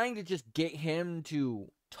trying to just get him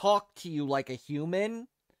to talk to you like a human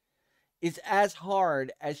is as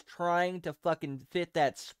hard as trying to fucking fit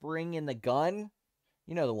that spring in the gun.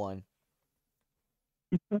 You know the one.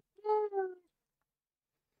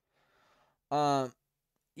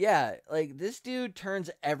 Yeah, like this dude turns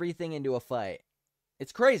everything into a fight.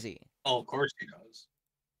 It's crazy. Oh, of course he does.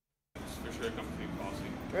 It's for sure company policy.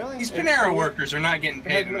 Really? These Panera workers are not getting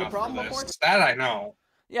paid enough for this. That I know.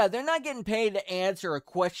 Yeah, they're not getting paid to answer a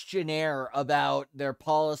questionnaire about their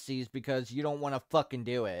policies because you don't want to fucking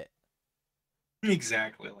do it.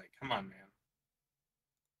 Exactly. Like, come on,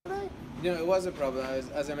 man. You know, it was a problem.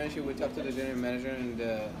 As I mentioned, we talked to the general manager, and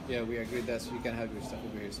yeah, we agreed that you can have your stuff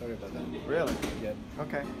over here. Sorry about that. Really? Yeah.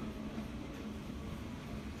 Okay.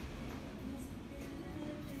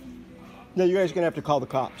 No, you guys are gonna have to call the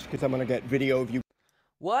cops because I'm gonna get video of you.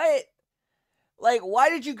 What? Like, why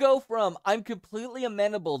did you go from I'm completely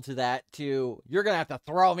amenable to that to you're gonna have to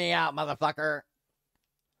throw me out, motherfucker?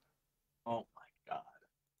 Oh my god.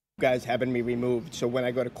 You guys having me removed, so when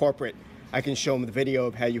I go to corporate, I can show them the video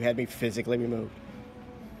of how you had me physically removed.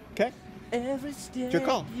 Okay? Every step It's your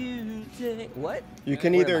call. you take. What? You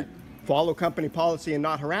can Where either am follow company policy and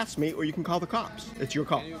not harass me, or you can call the cops. It's your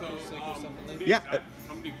call. Yeah.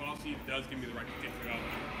 Company policy does give me the right to take you out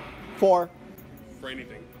For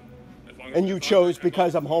anything. As long as and you chose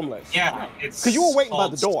because I'm homeless. Yeah, it's because you were waiting by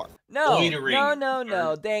the door. No, Loitering.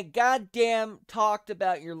 no. They goddamn talked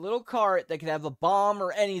about your little cart that could have a bomb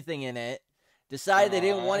or anything in it. Decided they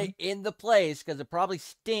didn't want it in the place because it probably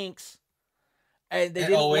stinks. And they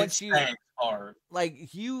didn't want you. Hard.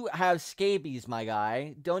 Like, you have scabies, my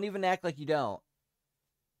guy. Don't even act like you don't.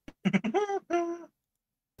 I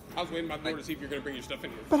was waiting by the door to see if you're going to bring your stuff in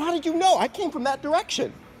here. But how did you know? I came from that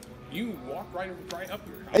direction. You walked right up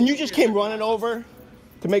here. And you just came running over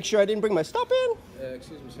to make sure I didn't bring my stuff in?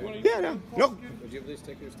 Excuse me, sir. Yeah, no. Would you please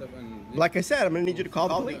take your stuff and leave? Like I said, I'm going to need you to call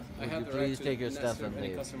the police. I have the Please right take your to stuff serve and any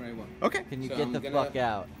leave. customer I want. Okay. Can you So get I'm the gonna fuck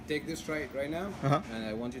out? Take this right now, and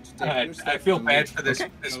I want you to take I your stuff. feel and bad leave. for this,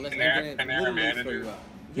 Okay. this Unless I'm Panera gonna literally manager. throw you out.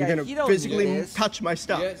 You're you going to don't physically do this. touch my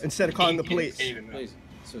stuff Yes. instead of calling the police. Please.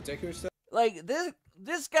 So take your stuff. Like,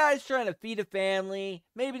 this guy's trying to feed a family.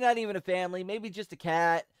 Maybe not even a family. Maybe just a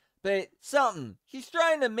cat. But something. He's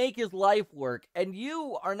trying to make his life work. And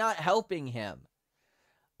you are not helping him.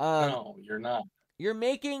 No, you're not. You're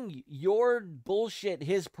making your bullshit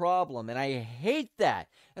his problem. And I hate that.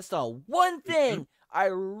 That's the one thing I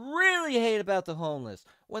really hate about the homeless.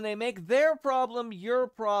 When they make their problem your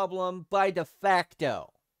problem by de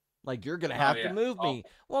facto. Like, you're going to have to move me.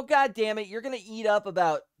 Well, God damn it. You're going to eat up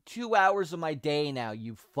about 2 hours of my day now,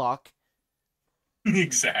 you fuck.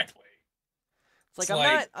 Exactly. It's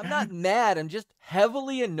like, I'm not mad. I'm just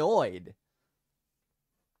heavily annoyed.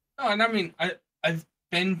 No, and I mean, I've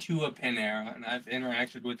been to a Panera and I've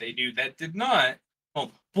interacted with a dude that did not.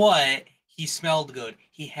 Oh, but he smelled good.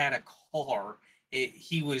 He had a car.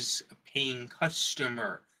 He was a paying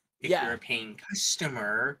customer. If you're a paying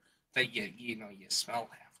customer, that you smell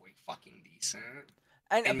halfway fucking decent.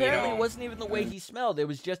 And apparently it wasn't even the way he smelled. It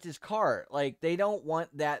was just his cart. Like, they don't want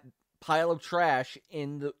that pile of trash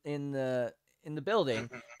in the building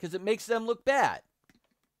because it makes them look bad.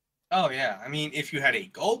 Oh yeah, I mean, if you had a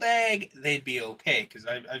go bag, they'd be okay because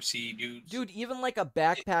I've seen dudes. Dude, even like a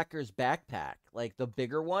backpacker's backpack, like the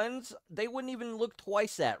bigger ones, they wouldn't even look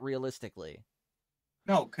twice at realistically.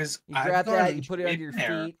 No, because you grab that, you put it on your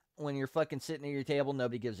feet when you're fucking sitting at your table.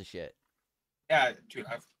 Nobody gives a shit. Yeah, dude,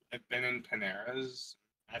 I've been in Paneras.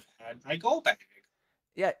 I've had my go bag.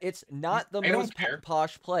 Yeah, it's not the most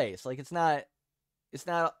posh place. Like, it's not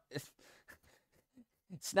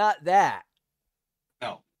that.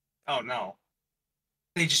 No. Oh, no.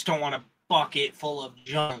 They just don't want a bucket full of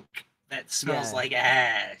junk that smells like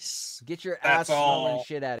ass. Get your That's ass smelling all.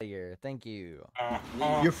 shit out of here. Thank you.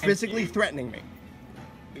 You're physically threatening me.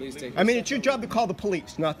 Please take I mean, it's your job to call the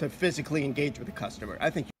police, not to physically engage with the customer. I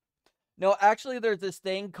think. No, actually, there's this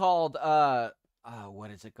thing called,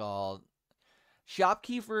 what is it called?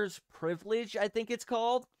 Shopkeeper's privilege, I think it's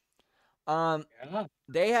called.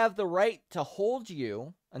 They have the right to hold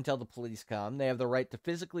you until the police come. They have the right to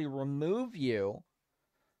physically remove you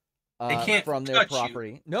They can't from their touch you.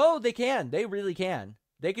 property. No, they can. They really can.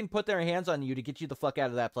 They can put their hands on you to get you the fuck out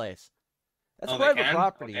of that place. That's Oh, they private can?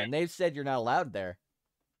 property, Okay. and they've said you're not allowed there.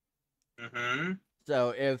 Mm-hmm.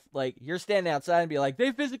 So if, like, you're standing outside and be like,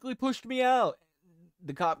 they physically pushed me out.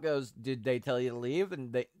 The cop goes, did they tell you to leave?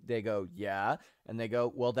 And they go, yeah. And they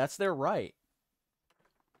go, well, that's their right.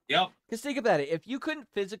 Yep. Because think about it. If you couldn't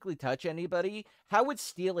physically touch anybody, how would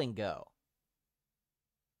stealing go?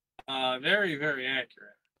 Very, very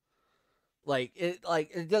accurate.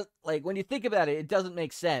 Like when you think about it, it doesn't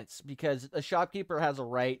make sense because a shopkeeper has a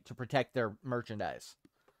right to protect their merchandise.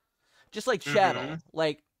 Just like chattel.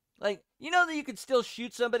 Like, you know that you could still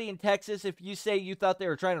shoot somebody in Texas if you say you thought they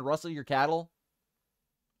were trying to rustle your cattle?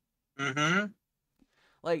 Mm-hmm.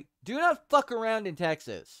 Like, do not fuck around in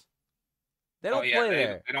Texas. They don't play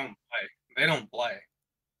there. They don't play. They don't play.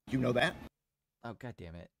 You know that? Oh, God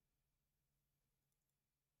damn it.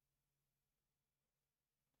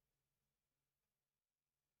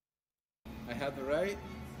 I have the right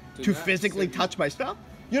To not physically serve you. touch my stuff?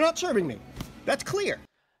 You're not serving me. That's clear.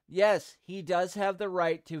 Yes, he does have the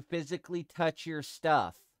right to physically touch your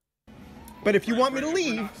stuff. But if you want me to We're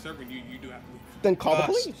leave, not serving you. You do have to leave. then call the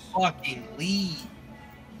Just police. fucking leave.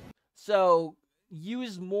 So,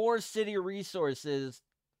 use more city resources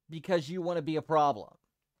because you want to be a problem.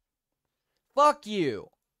 Fuck you.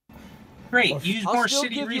 Great. Use I'll more still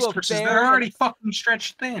city give you a resources. fair They're already and- fucking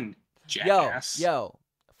stretched thin. Jackass. Yo,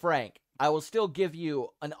 Frank, I will still give you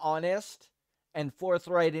an honest and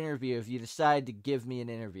forthright interview if you decide to give me an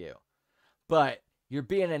interview. But you're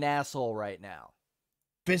being an asshole right now.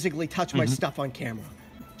 Physically touch my stuff on camera.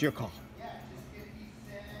 It's your call.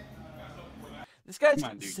 This guy's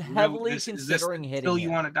Come on, dude. heavily Is this considering the hitting hill him. you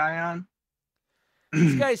want to die on?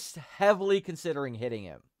 This guy's heavily considering hitting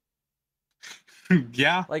him.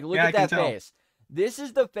 Yeah. Like, look yeah, at that face. This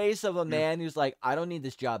is the face of a man who's like, I don't need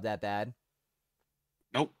this job that bad.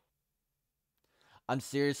 Nope. I'm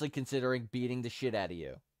seriously considering beating the shit out of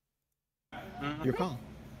you. Your call.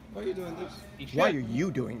 Why are you doing this? Why are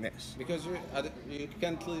you doing this? Because you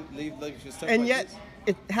can't leave like your stuff And like yet,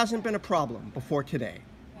 this. it hasn't been a problem before today.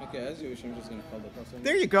 Okay, as you wish, I'm just gonna call the cops.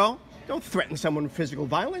 There you go. Don't threaten someone with physical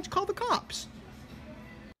violence. Call the cops.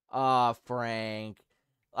 Frank.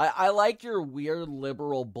 I like your weird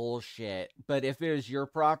liberal bullshit, but if it was your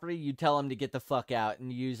property, you tell them to get the fuck out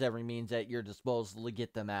and use every means at your disposal to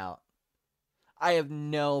get them out. I have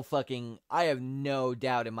no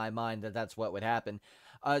doubt in my mind that that's what would happen.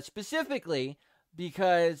 Specifically,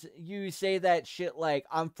 because you say that shit like,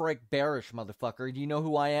 I'm Frank Barish, motherfucker. Do you know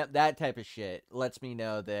who I am? That type of shit lets me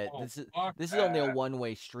know that this is only a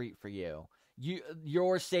one-way street for you.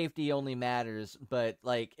 Your safety only matters, but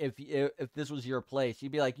like if this was your place,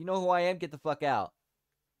 you'd be like, you know who I am? Get the fuck out.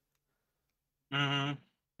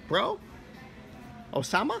 Bro?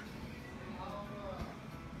 Osama?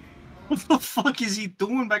 What the fuck is he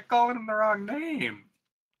doing by calling him the wrong name?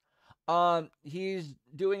 He's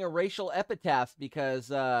doing a racial epitaph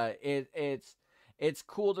because it's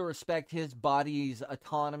cool to respect his body's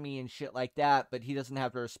autonomy and shit like that, but he doesn't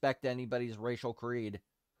have to respect anybody's racial creed.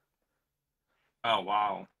 Oh,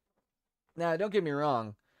 wow. Now, don't get me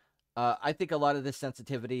wrong. I think a lot of this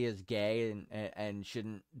sensitivity is gay and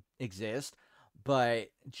shouldn't exist, but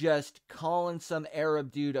just calling some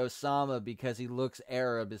Arab dude Osama because he looks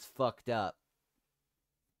Arab is fucked up.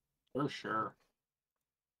 For sure.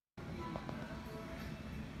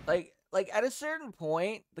 Like at a certain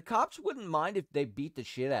point, the cops wouldn't mind if they beat the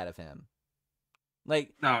shit out of him.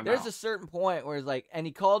 Like, there's a certain point where it's like, and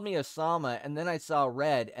he called me Osama, and then I saw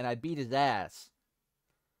red, and I beat his ass.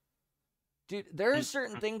 Dude, there are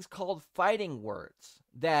certain things called fighting words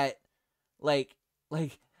that, like,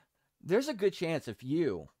 there's a good chance if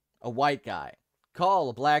you, a white guy, call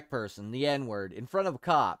a black person the N-word in front of a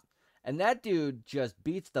cop, and that dude just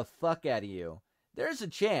beats the fuck out of you, there's a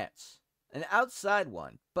chance. An outside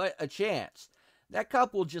one, but a chance. That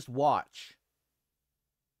cop will just watch.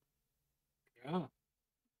 Yeah.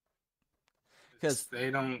 Because they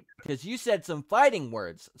don't. Because you said some fighting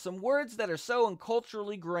words, some words that are so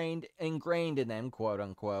culturally ingrained in them, quote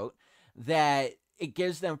unquote, that it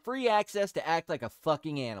gives them free access to act like a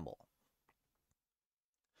fucking animal.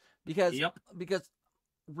 Because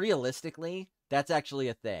realistically, that's actually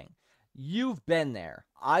a thing. You've been there.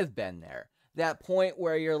 I've been there. That point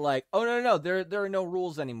where you're like, oh, no, there are no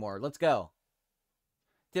rules anymore. Let's go.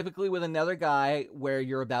 Typically with another guy where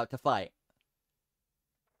you're about to fight.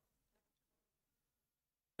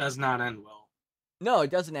 Does not end well. No, it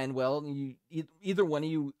doesn't end well. Either one of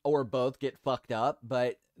you or both get fucked up,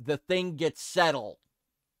 but the thing gets settled.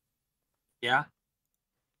 Yeah.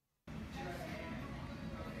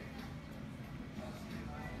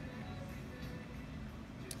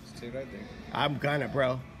 Stay right there. I'm gonna,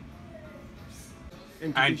 bro.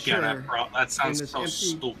 I get it, bro. That sounds so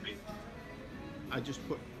stupid. I just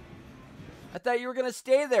put... I thought you were going to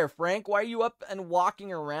stay there, Frank. Why are you up and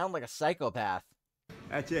walking around like a psychopath?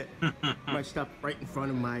 That's it. My stuff right in front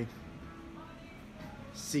of my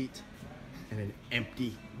seat in an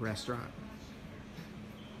empty restaurant.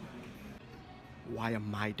 Why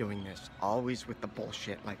am I doing this? Always with the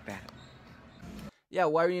bullshit like that. Yeah,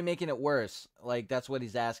 why are you making it worse? Like, that's what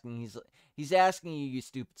he's asking. He's asking you, you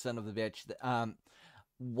stupid son of a bitch.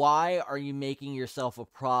 Why are you making yourself a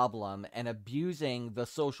problem and abusing the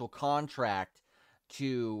social contract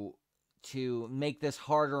to make this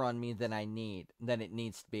harder on me than it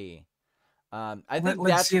needs to be? I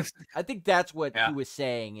think that's what he was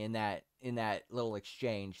saying in that little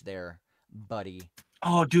exchange there, buddy.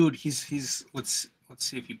 Oh, dude, he's let's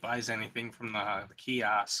see if he buys anything from the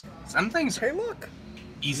kiosk. Some things. Hey, look.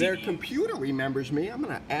 Easy. Their computer remembers me. I'm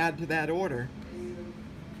gonna add to that order.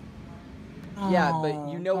 Yeah,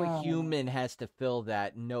 but you know a human has to fill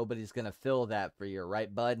that. Nobody's gonna fill that for you,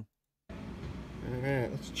 right, bud?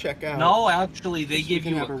 Alright, let's check out. No, actually, they give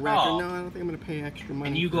you a record. call. No, I don't think I'm gonna pay extra money.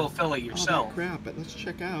 And you go fill it yourself. Oh, crap, but let's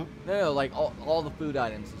check out. No, like all the food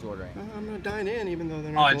items he's ordering. I'm gonna dine in, even though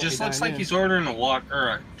they're Oh, not. it just looks like he's ordering a walk or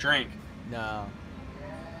a drink. No.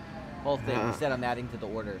 Whole thing. He said I'm adding to the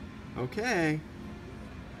order. Okay.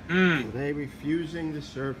 Hmm. Are they refusing to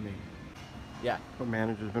serve me? Yeah. Our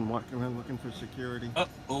manager's been walking around looking for security.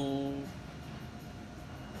 Uh-oh.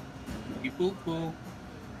 You poo-poo.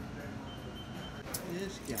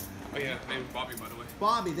 This guy. Oh yeah, name's Bobby, by the way.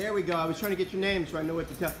 Bobby, there we go. I was trying to get your name so I know what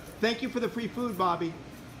to tell. Thank you for the free food, Bobby.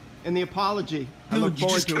 And the apology. I look Dude, you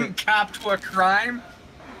forward just to couldn't it. cop to a crime?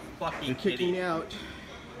 Fucking They're kicking idiot. me out.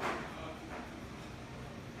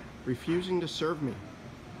 Refusing to serve me.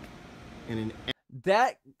 In an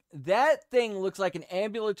That thing looks like an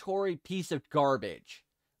ambulatory piece of garbage.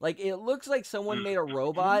 Like, it looks like someone made a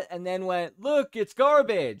robot and then went, look, it's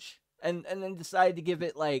garbage. And then decided to give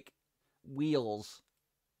it, like, wheels.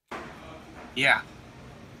 Yeah.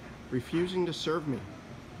 refusing to serve me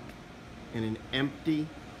in an empty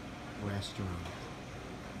restaurant.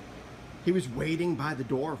 He was waiting by the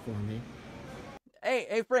door for me.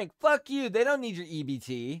 Hey, Frank, fuck you. They don't need your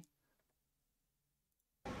EBT.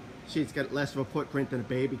 See, it's got less of a footprint than a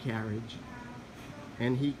baby carriage.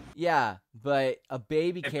 And he... Yeah, but a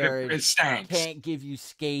baby carriage it stanks. can't give you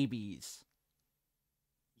scabies.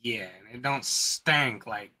 Yeah, it don't stink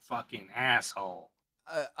like fucking asshole.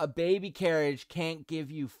 A baby carriage can't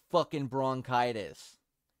give you fucking bronchitis.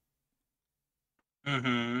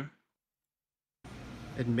 Mm-hmm.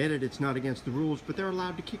 admitted it's not against the rules, but they're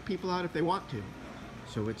allowed to kick people out if they want to.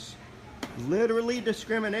 So it's literally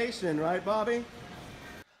discrimination, right, Bobby?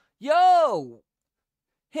 Yo!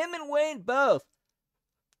 Him and Wayne both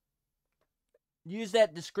use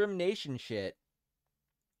that discrimination shit.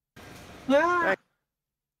 Yeah.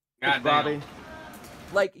 Thanks, Bobby.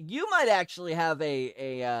 Like, you might actually have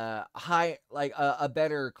a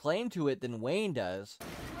better claim to it than Wayne does.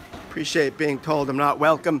 Appreciate being told I'm not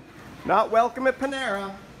welcome. Not welcome at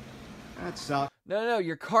Panera. That sucks. No,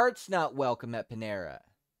 your cart's not welcome at Panera.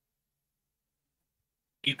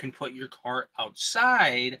 You can put your cart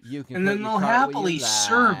outside, You can and put then your they'll cart where happily you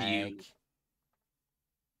serve like. you.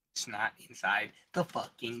 It's not inside the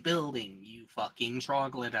fucking building, you fucking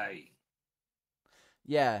troglodyte.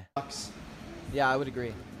 Yeah. Yeah, I would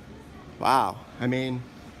agree. Wow. I mean,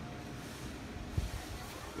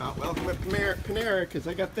 not welcome at Panera because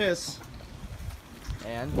I got this.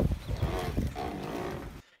 And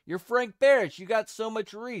you're Frank Barish. You got so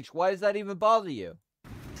much reach. Why does that even bother you?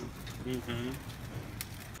 Mm-hmm.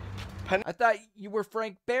 I thought you were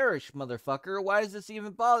Frank Barish, motherfucker. Why does this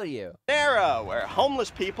even bother you? Panera, where homeless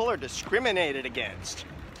people are discriminated against.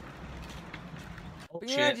 But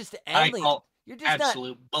you're not just I any. call You're just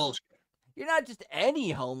absolute bullshit. You're not just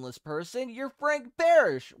any homeless person. You're Frank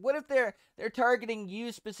Barish. What if they're targeting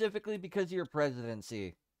you specifically because of your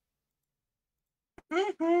presidency?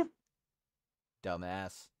 Mm-hmm.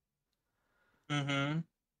 Dumbass. Mm-hmm.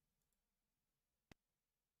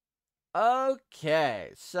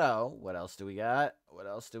 Okay, so what else do we got?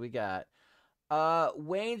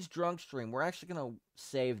 Wayne's drunk stream. We're actually gonna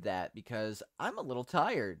save that because I'm a little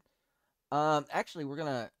tired. Actually, we're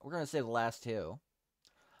gonna save the last two.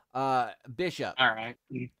 Bishop. All right.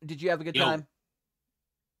 Did you have a good Yo. time?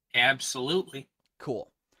 Absolutely.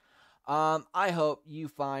 Cool. I hope you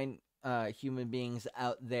find human beings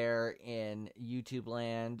out there in YouTube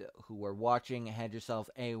land who are watching and had yourself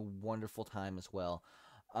a wonderful time as well.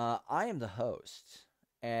 I am the host,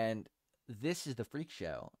 and this is the Freak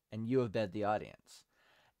Show, and you have been the audience.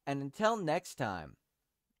 And until next time,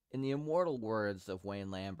 in the immortal words of Wayne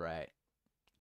Lambright,